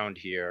 I'm around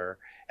here,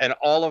 and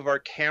all of our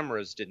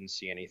cameras didn't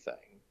see anything.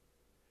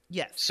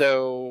 Yes.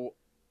 So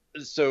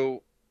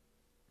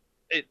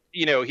it,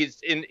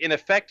 he's in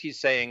effect, he's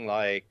saying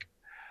like,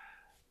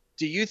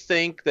 do you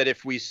think that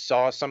if we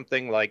saw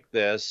something like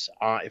this,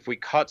 if we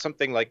caught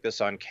something like this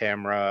on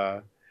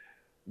camera,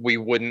 we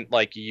wouldn't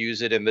like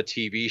use it in the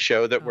TV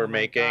show that we're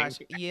making? Gosh.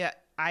 Yeah,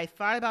 I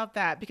thought about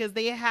that because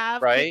they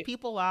have kicked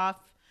people off.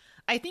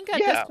 I think at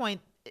this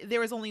point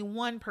there was only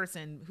one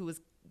person who was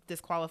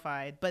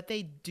disqualified, but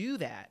they do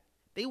that.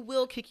 They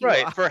will kick you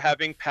off for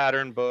having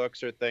pattern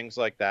books or things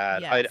like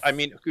that. Yes. I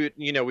mean,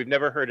 we've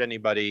never heard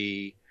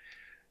anybody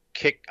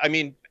kick. I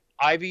mean,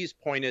 Ivy's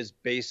point is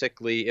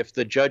basically, if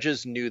the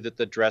judges knew that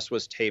the dress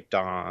was taped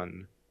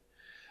on,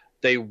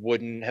 they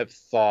wouldn't have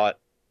thought,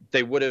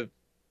 they would have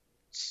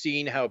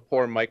seen how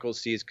poor Michael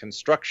C's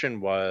construction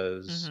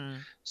was,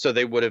 so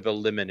they would have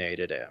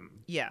eliminated him.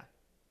 Yeah.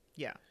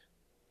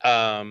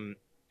 And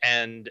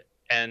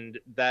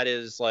that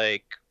is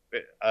like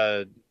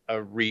a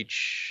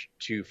reach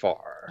too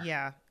far.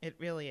 Yeah, it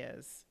really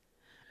is.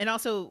 And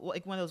also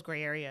like one of those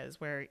gray areas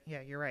where, yeah,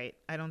 you're right.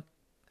 I don't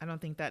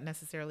think that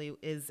necessarily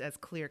is as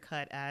clear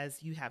cut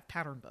as you have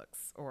pattern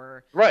books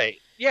or Right.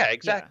 Yeah, yeah,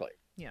 exactly.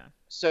 yeah,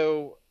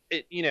 So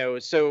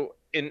so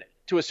in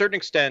to a certain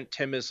extent,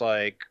 Tim is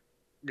like,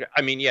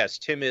 I mean, yes,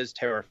 Tim is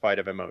terrified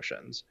of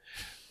emotions,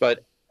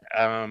 but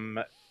um,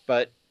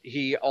 but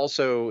he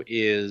also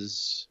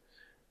is,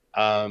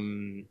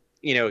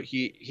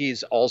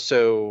 he's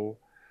also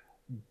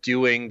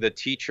doing the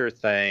teacher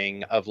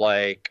thing of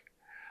like,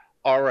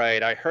 all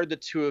right, I heard the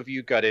two of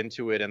you got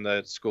into it in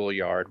the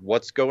schoolyard.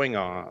 What's going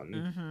on?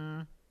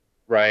 mm-hmm,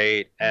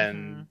 Right?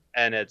 mm-hmm,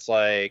 And it's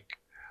like,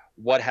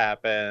 what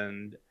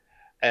happened?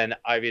 And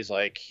Ivy's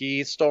like,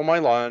 he stole my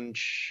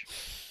lunch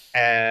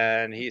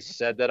and he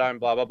said that I'm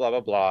blah blah blah blah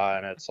blah.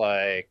 And it's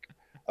like,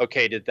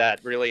 okay, did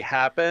that really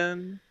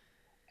happen?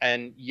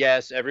 And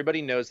yes,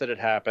 everybody knows that it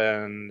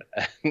happened.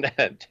 And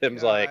then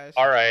Tim's like, gosh,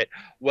 all right,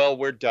 well,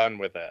 we're done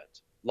with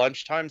it.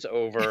 Lunchtime's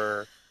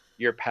over.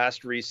 You're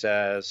past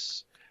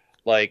recess.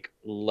 Like,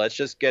 let's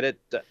just get it.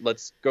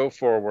 Let's go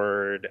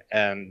forward.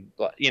 And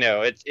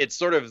it's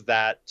sort of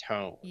that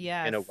tone in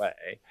yes, a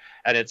way.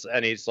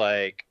 And he's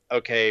like,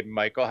 okay,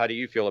 Michael, how do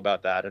you feel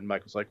about that? And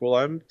Michael's like, well,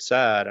 I'm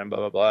sad and blah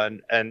blah blah.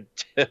 And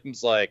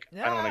Tim's like,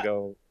 I don't want to yeah.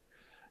 go. Why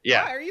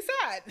Yeah, are you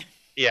sad?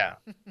 yeah.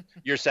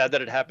 You're sad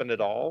that it happened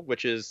at all,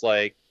 which is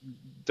like,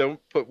 don't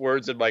put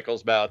words in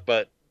Michael's mouth,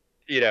 but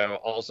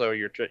also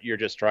you're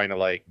just trying to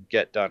like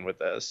get done with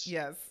this.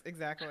 Yes,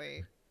 exactly.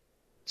 Gosh.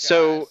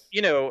 So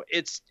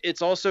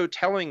it's also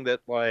telling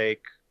that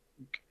like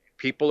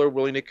people are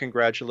willing to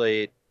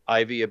congratulate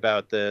Ivy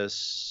about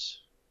this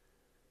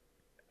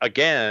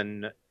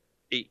again,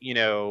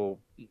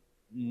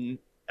 in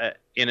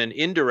an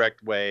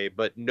indirect way,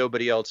 but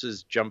nobody else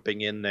is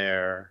jumping in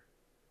there,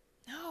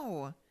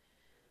 No.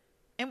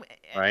 And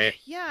right?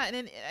 yeah, and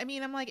then, I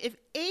mean, I'm like, if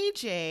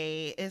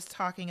AJ is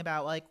talking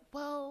about like,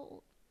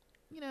 well,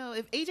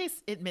 if AJ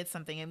admits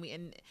something,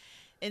 and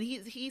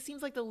he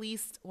seems like the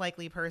least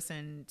likely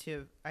person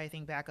to, I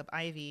think, back up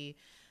Ivy,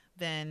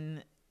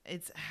 then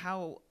it's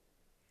how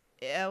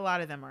a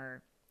lot of them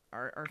are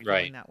feeling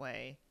Right. that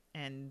way,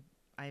 and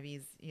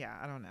Ivy's, yeah,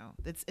 I don't know.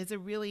 It's a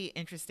really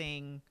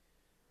interesting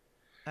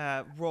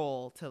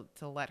role to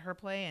let her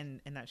play, and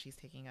that she's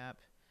taking up.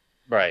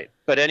 Right.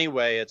 But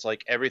anyway, it's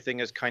like everything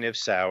is kind of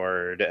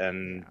soured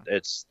and Yeah.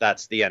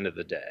 that's the end of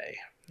the day.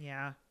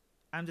 Yeah.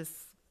 I'm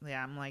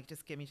like,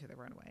 just get me to the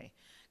runway.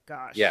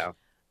 Gosh. Yeah.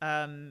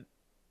 Um,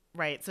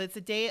 right. So it's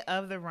the day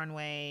of the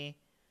runway.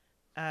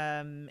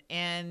 And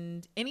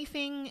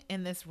anything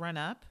in this run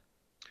up?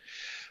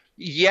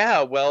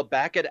 Yeah, well,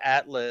 back at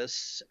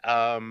Atlas,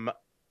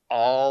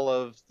 all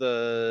of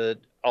the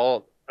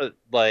all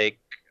like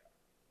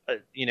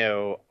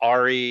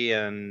Ari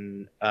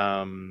and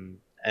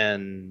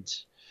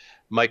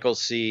Michael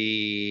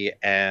C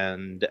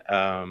and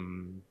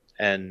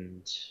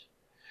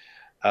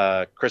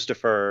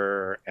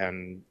Christopher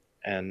and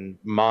Mondo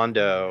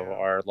Mondo.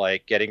 are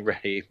like getting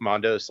ready.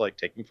 Mondo's like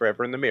taking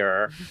forever in the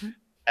mirror,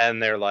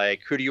 and they're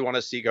like, "Who do you want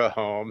to see go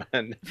home?"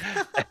 And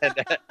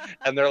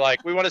and they're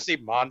like, "We want to see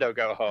Mondo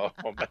go home."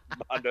 And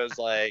Mondo's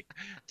like,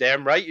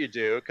 "Damn right you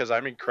do, because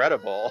I'm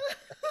incredible.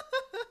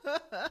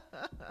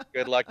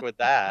 Good luck with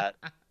that."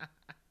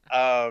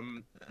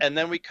 And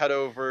then we cut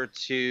over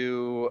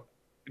to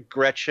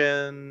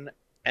Gretchen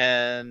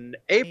and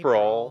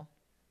April,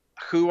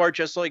 who are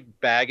just like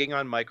bagging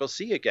on Michael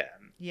C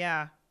again.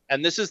 Yeah.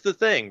 And this is the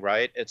thing,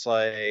 right? It's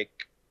like,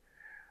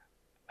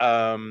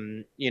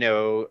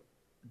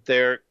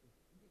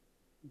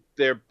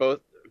 they're both,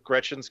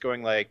 Gretchen's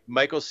going like,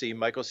 Michael C,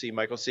 Michael C,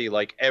 Michael C,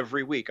 like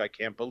every week. I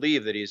can't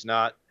believe that he's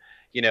not,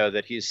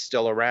 that he's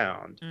still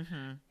around.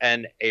 Mm-hmm.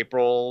 And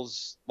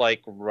April's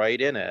like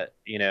right in it,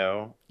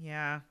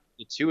 Yeah.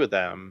 the two of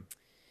them.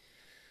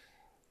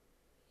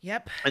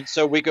 Yep. And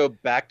so we go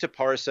back to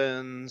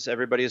Parsons.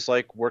 Everybody's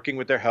like working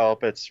with their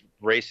help. It's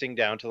racing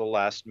down to the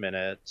last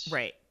minute.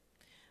 Right.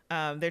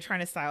 They're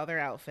trying to style their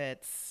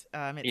outfits.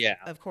 It's, Yeah.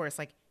 of course,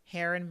 like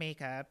hair and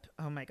makeup.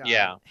 Oh my god.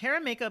 Yeah. Hair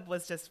and makeup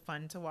was just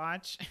fun to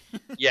watch.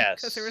 Yes.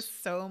 Because there was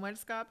so much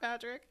Scott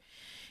Patrick.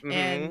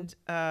 Mm-hmm.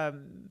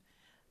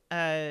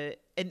 And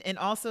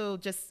also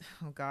just,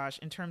 oh gosh,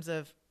 in terms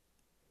of,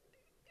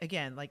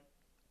 again, like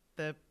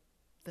the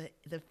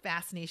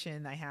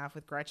fascination I have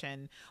with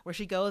Gretchen, where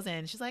she goes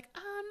in, she's like,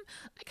 I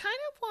kind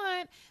of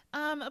want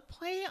a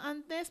play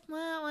on this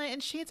blah,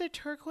 and shades of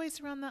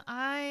turquoise around the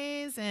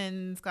eyes.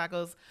 And Scott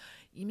goes,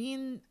 you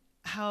mean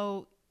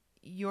how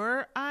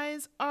your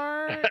eyes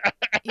are?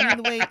 You mean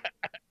the way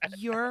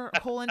your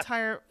whole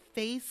entire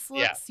face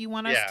looks? Yeah. You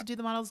want us Yeah. to do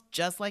the models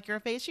just like your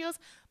face? She goes,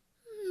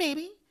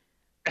 maybe.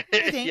 I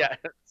think. Yeah,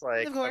 it's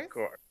like, Of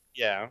course.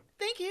 Yeah.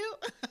 Thank you.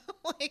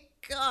 Oh my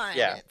god.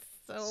 Yeah. It's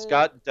so...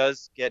 Scott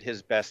does get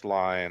his best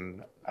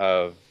line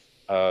of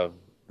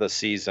the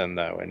season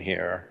though in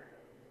here,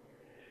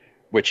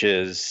 which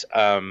is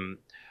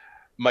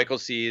Michael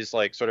C's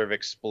like sort of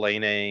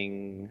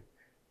explaining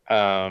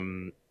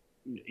once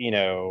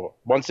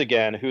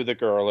again who the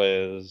girl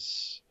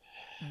is,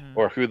 Mhm.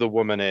 or who the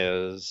woman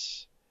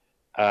is,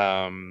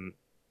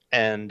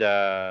 and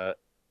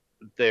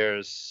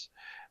there's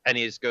and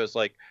he goes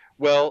like,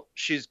 well,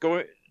 she's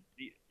going,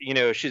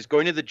 she's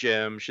going to the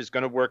gym, she's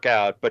going to work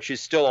out, but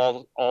she's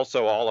still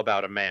also all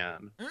about a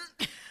man.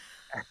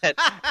 and,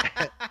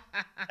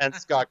 and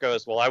Scott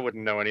goes, well, I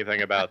wouldn't know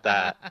anything about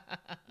that,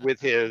 with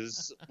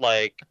his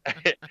like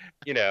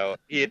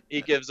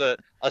he gives a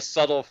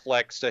subtle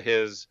flex to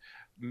his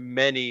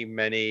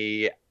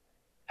many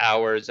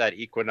hours at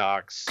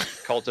Equinox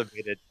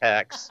cultivated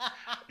pecs.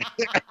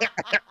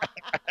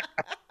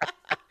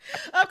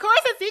 Of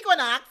course it's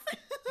Equinox.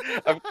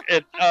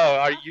 It's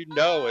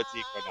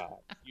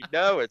Equinox.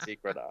 It's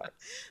Equinox.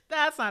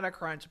 That's not a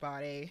crunch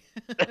body.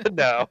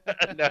 No.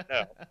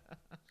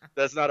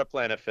 That's not a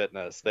Planet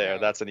Fitness there.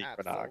 No, that's an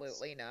Equinox.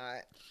 Absolutely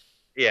not.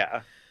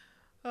 Yeah.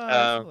 Oh,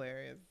 that's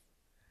hilarious.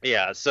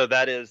 Yeah, so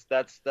that's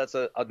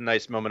a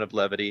nice moment of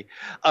levity.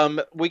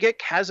 We get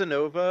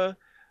Casanova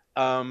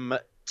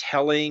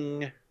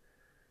telling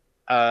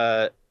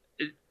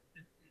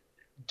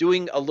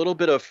doing a little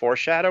bit of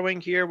foreshadowing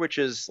here, which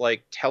is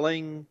like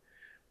telling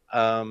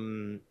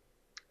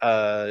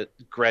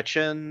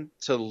Gretchen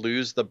to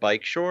lose the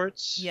bike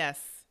shorts. Yes.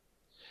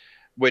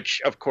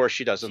 Which of course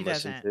she doesn't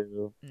listen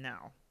to. No.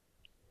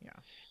 Yeah.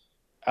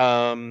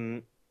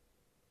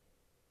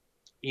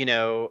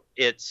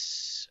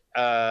 It's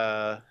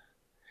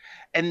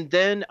and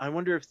then I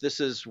wonder if this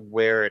is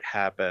where it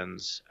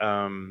happens.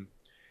 Tim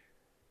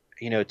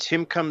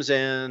comes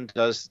in,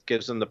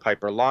 gives them the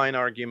Piper line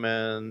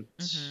argument.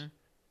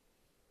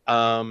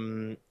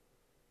 Mm-hmm.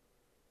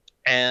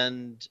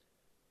 And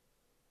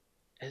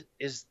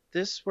is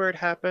this where it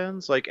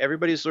happens? Like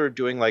everybody's sort of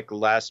doing like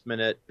last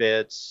minute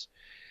bits.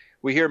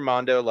 We hear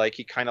Mondo like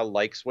he kind of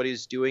likes what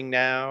he's doing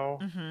now.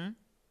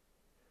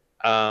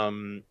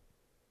 Mm-hmm.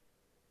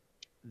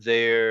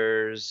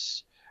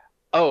 There's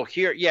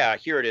here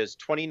it is,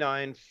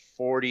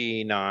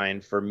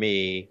 29:49 for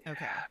me.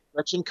 Okay.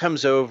 Gretchen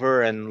comes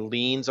over and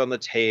leans on the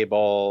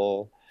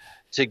table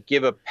to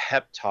give a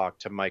pep talk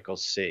to Michael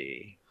C. Oh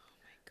my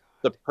God.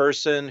 The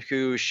person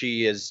who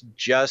she has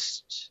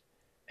just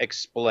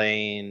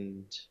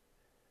explained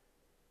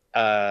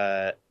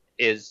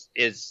is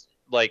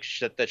like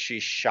that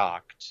she's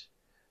shocked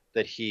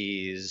that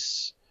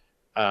he's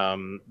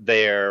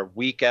there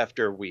week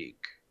after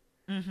week.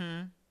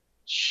 Mm-hmm.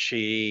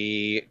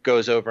 She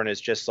goes over and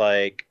is just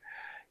like,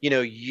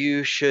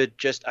 you should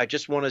I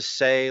just want to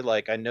say,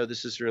 like, I know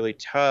this is really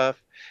tough.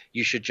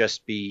 You should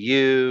just be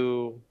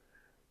you.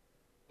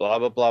 Blah,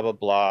 blah, blah, blah,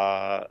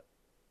 blah.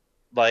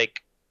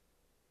 Like,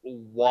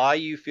 why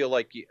you feel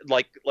like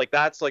like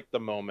that's like the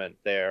moment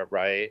there,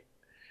 right?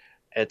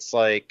 It's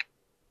like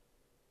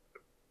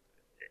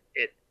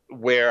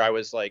where I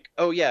was like,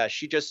 oh yeah,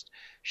 she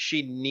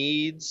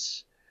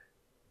needs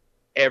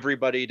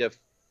everybody to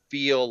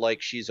feel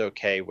like she's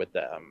okay with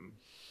them.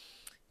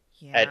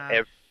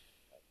 Yeah.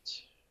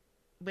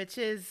 Which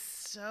is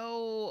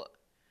so,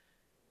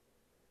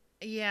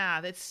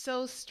 that's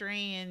so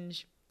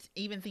strange.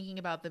 Even thinking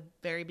about the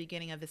very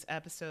beginning of this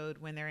episode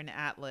when they're in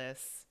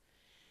Atlas,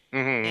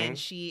 mm-hmm. and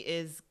she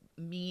is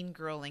mean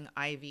girling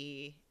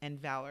Ivy and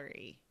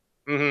Valerie.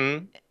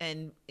 Mm-hmm.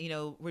 And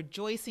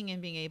rejoicing in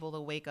being able to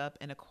wake up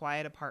in a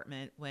quiet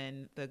apartment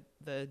when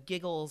the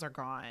giggles are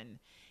gone,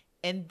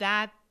 and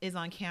that is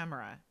on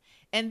camera.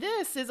 And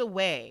this is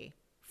away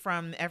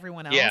from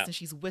everyone else, and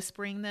she's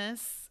whispering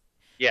this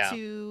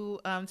to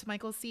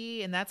Michael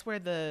C. And that's where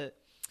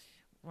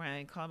when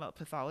I call about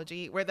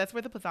pathology, that's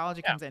where the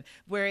pathology comes in,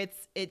 where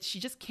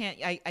she just can't.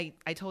 I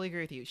totally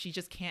agree with you. She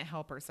just can't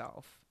help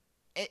herself,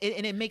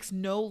 and it makes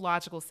no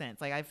logical sense.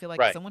 Like I feel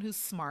like someone who's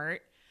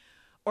smart.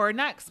 Or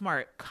not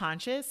smart,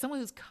 conscious. Someone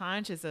who's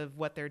conscious of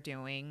what they're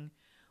doing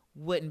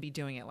wouldn't be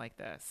doing it like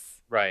this.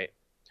 Right.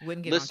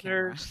 Wouldn't get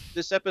Listeners, on camera.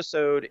 This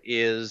episode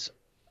is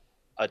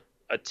a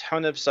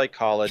ton of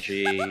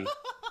psychology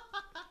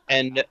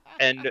and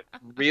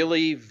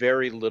really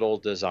very little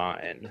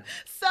design.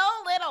 So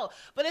little,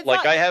 but it's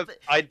like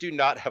I do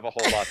not have a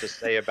whole lot to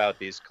say about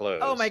these clothes.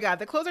 Oh my God,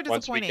 the clothes are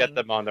disappointing. Once we get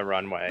them on the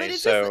runway. But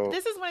it's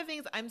this is one of the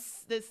things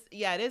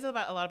it is a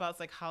lot about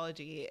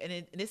psychology,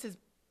 and this is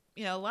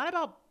a lot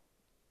about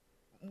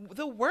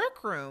the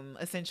workroom,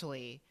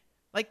 essentially,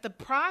 like the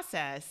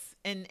process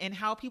and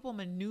how people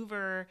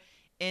maneuver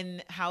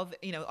in how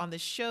on the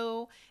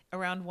show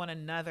around one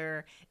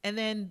another, and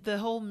then the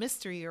whole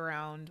mystery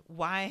around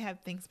why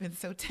have things been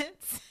so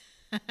tense.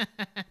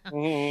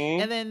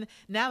 Mm-hmm. And then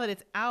now that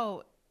it's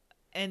out,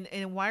 and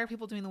why are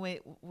people doing the way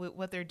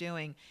what they're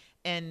doing,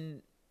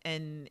 and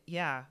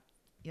oh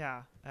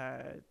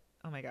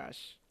my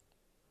gosh,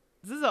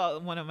 this is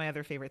one of my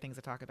other favorite things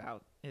to talk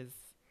about is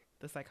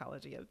the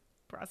psychology of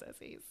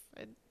processes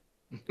and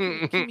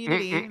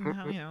community and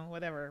how,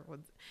 whatever.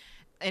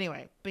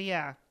 Anyway, but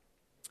yeah,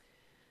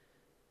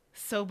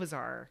 so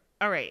bizarre.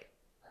 All right,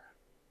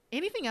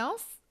 anything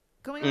else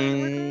going on in the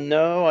workroom?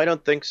 No, I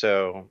don't think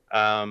so.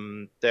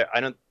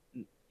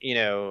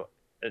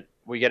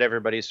 We get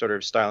everybody sort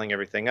of styling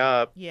everything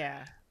up.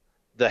 Yeah.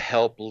 The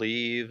help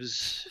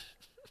leaves,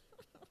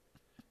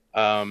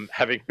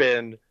 having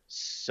been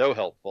so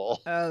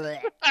helpful. Oh,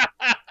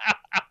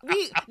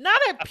 we not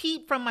a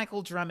peep from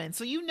Michael Drummond.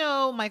 So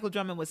Michael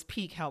Drummond was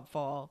peak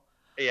helpful.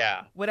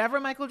 Yeah. Whatever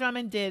Michael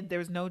Drummond did, there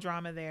was no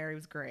drama there. It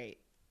was great.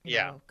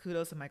 Yeah.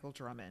 Kudos to Michael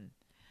Drummond.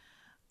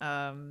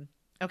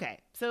 Okay,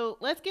 so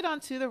let's get on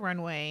to the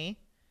runway.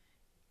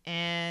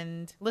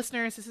 And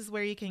listeners, this is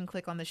where you can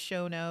click on the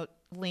show note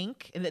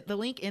link, and the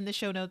link in the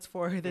show notes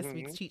for this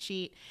week's cheat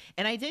sheet.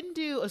 And I didn't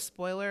do a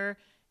spoiler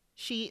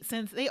sheet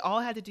since they all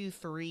had to do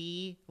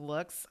 3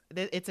 looks.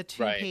 It's a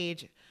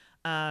 2-page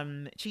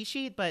cheat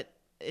sheet, but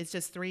it's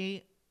just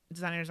 3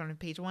 designers on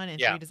page 1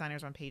 and 3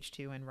 designers on page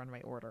 2 in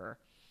runway order.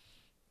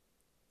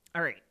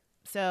 All right,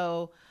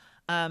 so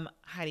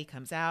Heidi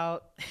comes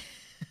out,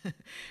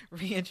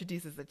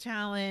 reintroduces the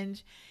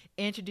challenge,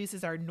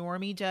 introduces our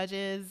normie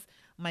judges,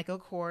 Michael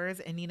Kors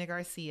and Nina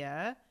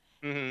Garcia.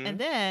 And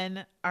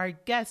then our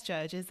guest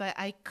judge is the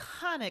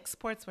iconic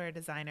sportswear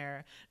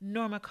designer,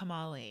 Norma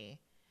Kamali,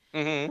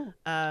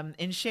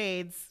 in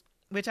shades,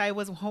 which I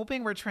was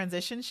hoping were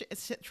transition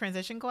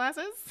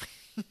glasses.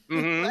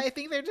 I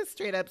think they're just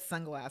straight up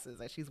sunglasses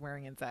that she's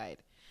wearing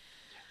inside.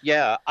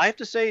 Yeah, I have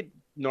to say,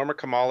 Norma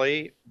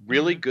Kamali,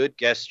 really good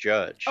guest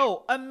judge.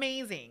 Oh,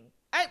 amazing.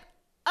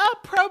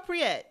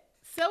 Appropriate.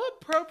 So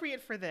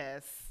appropriate for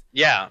this.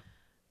 Yeah.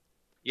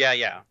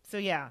 Yeah. So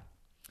yeah.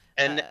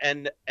 And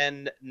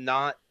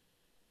not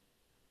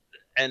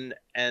and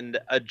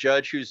a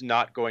judge who's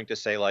not going to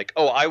say like,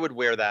 "Oh, I would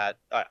wear that.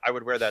 I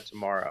would wear that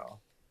tomorrow."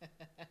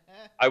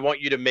 I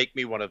want you to make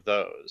me one of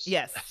those.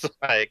 Yes.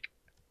 Like,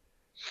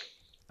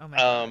 oh my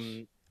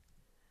gosh.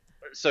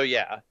 So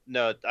yeah,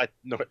 Norma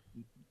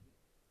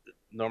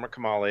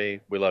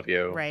Kamali, we love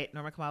you. Right,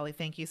 Norma Kamali,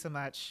 thank you so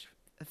much.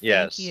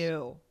 Yes. Thank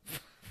you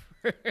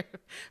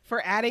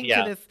for adding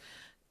to this,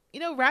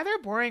 rather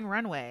boring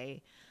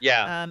runway.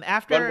 Yeah.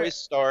 After runway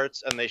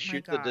starts and they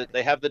shoot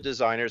they have the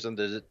designers, and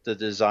the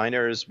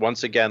designers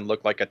once again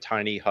look like a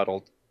tiny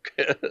huddled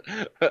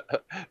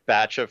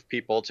batch of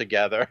people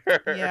together.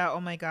 Yeah.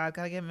 Oh my God.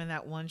 Gotta get them in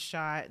that one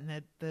shot,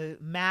 and the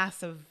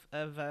mass of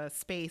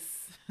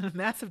space,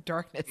 massive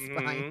darkness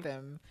behind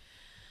them.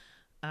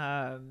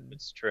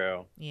 It's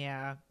true.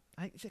 Yeah.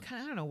 I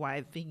don't know why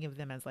I'm thinking of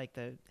them as like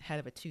the head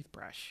of a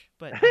toothbrush,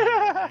 but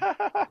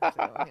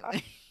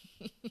anyway.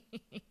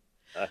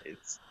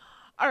 Nice.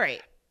 All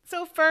right.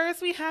 So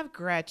first we have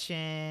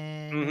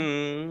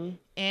Gretchen,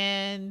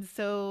 and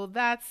so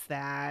that's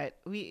that.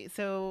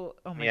 Oh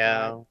my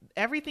God,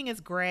 everything is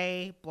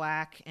gray,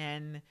 black,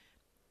 and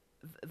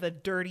the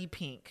dirty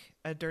pink,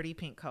 a dirty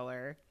pink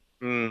color.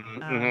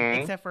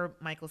 Except for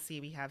Michael C,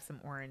 we have some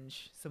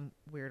orange, some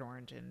weird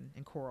orange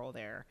and coral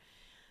there.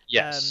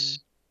 Yes.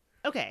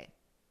 Okay.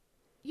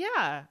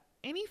 Yeah.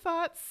 Any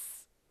thoughts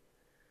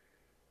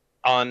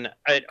on?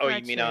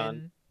 You mean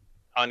on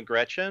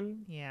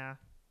Gretchen? Yeah.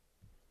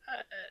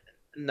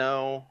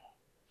 No.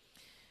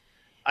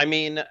 I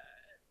mean,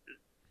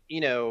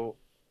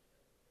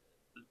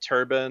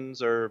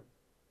 turbans are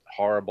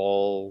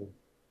horrible.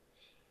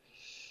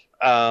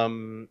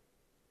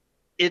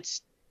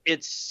 This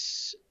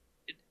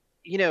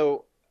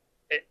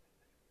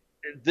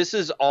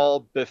is all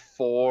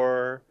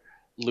before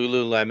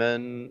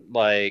Lululemon,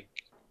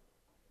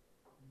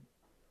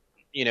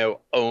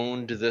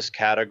 owned this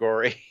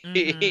category.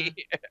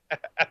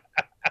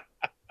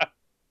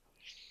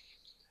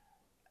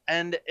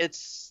 And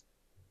it's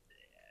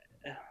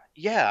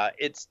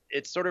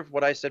sort of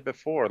what I said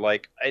before.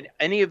 Like,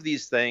 any of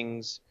these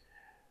things,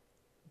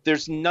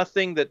 there's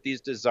nothing that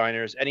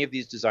any of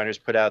these designers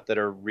put out that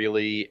are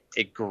really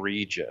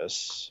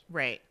egregious.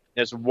 Right.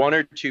 There's 1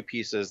 or 2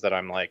 pieces that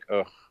I'm like,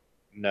 oh,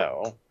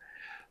 no.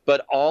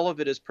 But all of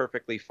it is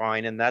perfectly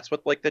fine, and that's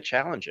what the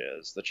challenge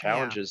is. The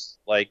challenge is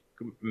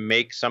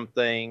make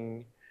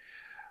something.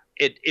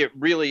 It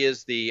really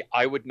is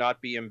I would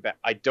not be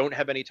I don't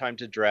have any time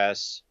to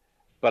dress,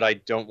 but I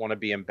don't want to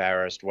be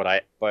embarrassed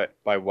by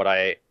what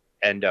I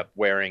end up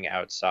wearing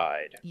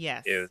outside.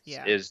 Yes,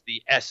 is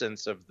the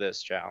essence of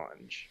this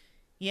challenge.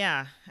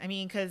 Yeah, I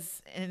mean,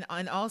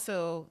 and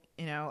also,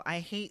 I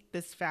hate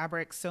this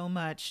fabric so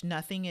much.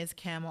 Nothing is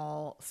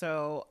camel,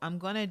 so I'm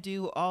gonna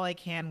do all I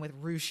can with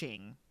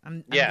ruching.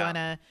 I'm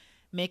gonna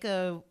make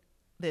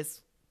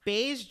this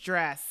beige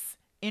dress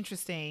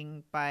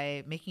interesting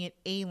by making it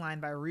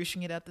A-line, by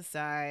ruching it up the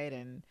side,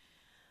 and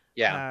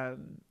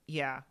and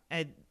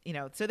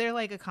so they're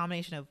like a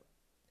combination of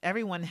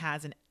everyone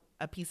has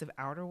a piece of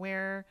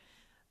outerwear,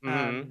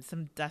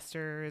 some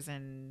dusters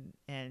and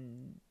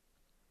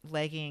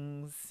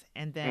leggings,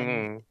 and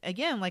then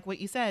again, like what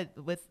you said,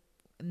 with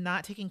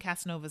not taking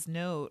Casanova's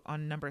note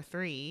on number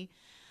 3,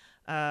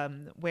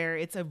 where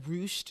it's a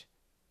ruched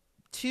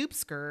tube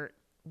skirt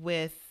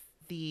with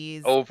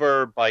these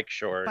over bike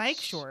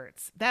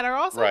shorts that are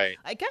also right.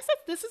 I guess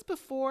this is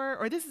before,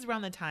 or this is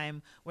around the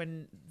time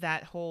when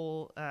that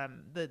whole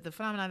the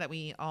phenomenon that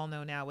we all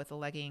know now with the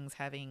leggings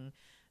having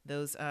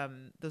those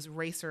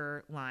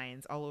racer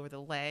lines all over the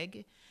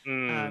leg.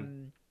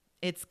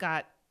 It's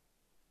got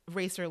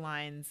racer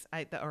lines,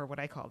 or what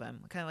I call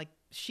them, kind of like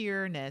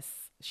sheer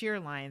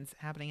lines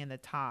happening in the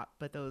top,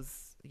 but a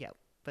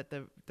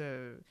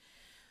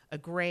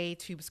gray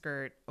tube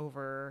skirt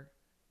over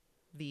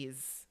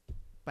these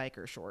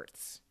biker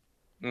shorts.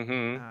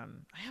 Mm-hmm.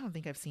 I don't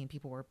think I've seen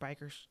people wear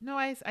biker. No,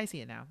 I see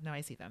it now. No,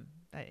 I see them.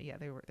 Yeah,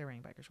 they're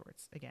wearing biker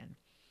shorts again.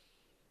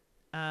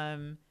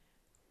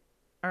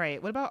 All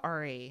right. What about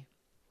Ari?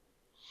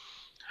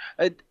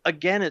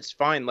 Again, it's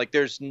fine. Like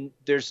there's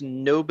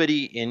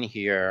nobody in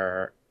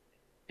here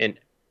in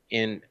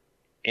in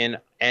in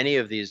any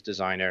of these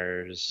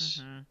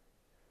designers Mm-hmm.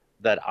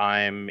 that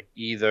I'm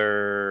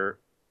either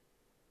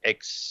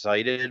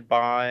excited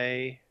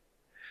by.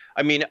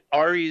 I mean,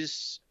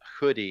 Ari's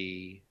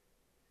hoodie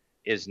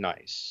is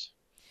nice.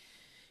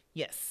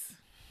 Yes.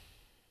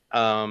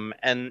 And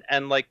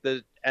like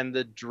the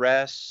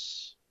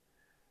dress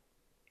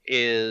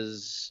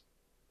is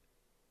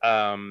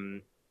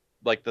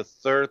like the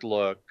third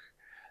look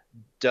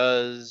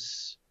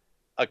does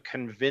a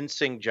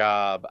convincing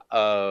job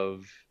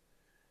of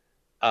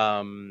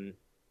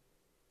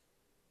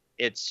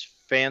it's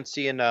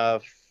fancy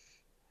enough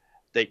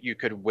that you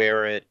could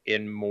wear it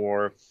in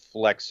more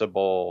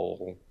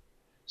flexible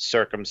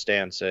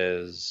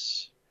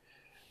circumstances,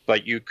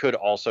 but you could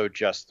also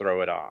just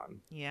throw it on.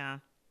 Yeah.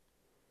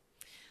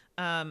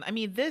 I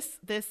mean, these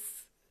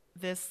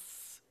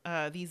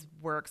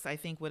works I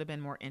think would have been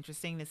more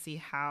interesting to see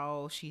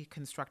how she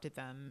constructed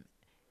them,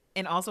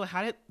 and also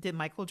how did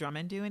Michael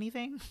Drummond do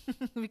anything?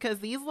 Because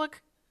these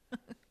look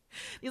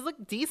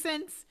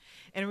decent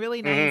and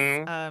really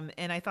nice. Mm-hmm.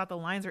 And I thought the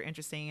lines are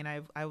interesting,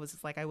 and I was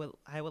just like, I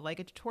would like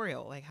a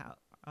tutorial, like how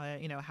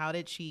how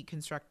did she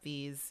construct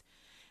these?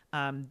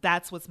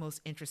 That's what's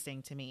most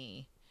interesting to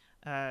me,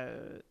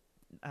 in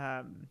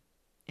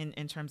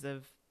terms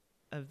of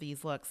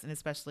these looks, and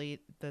especially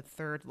the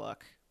third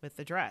look with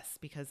the dress,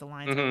 because the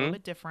lines are a little Mm-hmm.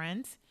 bit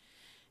different,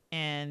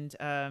 and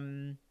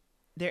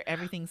there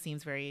everything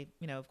seems very,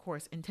 of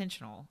course,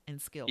 intentional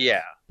and skilled.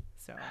 Yeah.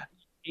 So.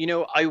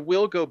 I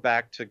will go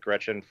back to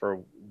Gretchen for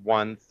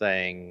one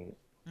thing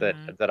that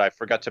Mm-hmm. that I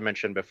forgot to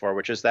mention before,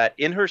 which is that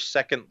in her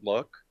second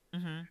look,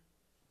 Mm-hmm.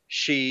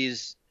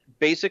 she's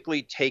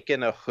basically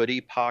taken a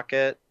hoodie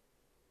pocket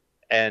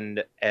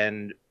and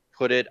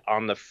put it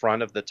on the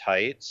front of the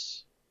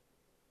tights,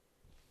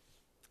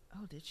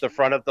 Oh, did she? the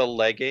front of the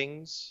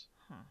leggings.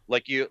 Huh.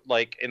 Like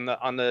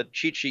on the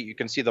cheat sheet, you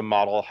can see the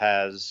model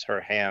has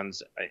her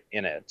hands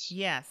in it.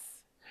 Yes.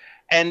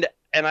 And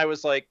I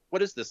was like,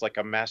 what is this? Like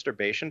a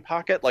masturbation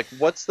pocket? Like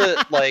what's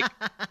the like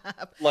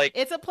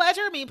It's a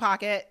pleasure me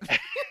pocket.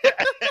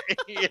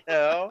 you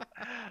know?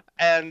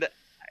 And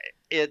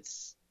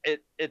it's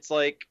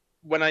like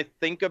when I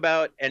think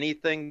about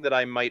anything that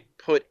I might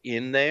put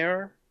in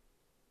there,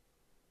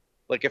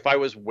 like if I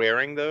was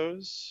wearing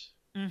those,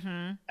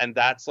 Mm-hmm. and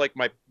that's like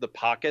the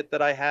pocket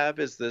that I have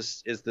is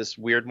this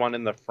weird one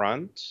in the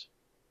front.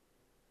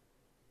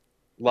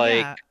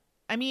 Like Yeah.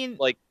 I mean,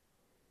 like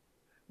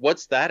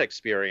what's that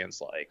experience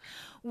like?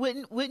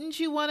 wouldn't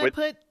you want to Would,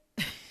 put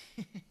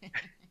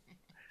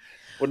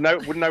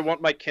wouldn't I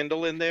want my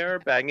Kindle in there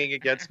banging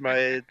against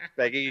my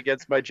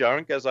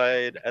junk as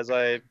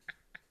I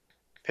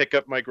pick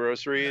up my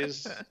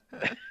groceries?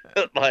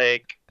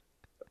 Like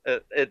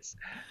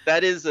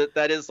that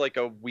is like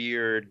a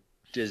weird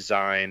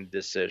design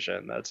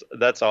decision.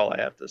 That's all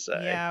I have to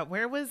say. Yeah,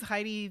 where was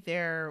Heidi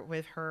there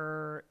with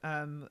her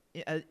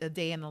a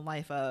day in the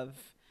life of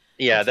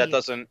Yeah, that Petite?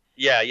 doesn't.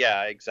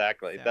 Yeah,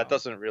 exactly. That So,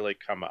 doesn't really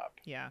come up.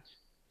 yeah.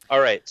 All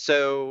right,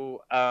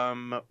 so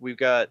we've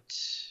got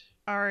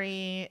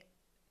Ari,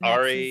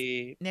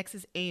 Ari. next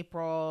is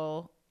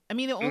April. I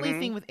mean, the only Hmm.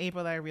 thing with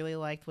April that I really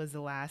liked was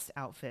the last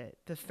outfit,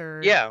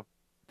 Yeah.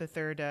 the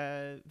third,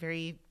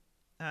 very,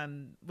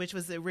 which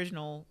was the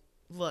original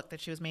look that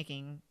she was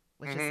making,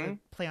 which is Hmm. a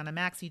play on a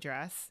maxi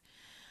dress.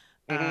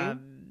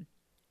 Hmm.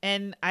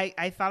 And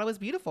I thought it was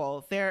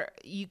beautiful. There,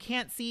 you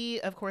can't see,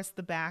 of course,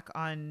 the back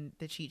on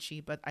the cheat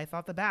sheet, but I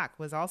thought the back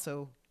was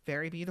also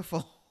very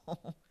beautiful.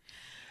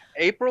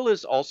 April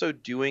is also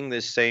doing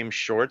the same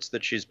shorts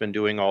that she's been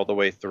doing all the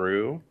way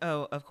through.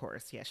 Oh, of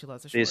course. Yeah, she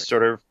loves the These shorts.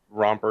 sort of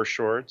romper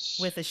shorts.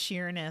 With a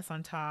sheerness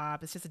on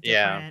top. It's just a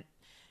Yeah.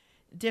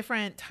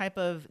 different type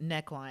of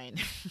neckline.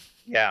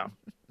 Yeah.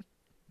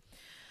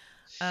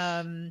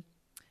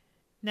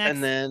 Next,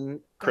 And then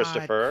God,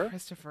 Christopher.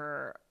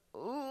 Christopher.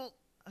 Ooh,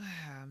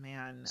 oh,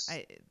 man.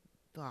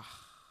 Ugh.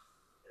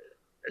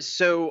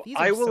 So These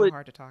are so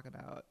hard to talk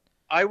about.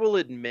 I will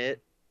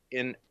admit,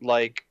 in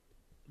like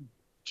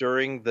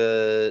during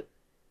the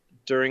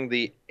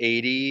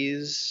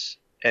 80s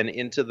and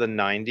into the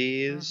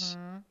 90s,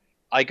 Mhm.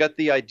 I got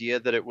the idea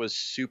that it was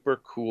super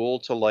cool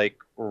to like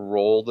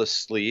roll the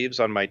sleeves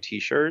on my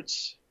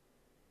t-shirts.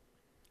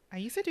 I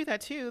used to do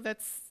that too.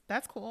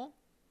 That's cool.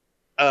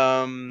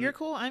 Um, You're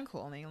cool. I'm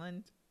cool,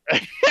 Nayland.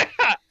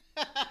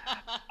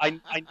 I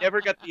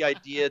never got the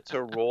idea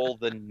to roll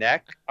the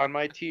neck on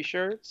my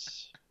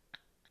t-shirts.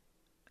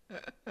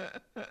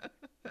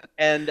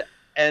 And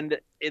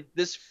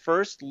this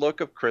first look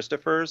of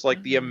Christopher's,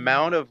 like the Mhm.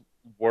 amount of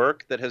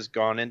work that has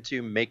gone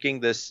into making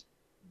this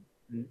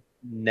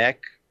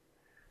neck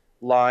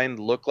line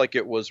look like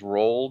it was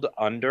rolled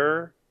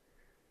under,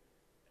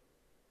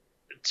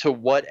 to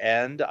what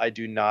end I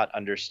do not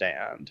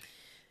understand.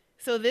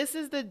 So this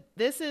is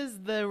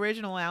the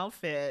original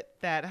outfit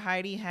that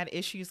Heidi had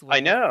issues I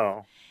with,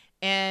 know.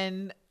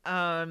 and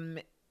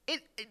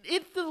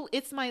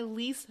it's my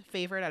least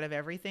favorite out of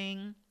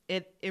everything.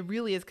 It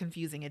really is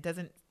confusing. It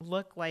doesn't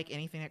look like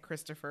anything that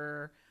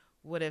Christopher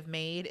would have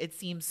made. It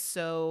seems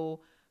so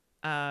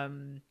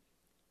um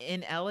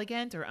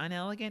inelegant or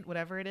unelegant,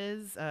 whatever it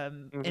is,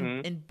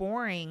 Mm-hmm. and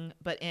boring,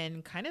 but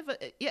in kind of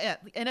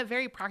in a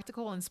very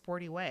practical and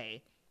sporty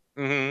way.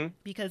 Mm-hmm.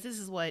 Because this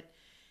is what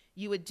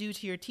you would do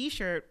to your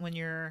T-shirt when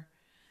you're,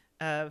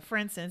 for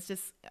instance,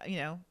 just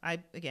I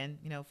again,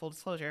 full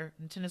disclosure,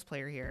 I'm a tennis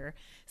player here.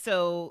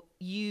 So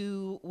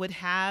you would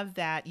have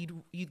that.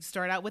 You'd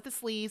start out with the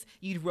sleeves.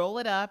 You'd roll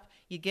it up.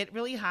 You'd get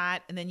really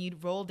hot, and then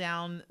you'd roll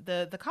down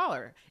the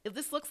collar.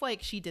 This looks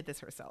like she did this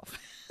herself.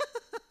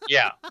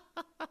 Yeah.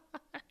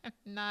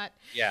 Not.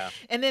 Yeah.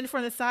 And then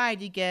from the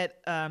side, you get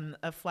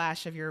a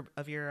flash of your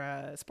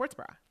sports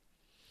bra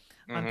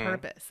on Mm-hmm.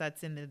 purpose.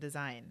 That's in the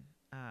design,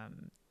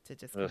 to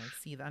just kind Ugh. of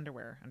see the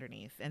underwear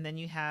underneath. And then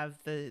you have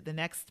the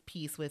next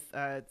piece with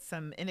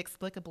some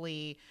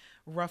inexplicably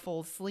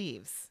ruffled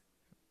sleeves.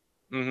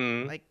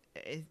 Mm-hmm. Like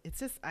it's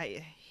just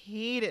I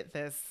hated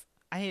this.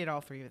 I hated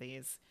all three of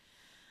these.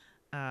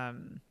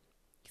 Um,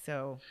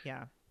 so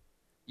yeah,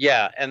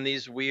 Yeah, and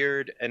these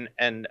weird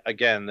and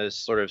again this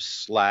sort of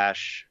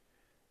slash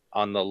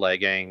on the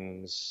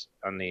leggings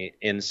on the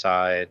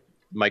inside.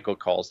 Michael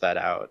calls that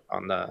out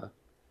on the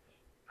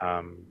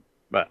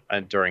but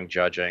during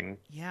judging.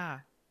 yeah.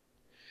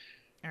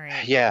 All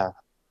right. Yeah.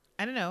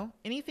 I don't know.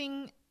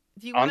 Anything?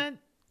 Do you want On to?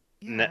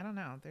 Yeah, I ne- don't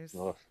know. There's,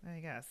 ugh. I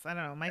guess, I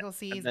don't know. Michael And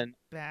C's then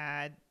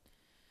bad.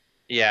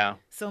 yeah.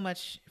 So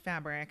much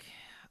fabric.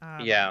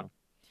 Yeah.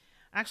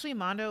 Actually,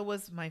 Mondo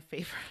was my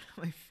favorite.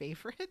 My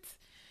favorite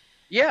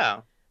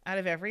Yeah. out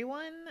of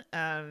everyone,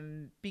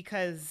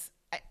 because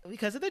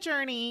of the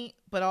journey,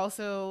 but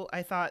also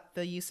I thought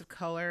the use of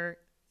color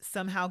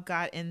somehow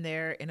got in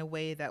there in a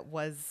way that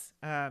was,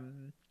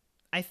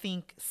 I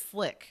think,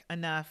 slick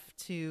enough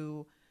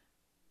to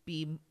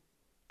be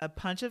a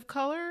punch of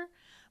color,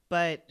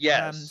 but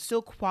Yes.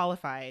 still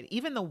qualified.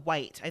 Even the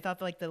white, I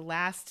thought like the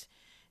last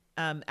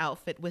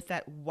outfit with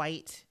that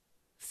white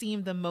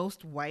seemed the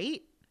most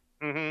white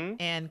Mm-hmm.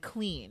 and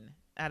clean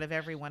out of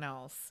everyone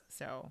else.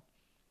 So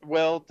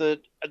Well,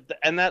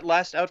 and that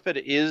last outfit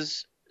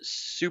is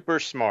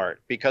super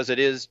smart because it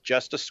is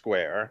just a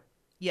square.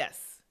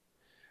 yes,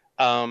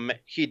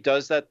 He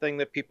does that thing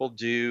that people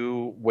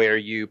do where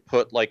you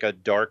put like a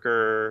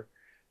darker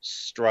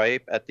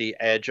stripe at the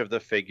edge of the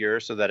figure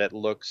so that it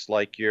looks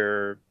like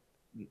you're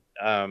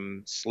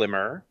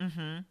slimmer,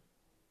 mm-hmm.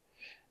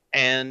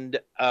 and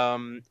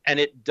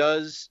it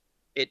does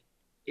it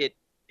it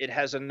it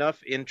has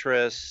enough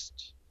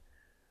interest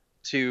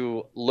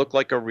to look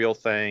like a real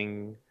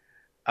thing,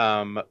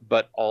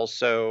 but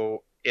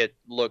also it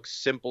looks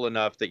simple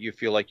enough that you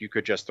feel like you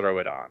could just throw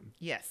it on.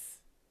 Yes,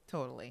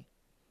 totally.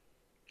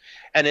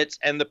 And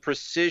the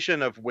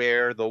precision of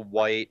where the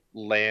white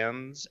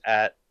lands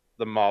at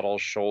the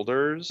model's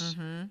shoulders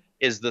Mm-hmm.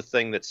 is the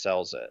thing that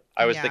sells it.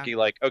 I was Yeah. thinking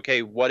like,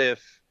 okay, what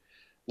if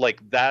like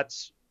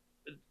that's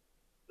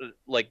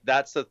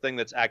that's the thing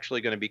that's actually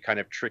going to be kind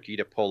of tricky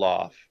to pull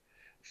off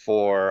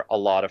for a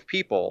lot of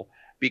people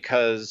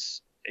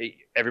because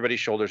everybody's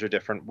shoulders are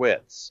different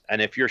widths.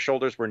 And if your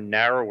shoulders were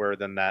narrower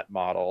than that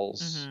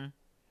model's, Mm-hmm.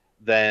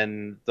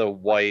 then the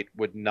white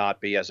would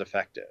not be as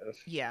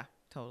effective. Yeah,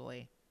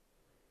 totally,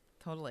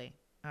 totally.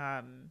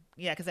 Yeah,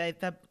 because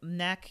the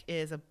neck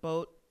is a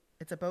boat.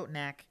 It's a boat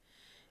neck,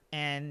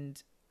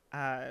 and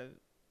uh,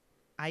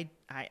 I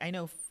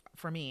know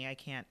for me, I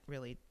can't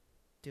really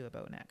do a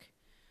boat neck.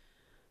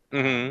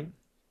 Hmm.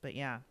 But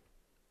yeah,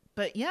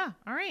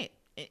 All right.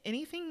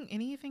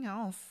 Anything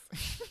else?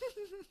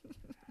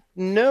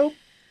 Nope.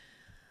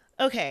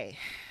 Okay,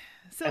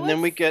 so And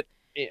then we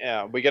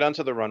let's. get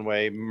onto the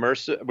runway.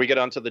 We get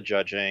onto the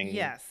judging.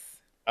 Yes.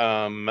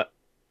 Um,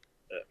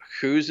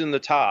 who's in the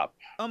top?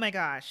 Oh my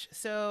gosh.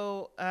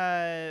 So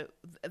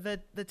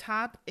the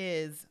top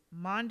is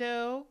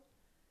Mondo,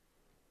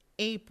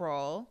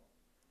 April,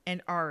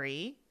 and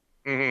Ari.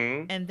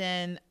 Hmm. And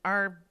then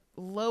our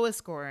lowest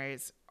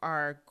scorers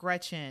are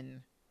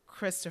Gretchen,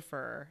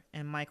 Christopher,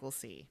 and Michael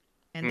C.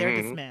 And they're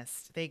Hmm.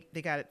 dismissed. They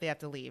got it. They have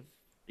to leave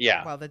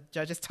Yeah. while the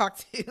judges talk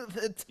to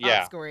the top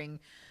Yeah. scoring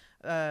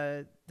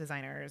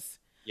designers.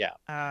 Yeah.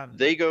 Um,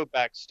 They go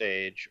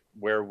backstage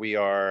where we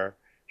are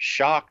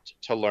shocked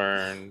to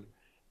learn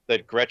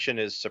that Gretchen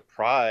is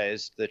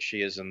surprised that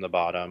she is in the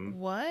bottom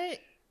what?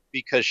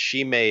 because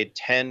she made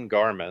 10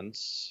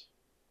 garments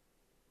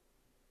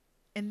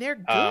And they're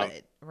good, um,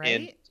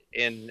 right?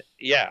 in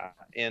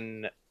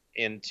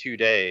 2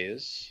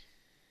 days.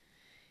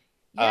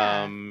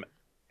 Yeah.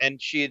 And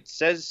she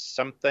says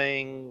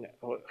something.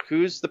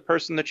 Who's the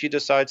person that she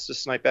decides to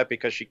snipe at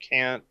because she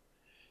can't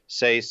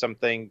say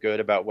something good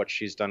about what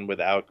she's done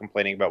without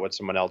complaining about what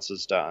someone else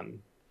has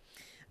done?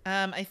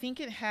 I think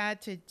it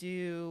had to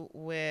do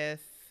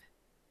with.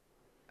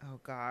 Oh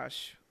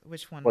gosh,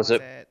 which one Was was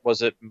it it?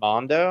 was it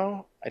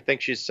Mondo? I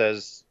think she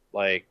says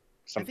like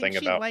I think something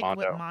she about liked what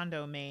Mondo.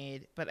 Mondo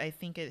made, but I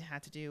think it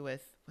had to do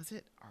with, was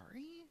it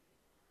Ari?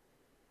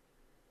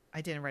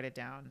 I didn't write it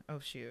down. Oh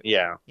shoot.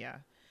 Yeah, Yeah.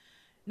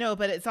 No,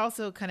 but it's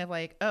also kind of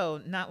like, oh,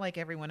 not like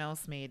everyone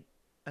else made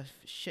a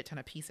shit ton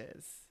of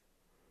pieces.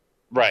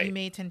 If you right,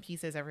 made 10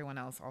 pieces, everyone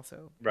else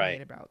also right.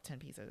 made about 10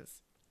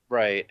 pieces.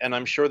 Right, and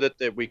I'm sure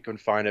that we can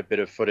find a bit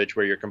of footage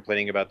where you're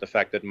complaining about the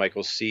fact that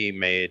Michael C.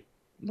 made,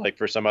 like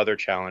for some other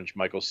challenge,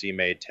 Michael C.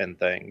 made 10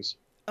 things.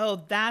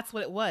 Oh, that's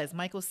what it was.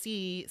 Michael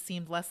C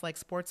seemed less like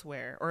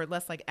sportswear or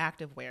less like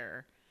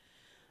activewear.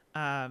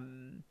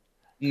 Um,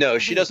 No, oh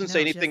she wait, doesn't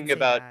say no, she doesn't anything say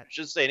about, that.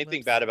 she doesn't say anything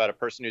Whoops. bad about a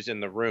person who's in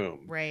the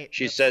room. Right.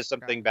 She Whoops. says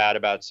Forgot. something bad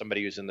about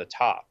somebody who's in the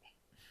top.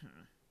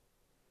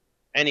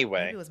 Maybe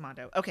Anyway, it was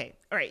Mondo. Okay.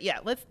 All right. Yeah.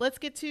 Let's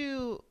get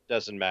to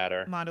doesn't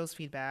matter. Mondo's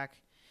feedback.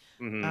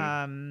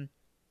 Hmm.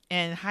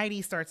 And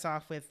Heidi starts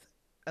off with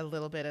a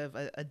little bit of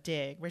a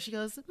dig where she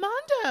goes,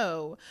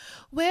 Mondo,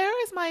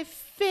 where is my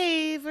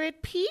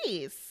favorite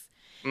piece?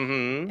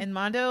 Hmm. And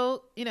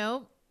Mondo,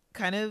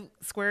 kind of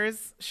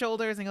squares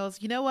shoulders and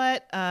goes, you know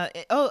what?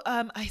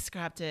 I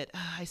scrapped it.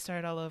 I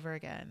started all over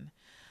again.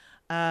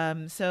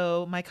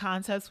 So my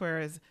concept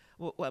was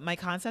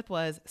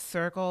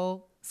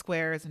circle,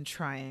 squares, and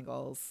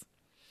triangles.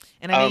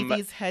 And I made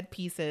these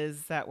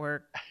headpieces that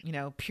were,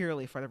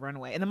 purely for the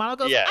runway. And the model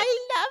goes, Yes.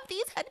 I love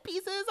these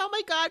headpieces. Oh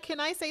my God, can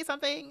I say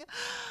something?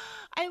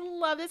 I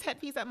love this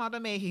headpiece that model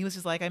made. He was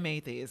just like, I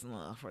made these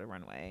for the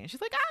runway. And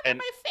she's like, they're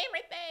my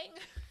favorite thing.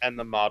 And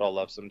the model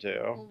loves them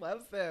too.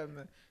 Loves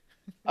them.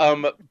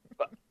 But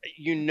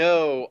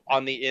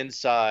on the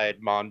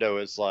inside, Mondo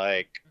is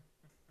like,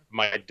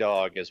 my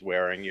dog is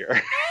wearing your.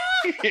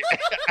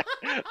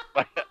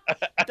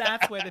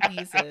 That's where the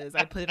piece is.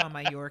 I put it on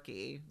my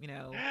Yorkie,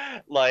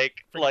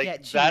 Like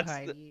Forget you,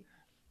 Heidi.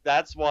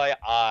 that's why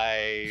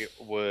I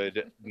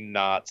would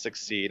not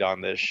succeed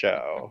on this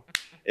show,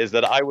 is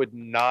that I would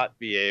not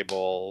be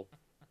able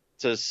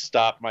to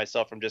stop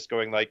myself from just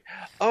going like,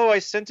 oh, I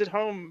sent it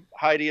home,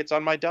 Heidi, it's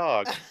on my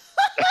dog.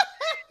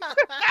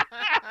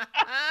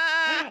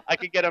 I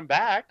could get him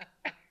back.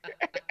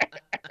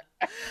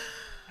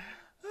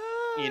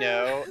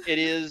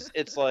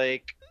 It's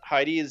like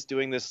Heidi is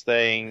doing this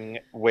thing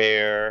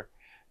where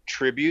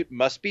tribute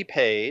must be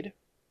paid.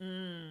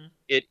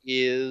 It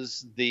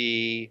is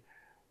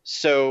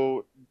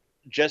so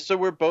just so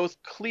we're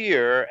both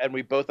clear and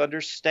we both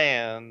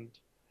understand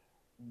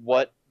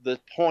what the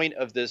point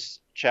of this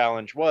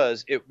challenge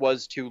was, it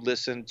was to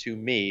listen to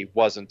me,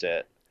 wasn't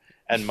it?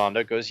 And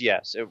Mondo goes,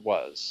 yes, it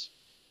was.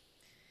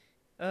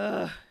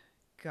 Ugh,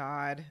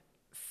 God,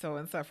 so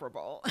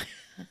insufferable.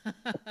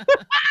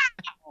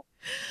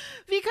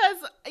 Because,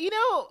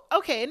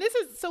 okay, and this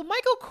is, so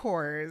Michael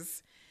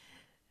Kors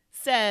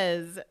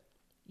says,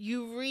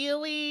 you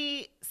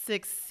really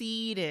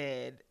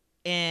succeeded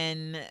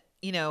in,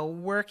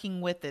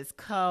 working with this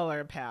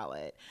color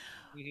palette.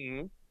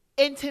 Mm-hmm.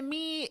 And to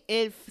me,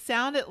 it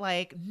sounded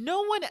like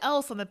no one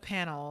else on the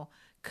panel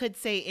could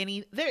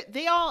say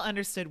they all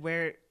understood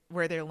where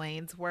their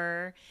lanes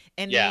were,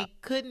 and they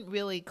couldn't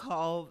really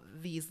call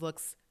these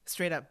looks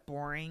straight up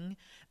boring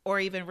or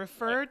even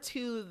refer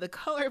to the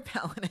color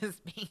palette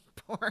as being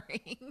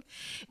boring.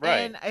 Right.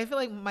 And I feel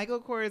like Michael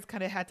Kors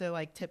kind of had to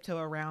like tiptoe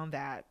around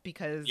that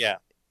because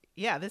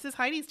this is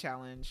Heidi's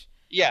challenge.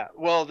 Yeah,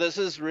 well, this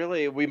is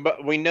really, we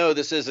know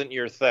this isn't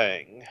your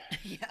thing.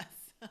 Yes.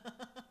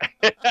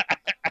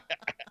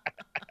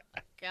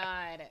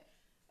 God.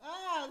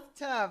 Oh,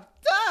 tough.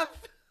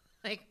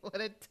 Like, what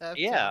a tough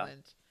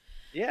challenge.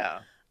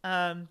 Yeah.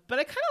 But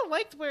I kind of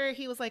liked where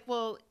he was like,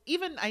 well,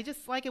 even I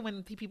just like it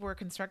when people were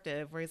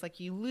constructive, where he's like,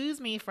 you lose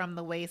me from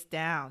the waist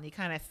down. You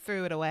kind of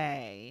threw it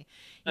away.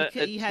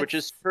 Which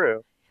is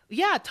true.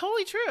 Yeah,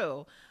 totally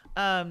true.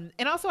 And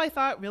also I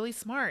thought really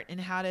smart in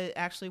how to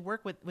actually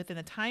work within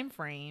a time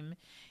frame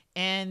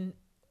and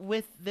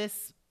with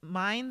this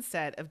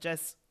mindset of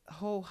just,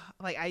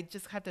 I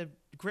just have to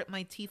grit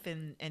my teeth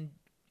and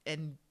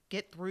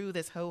get through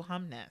this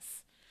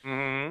ho-humness.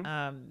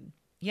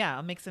 Mm-hmm.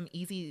 I'll make some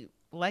easy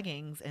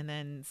leggings and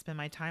then spend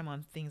my time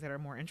on things that are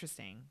more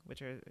interesting,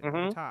 which are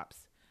the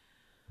tops.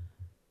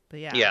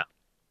 But yeah.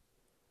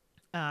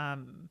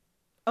 And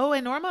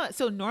Norma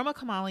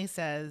Kamali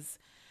says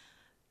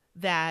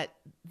that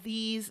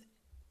these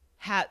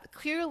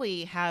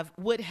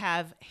would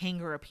have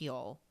hanger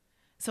appeal.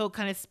 So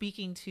kind of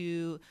speaking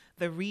to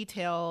the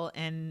retail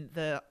and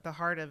the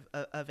heart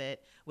of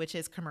it, which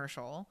is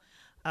commercial.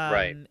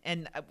 Right.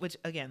 And which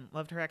again,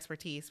 loved her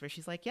expertise where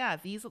she's like, yeah,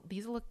 these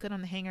look good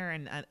on the hanger.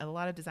 And a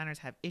lot of designers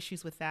have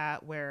issues with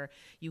that, where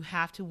you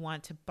have to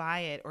want to buy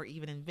it or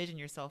even envision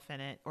yourself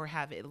in it or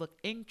have it look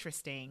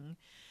interesting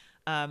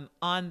on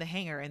the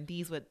hanger. And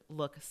these would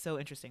look so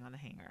interesting on the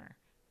hanger.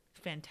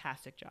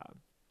 Fantastic job.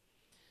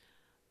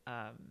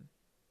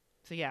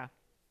 So yeah.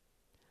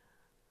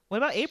 What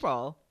about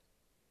April?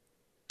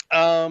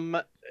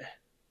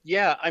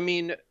 Yeah, I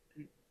mean,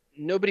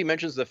 nobody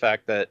mentions the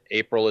fact that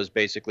April is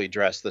basically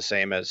dressed the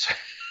same as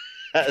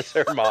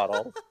her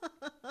model,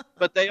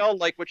 but they all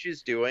like what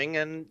she's doing,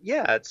 and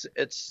yeah,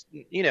 it's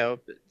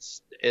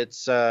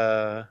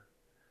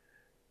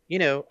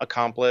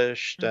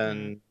accomplished, Mm-hmm.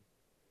 and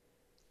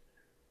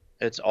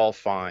it's all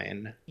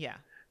fine. Yeah.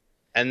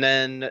 And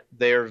then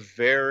they're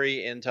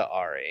very into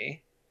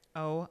Ari.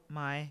 Oh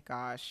my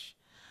gosh.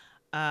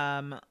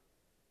 Um,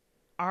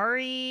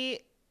 Ari.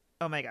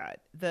 Oh my God.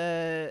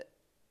 The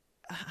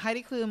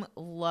Heidi Klum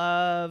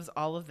loves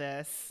all of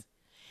this,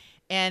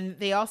 and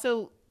they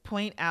also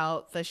point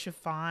out the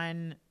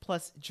chiffon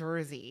plus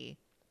jersey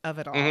of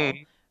it all. Hmm.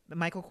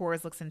 Michael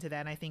Kors looks into that,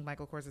 and I think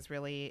Michael Kors is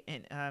really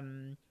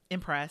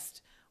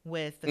impressed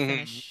with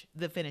Hmm.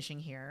 the finishing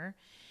here.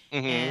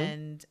 Hmm.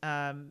 And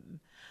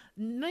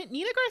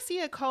Nina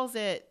Garcia calls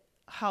it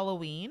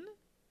Halloween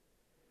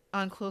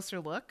on closer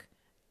look,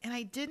 and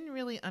I didn't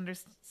really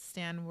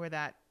understand where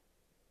that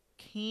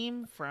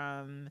came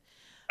from.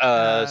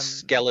 Um,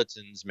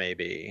 Skeletons,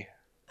 maybe.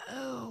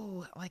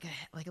 oh, like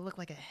it looked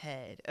like a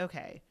head.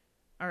 Okay,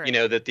 all You right.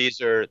 know that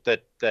these are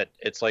that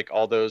it's like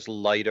all those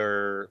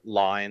lighter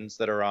lines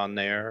that are on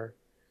there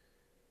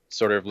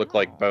sort of look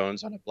like Oh,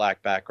 bones on a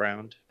black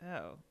background.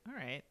 oh, all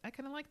right. I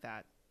kind of like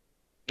that.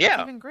 That's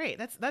Yeah. even great.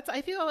 That's.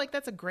 I feel like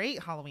that's a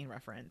great Halloween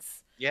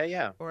reference, Yeah,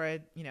 yeah. or a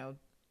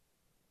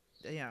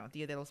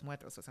Dia de los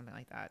Muertos or something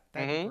like that.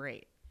 That'd be Hmm.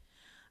 great.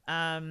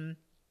 Um,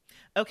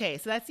 okay,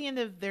 so that's the end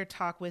of their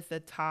talk with the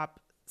top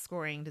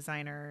scoring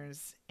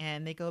designers,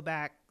 and they go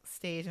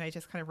backstage. And I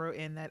just kind of wrote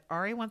in that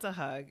Ari wants a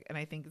hug, and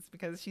I think it's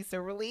because she's so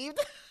relieved.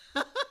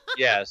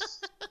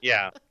 Yes.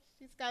 Yeah.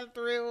 She's gotten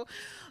through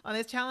on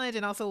this challenge,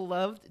 and also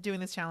loved doing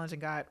this challenge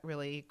and got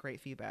really great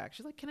feedback.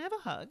 She's like, "Can I have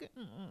a hug?"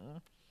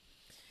 Mm-mm.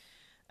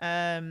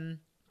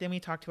 Then we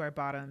talked to our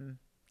bottom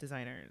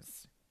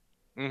designers.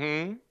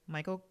 Hmm.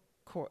 Michael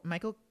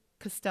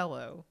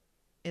Costello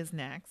is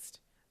next.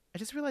 I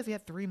just realized we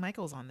had three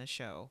Michaels on this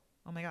show.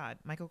 Oh my God.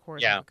 Michael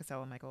Kors, Yeah. Michael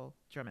Costello, Michael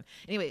Drummond.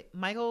 Anyway,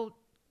 Michael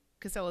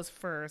Costello's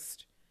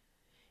first,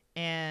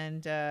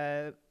 and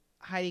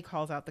Heidi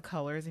calls out the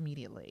colors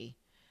immediately.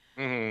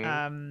 Hmm.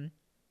 Um,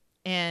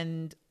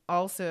 and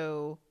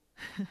also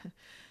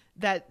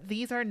that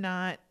these are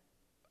not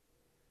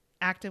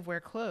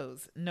activewear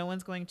clothes. No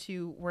one's going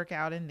to work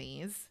out in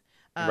these.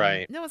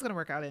 Right. No one's going to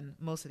work out in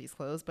most of these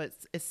clothes, but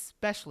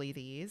especially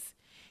these.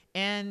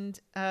 And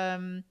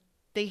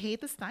they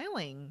hate the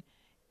styling.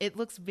 It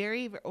looks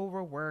very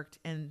overworked,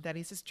 and that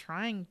he's just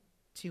trying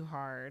too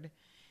hard.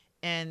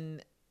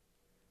 And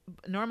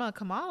Norma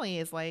Kamali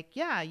is like,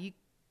 yeah, you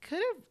could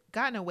have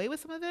gotten away with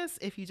some of this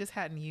if you just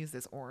hadn't used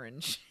this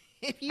orange.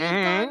 If you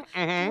had Hmm. gone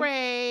Hmm.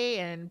 gray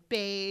and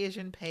beige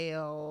and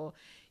pale,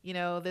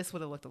 this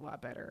would have looked a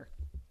lot better.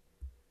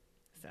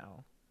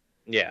 So,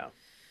 Yeah.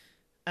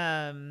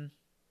 um,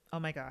 oh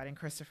my God, and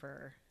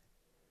Christopher,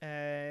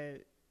 uh,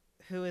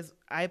 who is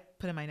I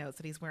put in my notes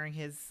that he's wearing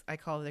his I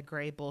call it a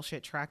gray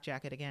bullshit track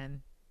jacket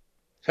again.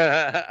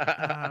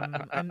 I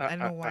don't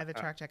know why the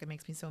track jacket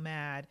makes me so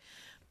mad,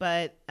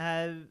 but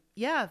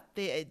yeah,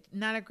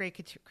 not a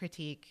great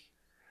critique.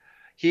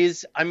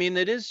 I mean,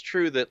 it is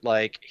true that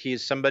like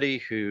he's somebody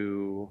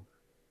who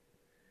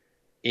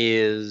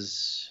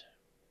is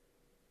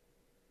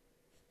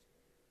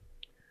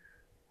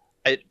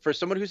for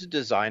someone who's a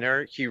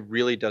designer, he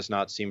really does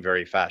not seem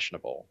very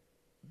fashionable.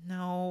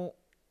 No,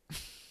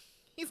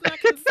 he's not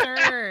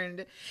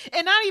concerned,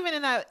 and not even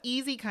in that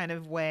easy kind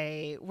of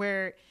way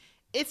where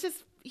it's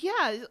just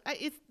yeah,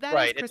 it's that is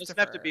Right. It doesn't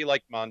have to Christopher. be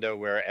like Mondo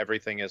where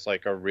everything is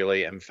like a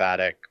really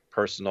emphatic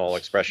personal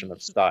expression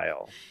of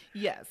style.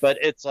 Yes. But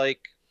it's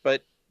like,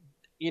 but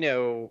you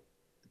know,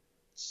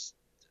 it's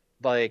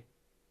like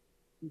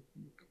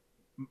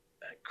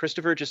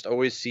Christopher just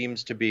always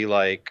seems to be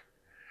like,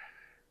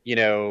 you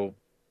know,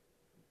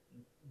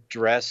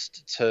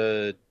 dressed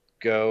to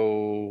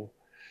go,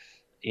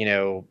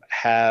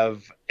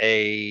 have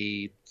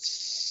a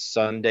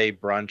Sunday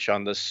brunch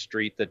on the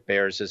street that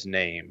bears his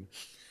name.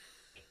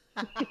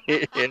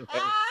 You know,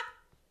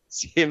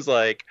 seems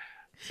like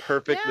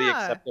perfectly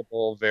Yeah.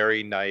 acceptable,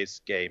 very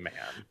nice gay man.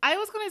 I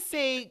was gonna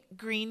say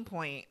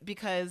Greenpoint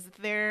because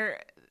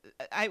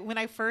when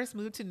I first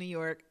moved to New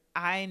York,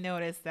 I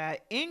noticed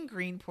that in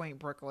Greenpoint,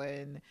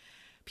 Brooklyn,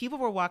 people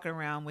were walking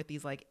around with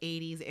these like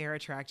 80s era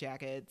track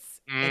jackets,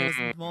 and it was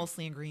Mm.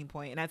 mostly in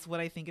Greenpoint, and that's what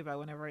I think about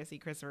whenever I see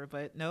Christopher.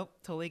 But nope,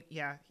 totally,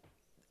 yeah.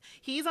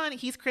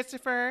 He's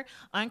Christopher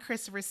on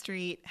Christopher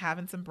Street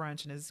having some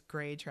brunch in his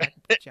gray track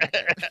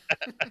jacket.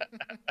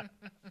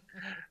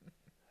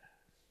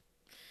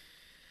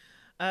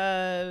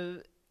 uh,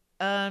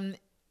 um,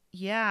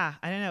 yeah,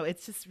 I don't know.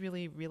 It's just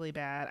really, really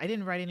bad. I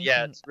didn't write Yeah,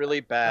 anything it's really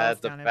else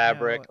bad. The down of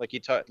fabric, note.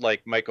 like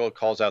like Michael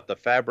calls out the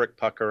fabric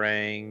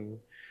puckering.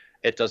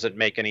 It doesn't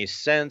make any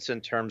sense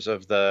in terms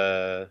of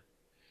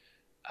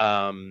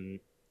um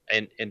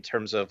in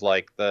terms of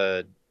like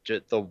the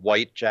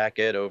white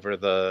jacket over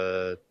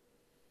the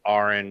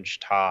orange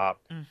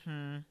top.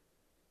 Mm-hmm.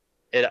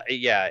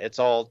 Yeah, it's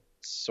all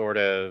sort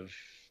of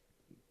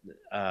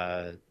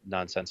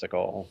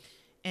nonsensical.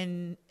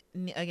 And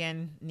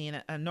again,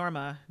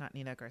 Norma, not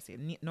Nina Garcia,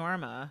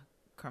 Norma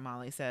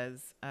Karmali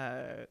says,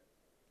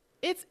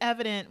 it's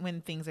evident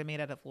when things are made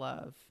out of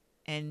love,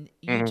 and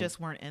you Hmm. just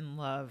weren't in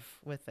love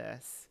with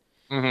this.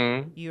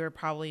 Hmm. You were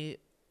probably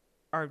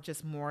are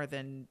just more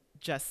than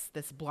just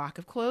this block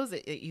of clothes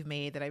that you've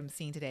made that I'm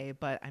seeing today,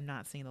 but I'm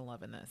not seeing the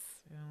love in this.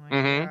 I'm like,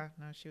 yeah,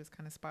 no, she was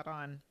kind of spot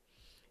on.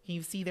 Can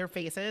you see their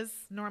faces,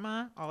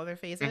 Norma? All of their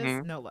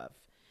faces? No love.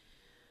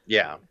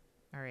 Yeah.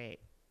 All right.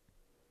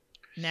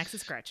 Next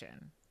is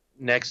Gretchen.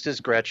 Next is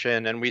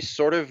Gretchen, and we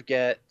sort of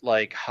get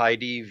like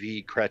Heidi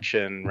v.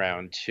 Gretchen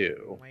round 2.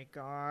 Oh my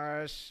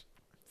gosh.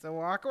 So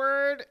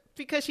awkward.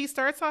 Because she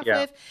starts off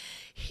Yeah. with,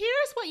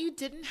 here's what you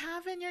didn't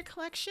have in your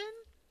collection.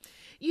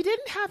 You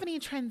didn't have any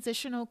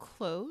transitional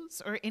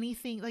clothes or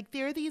anything. Like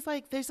there are these,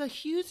 like, there's a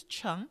huge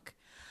chunk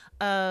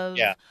of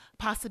Yeah.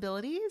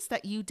 possibilities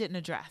that you didn't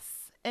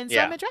address. And so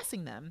Yeah. I'm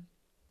addressing them.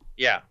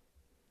 Yeah.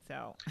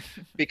 So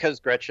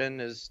Because Gretchen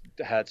has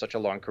had such a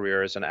long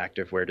career as an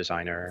activewear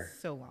designer.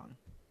 so long.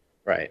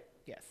 Right.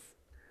 Yes.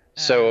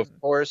 So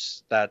of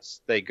course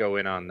they go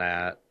in on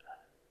that.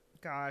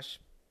 Gosh.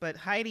 But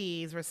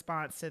Heidi's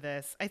response to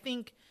this, I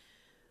think,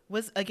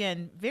 was,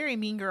 again, very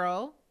mean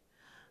girl.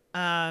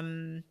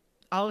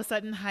 All of a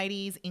sudden,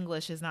 Heidi's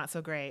English is not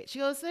so great. She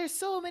goes, "There's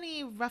so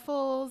many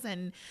ruffles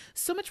and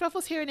so much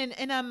ruffles here,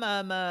 and I'm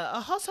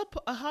a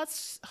hodgepodge.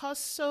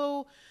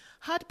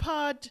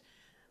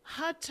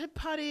 How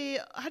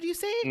do you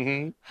say it?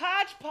 Mm-hmm.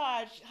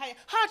 Hodgepodge.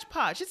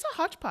 It's a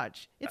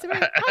hodgepodge. It's a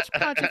very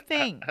hodgepodge of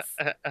things."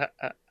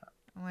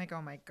 I'm like,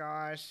 oh my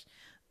gosh.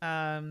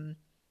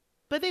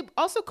 But they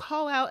also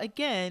call out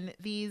again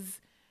these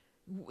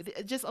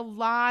just a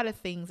lot of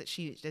things that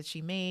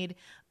she made.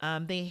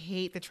 They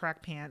hate the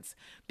track pants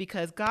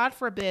because, God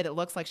forbid, it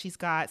looks like she's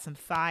got some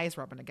thighs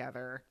rubbing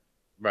together.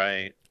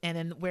 Right. And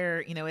then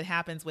where, it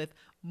happens with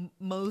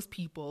most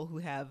people who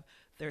have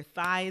their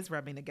thighs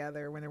rubbing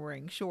together when they're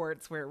wearing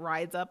shorts, where it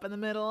rides up in the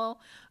middle.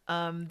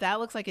 That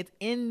looks like it's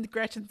in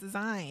Gretchen's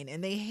design,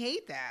 and they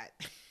hate that.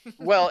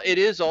 Well, it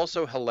is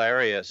also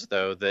hilarious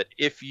though that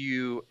if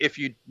you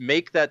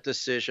make that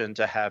decision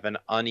to have an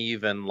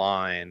uneven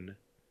line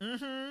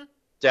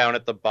down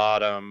at the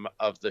bottom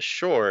of the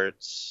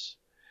shorts,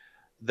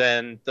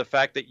 then the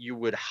fact that you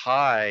would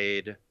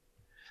hide,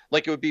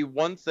 like, it would be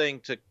one thing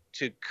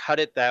to cut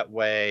it that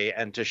way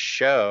and to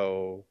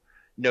show,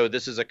 no,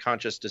 this is a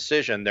conscious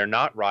decision. They're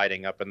not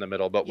riding up in the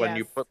middle, but when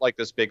you put like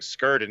this big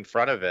skirt in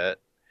front of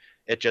it,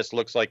 it just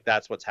looks like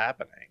that's what's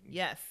happening.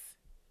 Yes.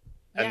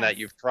 And that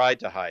you've tried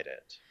to hide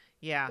it.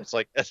 Yeah. It's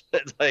like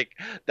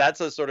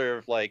that's a sort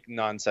of like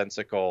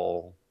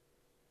nonsensical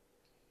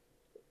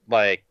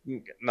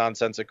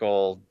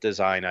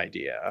design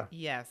idea.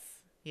 Yes.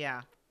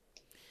 Yeah.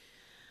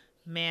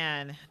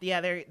 Man.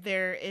 Yeah,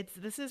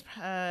 this is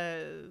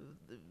I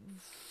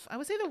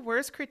would say the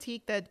worst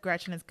critique that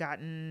Gretchen has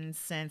gotten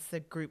since the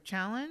group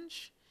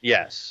challenge.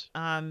 Yes.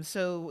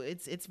 So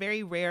it's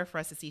very rare for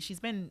us to see. She's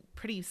been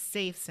pretty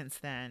safe since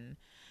then.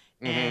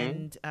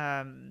 Mm-hmm.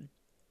 And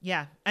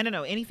yeah, I don't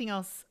know anything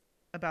else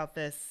about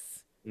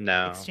this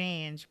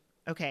exchange.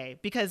 Okay,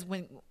 because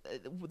when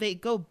they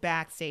go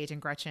backstage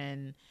and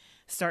Gretchen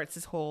starts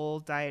this whole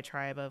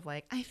diatribe of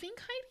like, I think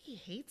Heidi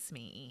hates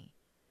me.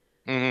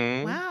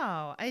 Mm-hmm.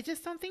 Wow, I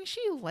just don't think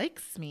she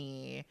likes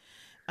me.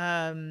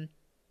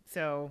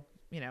 So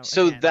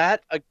again.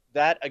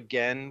 that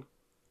again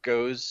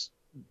goes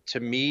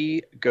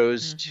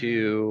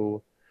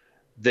to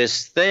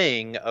this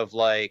thing of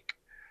like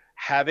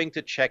having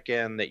to check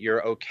in that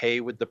you're okay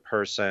with the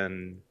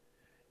person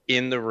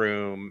in the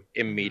room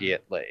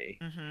immediately.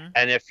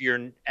 And if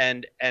you're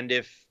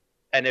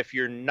if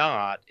you're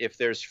not, if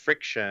there's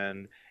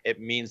friction,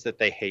 it means that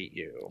they hate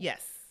you.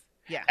 Yes.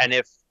 Yeah. And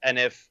if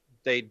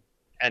they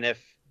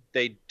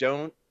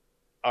don't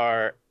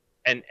are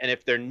and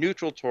if they're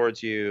neutral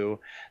towards you,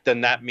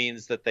 then that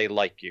means that they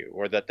like you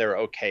or that they're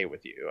okay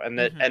with you. And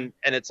that and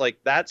it's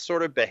like that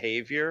sort of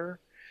behavior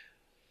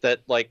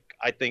that, like,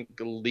 I think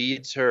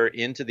leads her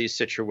into these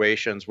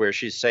situations where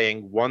she's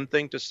saying one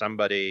thing to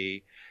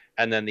somebody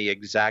and then the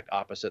exact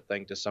opposite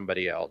thing to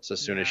somebody else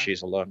as soon as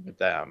she's alone with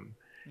them.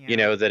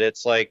 Yeah. That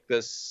it's like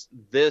this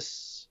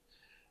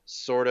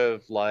sort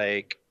of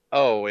like,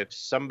 oh, if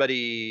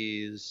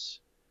somebody's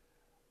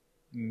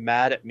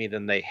mad at me,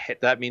 then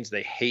that means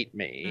they hate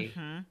me.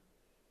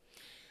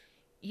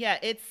 Yeah,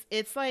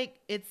 it's like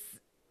it's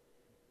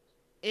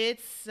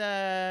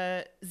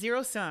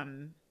zero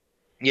sum.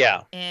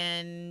 Yeah.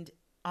 And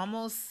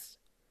almost,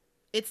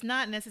 it's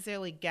not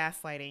necessarily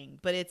gaslighting,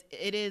 but it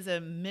is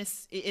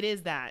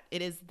that.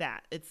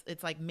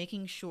 It's like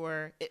making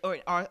sure, or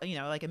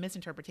like a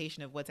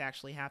misinterpretation of what's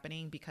actually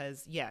happening,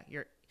 because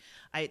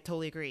I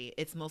totally agree.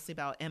 It's mostly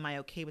about, am I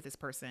okay with this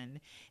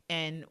person?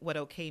 And what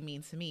okay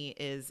means to me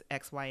is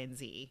X, Y, and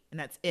Z. And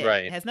that's it.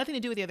 Right. It has nothing to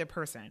do with the other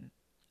person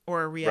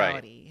or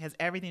reality. Right. It has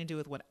everything to do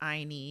with what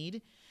I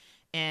need.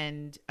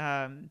 And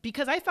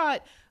because I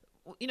thought,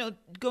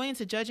 going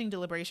into judging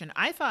deliberation,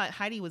 I thought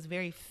Heidi was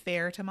very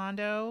fair to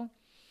Mondo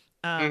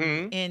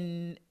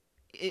in,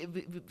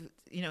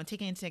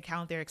 taking into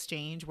account their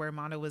exchange where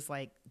Mondo was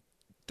like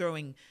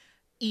throwing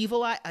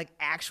evil eye, like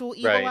actual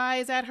evil Right.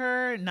 eyes at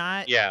her,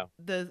 not Yeah.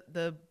 the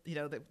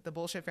the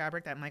bullshit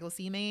fabric that Michael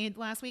C made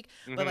last week,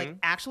 but like Mhm.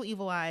 actual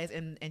evil eyes,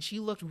 and she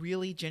looked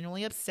really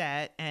genuinely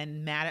upset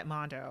and mad at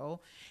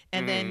Mondo.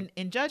 And Mhm. then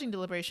in judging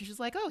deliberation, she's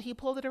like, oh, he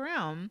pulled it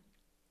around.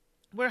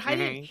 Where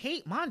Heidi didn't Mhm.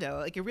 hate Mondo.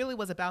 Like it really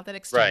was about that Right.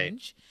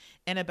 exchange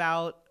and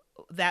about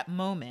that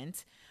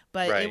moment.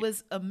 But it Right.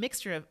 was a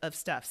mixture of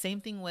stuff. Same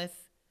thing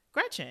with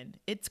Gretchen.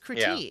 It's Yeah.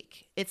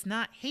 critique. It's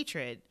not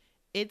hatred.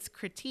 It's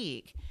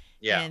critique.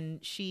 Yeah.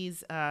 And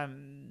she's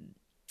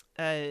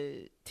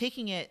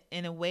taking it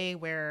in a way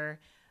where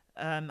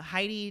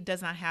Heidi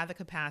does not have the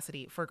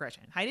capacity for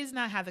Gretchen. Heidi does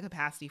not have the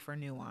capacity for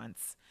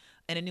nuance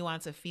and a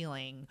nuance of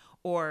feeling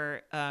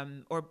or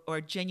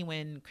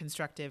genuine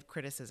constructive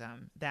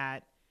criticism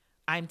that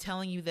I'm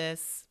telling you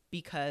this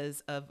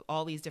because of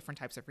all these different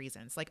types of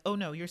reasons. Like, oh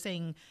no, you're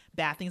saying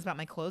bad things about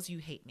my clothes. You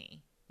hate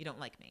me. You don't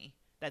like me.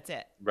 That's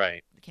it.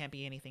 Right. It can't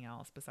be anything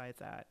else besides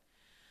that.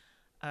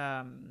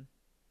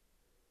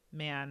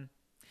 Man.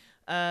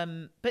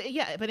 But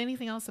yeah, but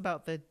anything else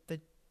about the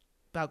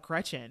about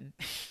Gretchen?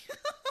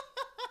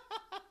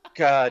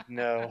 God,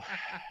 no.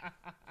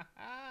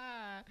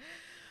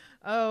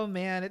 Oh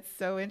man, it's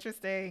so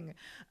interesting.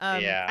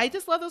 Yeah. I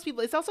just love those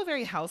people. It's also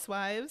very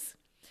housewives.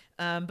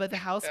 But the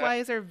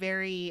housewives are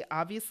very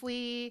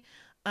obviously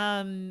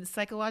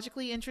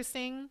psychologically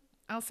interesting,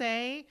 I'll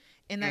say,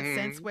 in that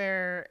sense Mhm.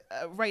 where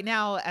right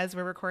now, as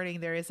we're recording,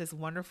 there is this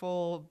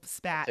wonderful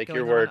spat Take going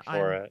your word on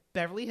for it.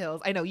 Beverly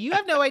Hills. I know you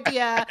have no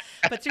idea,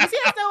 Patricia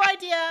has no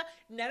idea.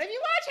 None of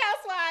you watch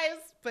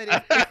Housewives, but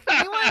if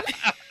anyone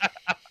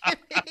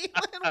if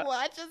anyone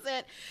watches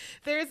it,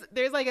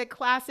 there's like a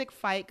classic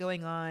fight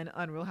going on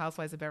Real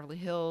Housewives of Beverly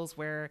Hills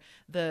where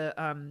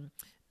the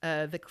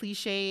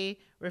cliche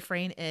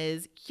refrain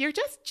is "You're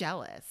just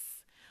jealous,"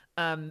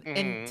 and to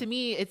Mhm.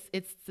 me,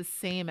 it's the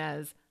same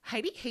as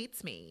Heidi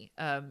hates me,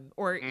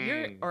 or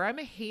I'm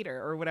a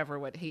hater, or whatever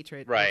what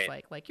hatred looks Right.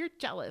 like. Like you're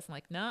jealous. I'm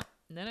like no,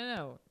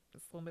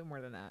 it's a little bit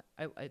more than that.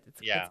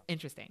 It's Yeah.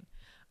 interesting.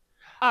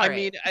 All I right.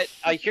 mean,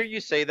 I hear you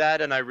say that,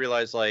 and I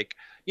realize, like,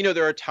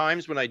 there are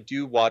times when I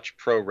do watch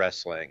pro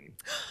wrestling,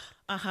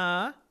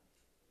 Uh-huh.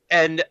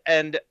 and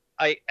and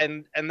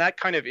that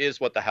kind of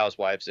is what the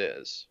Housewives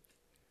is.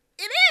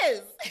 It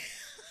is.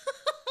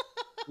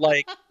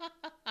 Like,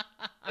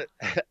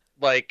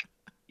 like,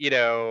 you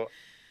know,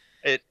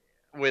 it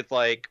with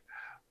like,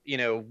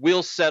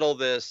 we'll settle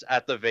this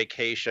at the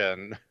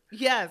vacation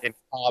Yes. in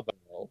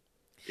Cabo.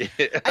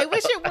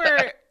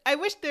 I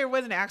wish there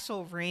was an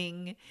actual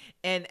ring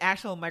and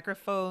actual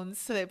microphones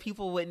so that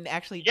people wouldn't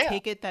actually Yeah.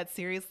 take it that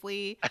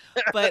seriously.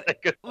 But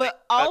Like, but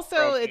cut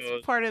also it's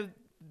promos. part of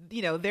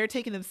they're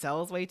taking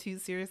themselves way too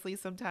seriously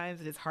sometimes.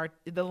 It is hard,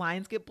 the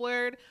lines get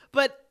blurred.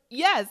 But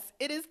yes,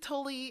 it is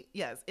totally,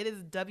 yes, it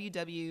is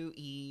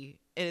WWE.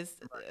 It is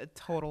a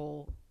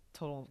total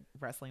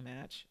wrestling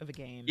match of a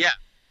game. Yeah.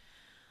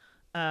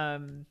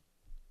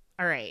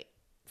 All right.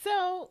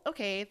 So,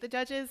 okay, the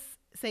judges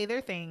say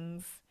their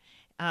things.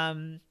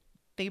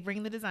 They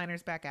bring the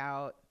designers back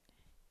out.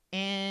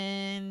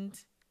 And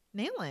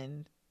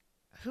Nayland,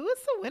 who is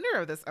the winner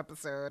of this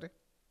episode?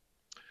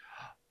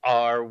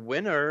 Our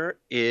winner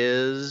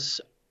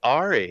is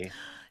Ari.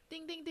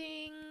 Ding, ding,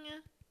 ding.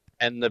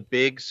 And the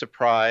big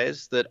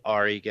surprise that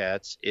Ari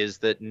gets is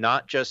that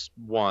not just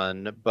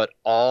one, but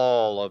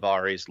all of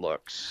Ari's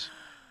looks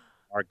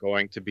are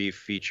going to be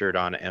featured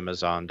on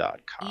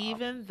Amazon.com.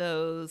 Even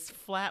those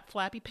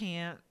flappy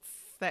pants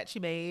that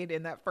she made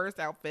in that first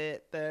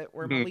outfit that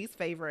were my Mhm. least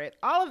favorite.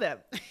 All of them.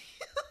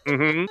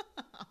 Mhm.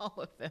 All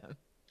of them.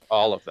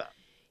 All of them.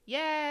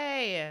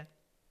 Yay.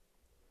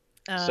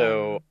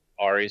 So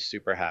Ari's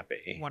super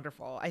happy.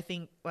 Wonderful. I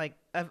think like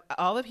of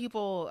all the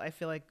people, I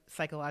feel like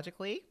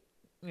psychologically,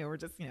 we're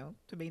just,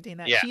 to maintain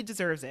that, Yeah. she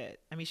deserves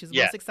it. I mean, she's the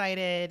Yeah. most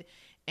excited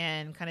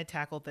and kind of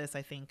tackled this,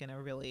 I think, in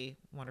a really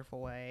wonderful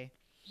way.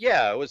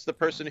 Yeah, it was the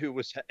person who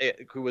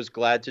was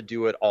glad to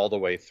do it all the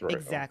way through.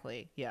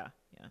 Exactly. Yeah.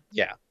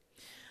 Yeah.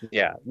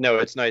 No,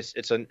 it's nice.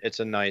 It's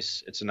a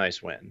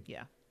nice win.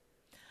 Yeah.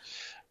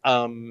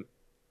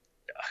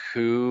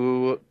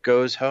 Who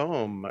goes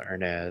home,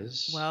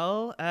 Ernez?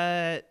 Well,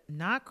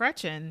 not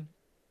Gretchen.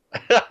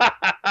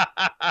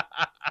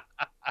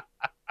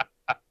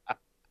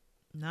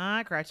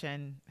 Not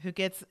Gretchen, who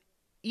gets,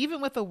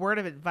 even with a word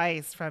of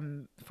advice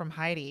from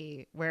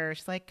Heidi, where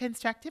she's like,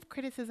 constructive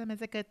criticism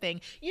is a good thing.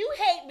 You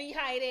hate me,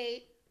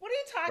 Heidi. What are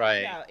you talking Right.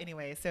 about?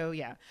 Anyway, so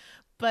yeah.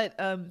 But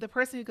the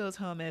person who goes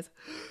home is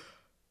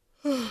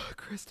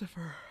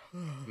Christopher.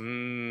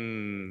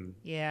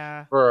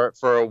 Yeah. For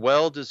a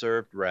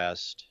well-deserved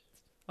rest.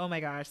 Oh my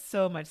gosh,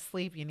 so much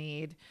sleep you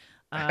need.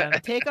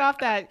 Take off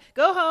that,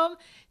 go home,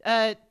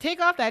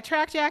 take off that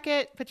track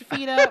jacket, put your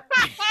feet up.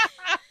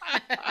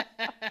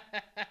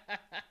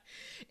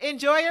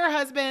 Enjoy your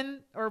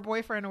husband or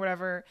boyfriend or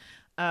whatever.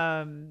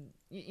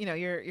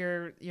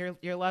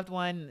 Your loved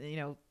one,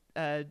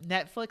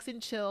 Netflix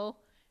and chill.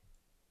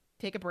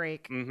 Take a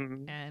break.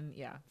 Mm-hmm. And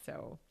yeah,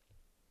 so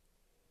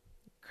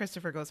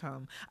Christopher goes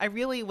home. I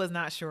really was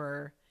not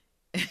sure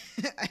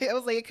I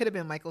was like, it could have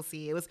been Michael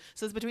C. It's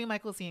between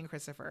Michael C. and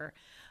Christopher.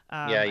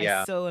 Yeah,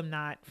 yeah. I so am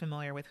not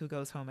familiar with who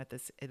goes home at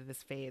this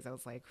phase. I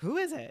was like, who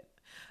is it?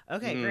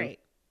 Okay, great.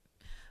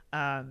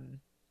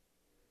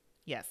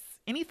 Yes.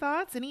 Any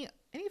thoughts? Any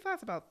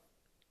thoughts about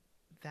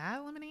that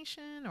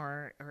elimination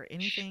or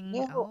anything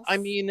else? I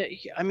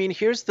mean,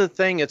 here's the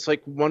thing. It's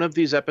like one of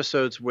these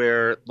episodes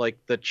where like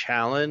the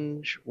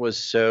challenge was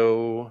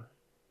so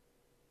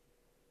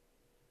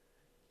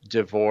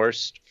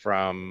divorced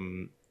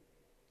from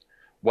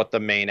what the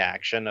main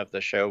action of the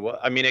show was.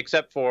 I mean,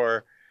 except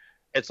for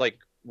it's like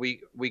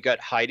we got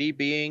Heidi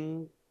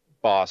being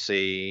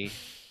bossy.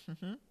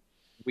 Mm-hmm.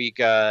 We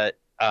got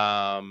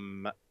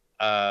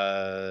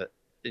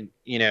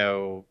you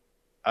know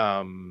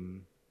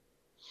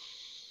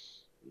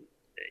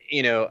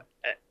you know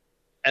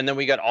and then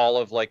we got all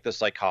of like the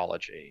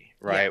psychology,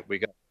 right?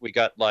 Yeah. We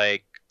got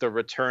like the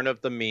return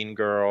of the mean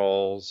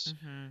girls.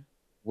 Mm-hmm.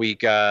 We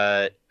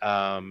got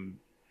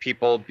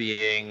people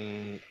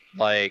being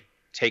like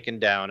taken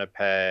down a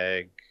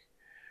peg,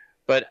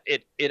 but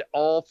it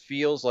all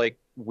feels like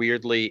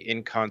weirdly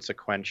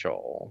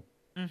inconsequential.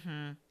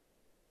 Mm-hmm.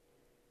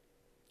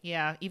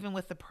 Yeah, even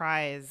with the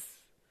prize,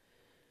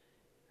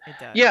 it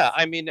does. Yeah,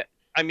 I mean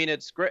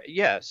it's great.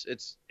 Yes,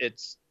 it's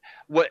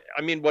what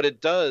I mean. What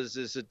it does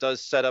is it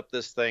does set up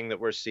this thing that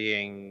we're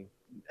seeing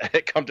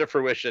come to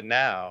fruition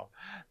now.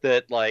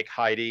 That like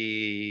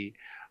Heidi,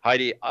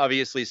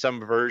 obviously some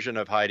version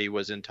of Heidi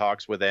was in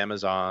talks with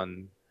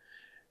Amazon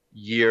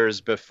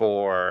years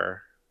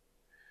before,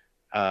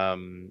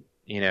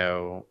 you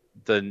know,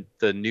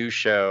 the new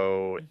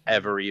show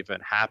ever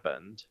even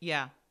happened.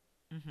 Yeah.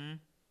 Mm-hmm.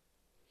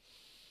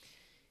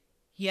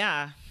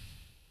 Yeah.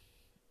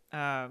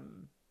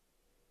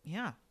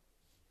 Yeah.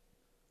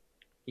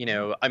 You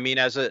know, I mean,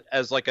 as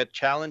like a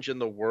challenge in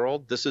the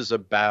world, this is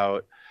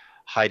about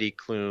Heidi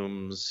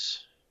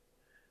Klum's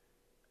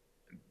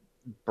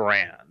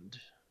brand,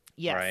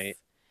 Yes. right?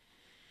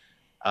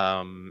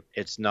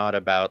 It's not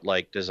about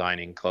like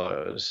designing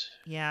clothes.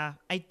 Yeah.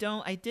 I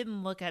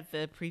didn't look at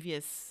the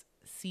previous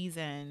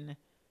season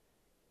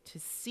to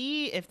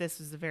see if this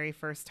was the very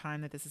first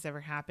time that this has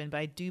ever happened, but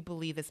I do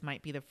believe this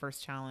might be the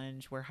first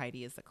challenge where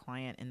Heidi is the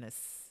client in this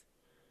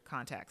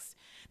context.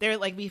 They're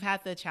like, we've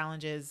had the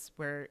challenges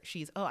where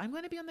she's, oh, I'm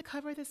going to be on the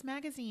cover of this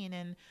magazine,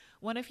 and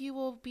one of you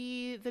will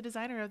be the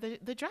designer of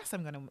the dress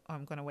I'm going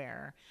to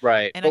wear.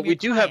 Right. And But we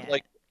do have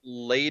like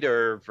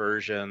later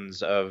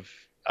versions of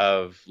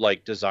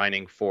like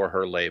designing for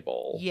her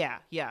label. Yeah,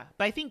 yeah.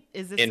 But I think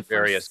is this in the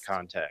various first,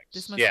 contexts.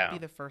 This must be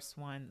the first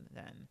one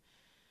then.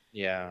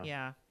 Yeah.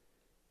 Yeah.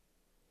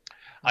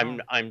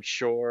 I'm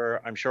sure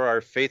our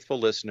faithful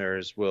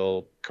listeners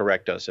will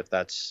correct us if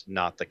that's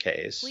not the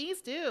case. Please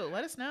do.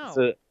 Let us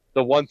know.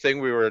 The one thing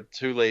we were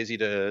too lazy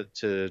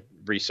to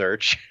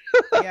research.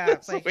 Yeah,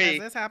 it's like, has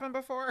this happened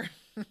before?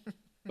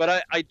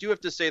 But I do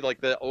have to say,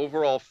 like, the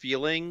overall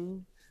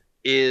feeling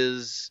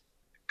is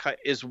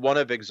one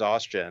of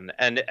exhaustion,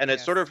 and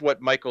it's sort of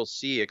what Michael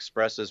C.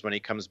 expresses when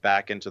he comes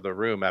back into the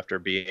room after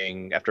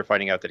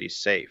finding out that he's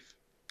safe.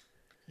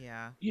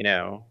 Yeah. You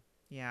know.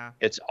 Yeah.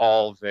 It's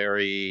all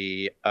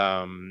very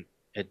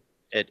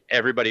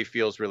everybody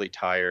feels really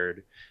tired.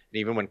 And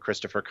even when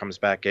Christopher comes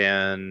back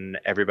in,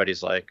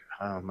 everybody's like,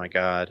 oh my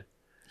God.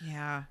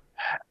 Yeah.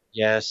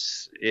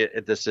 Yes,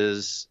 this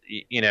is,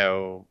 you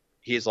know,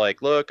 he's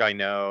like, look, I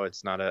know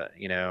it's not a,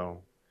 you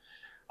know,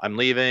 I'm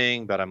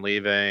leaving, but I'm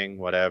leaving,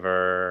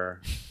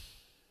 whatever.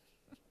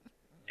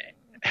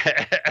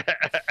 I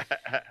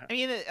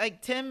mean,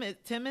 like Tim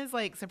is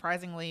like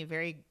surprisingly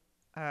very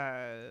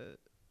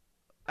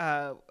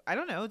I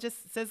don't know,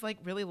 just says like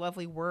really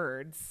lovely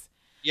words.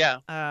 Yeah.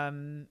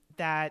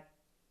 That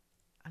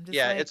I'm just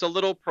like, it's a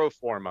little pro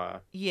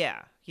forma.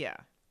 Yeah, yeah.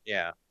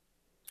 Yeah.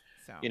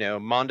 So, you know,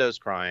 Mondo's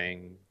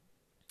crying.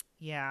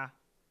 Yeah.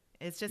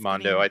 It's just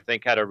Mondo, I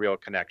think, had a real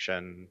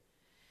connection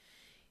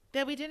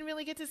that we didn't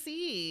really get to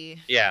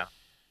see. Yeah.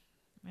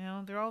 You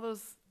know, there are all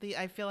those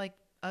I feel like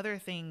other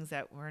things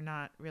that we're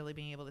not really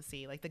being able to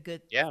see, like the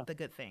good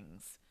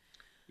things.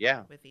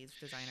 Yeah. With these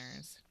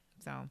designers.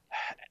 So.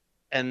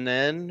 And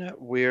then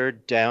we're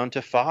down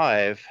to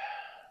 5.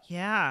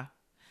 Yeah.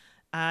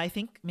 I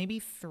think maybe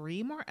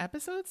 3 more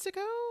episodes to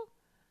go.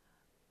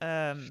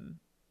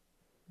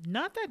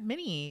 Not that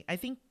many. I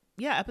think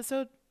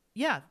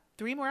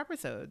 3 more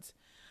episodes.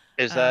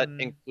 Is that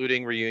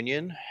including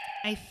reunion?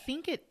 I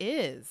think it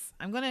is.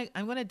 I'm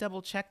gonna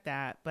double check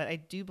that, but I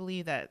do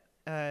believe that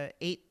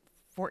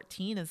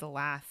 8/14 is the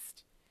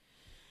last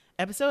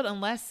episode,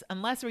 unless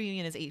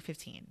reunion is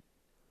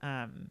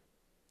 8/15.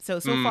 So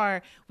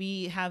far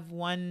we have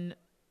one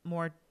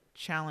more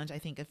challenge, I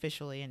think,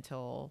 officially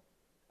until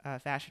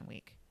Fashion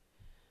Week.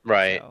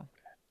 Right. So,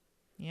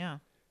 yeah.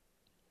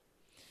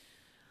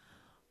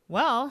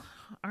 Well,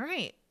 all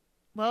right.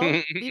 Well,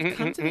 we've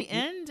come to the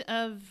end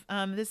of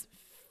this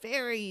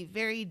very,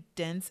 very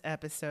dense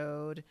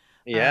episode.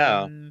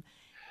 Yeah.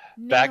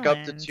 back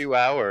up to Nayland. 2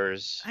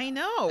 hours. I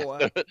know.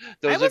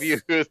 Those of you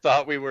who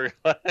thought we were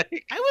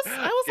like I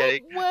was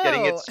getting, like, whoa.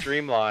 getting it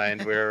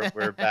streamlined,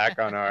 we're back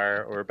on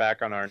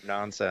our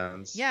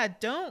nonsense. Yeah,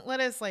 don't let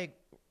us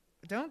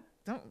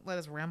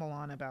ramble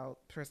on about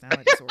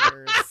personality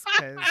disorders,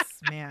 because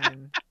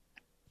man,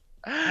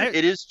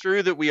 It is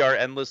true that we are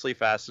endlessly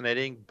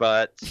fascinating,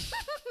 but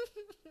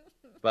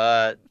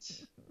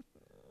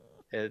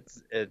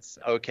it's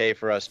okay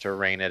for us to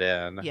rein it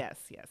in. yes.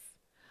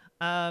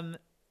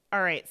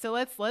 All right, so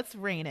let's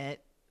rein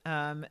it.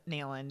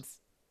 Nayland,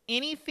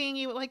 anything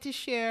you would like to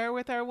share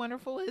with our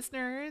wonderful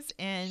listeners,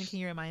 and can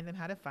you remind them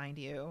how to find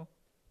you?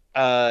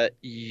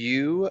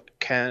 You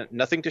can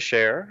nothing to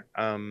share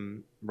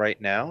right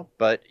now,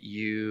 but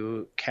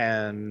you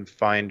can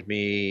find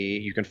me.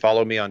 You can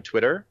follow me on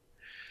Twitter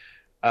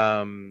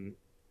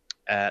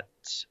at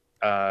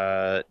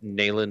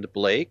Nayland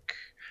Blake,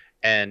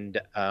 and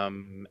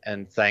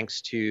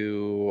thanks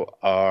to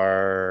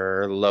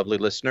our lovely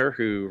listener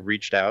who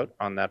reached out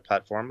on that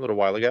platform a little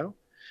while ago.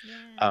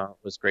 Yeah. It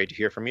was great to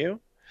hear from you.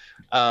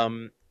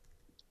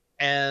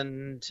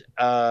 And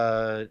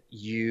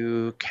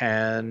you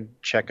can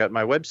check out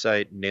my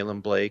website,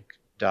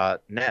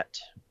 naylandblake.net.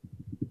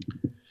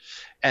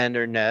 And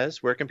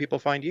Ernez, where can people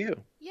find you?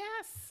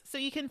 Yes. So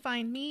you can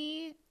find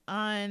me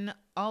on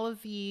all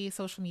of the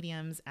social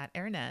mediums at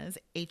Ernez,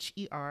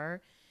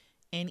 HERNEASE,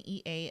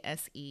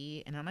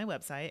 and on my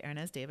website,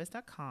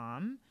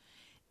 ernezdavis.com.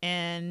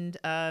 And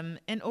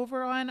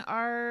over on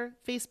our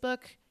Facebook,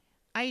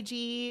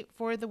 IG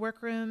for the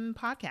Workroom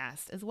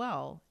podcast as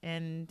well.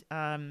 And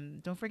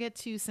don't forget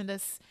to send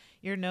us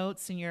your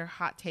notes and your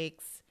hot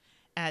takes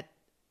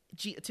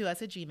to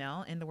us at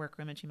Gmail, in the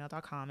workroom at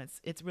gmail.com.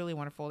 It's really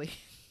wonderful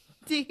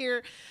to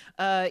hear,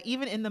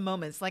 even in the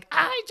moments, like,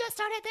 I just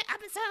started the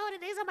episode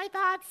and these are my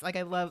thoughts. Like,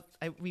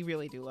 we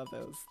really do love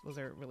those. Those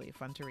are really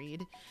fun to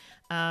read.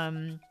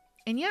 And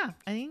yeah,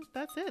 I think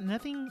that's it.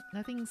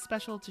 Nothing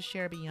special to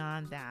share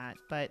beyond that.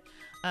 But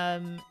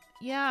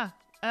yeah,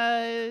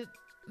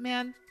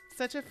 man,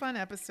 such a fun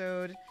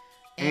episode.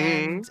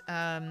 And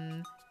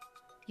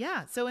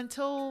yeah, so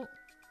until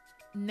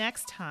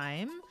next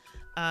time,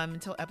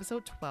 until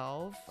episode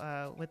 12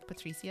 with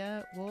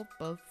Patricia, we'll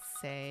both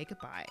say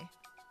goodbye.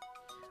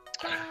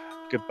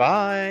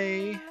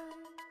 Goodbye.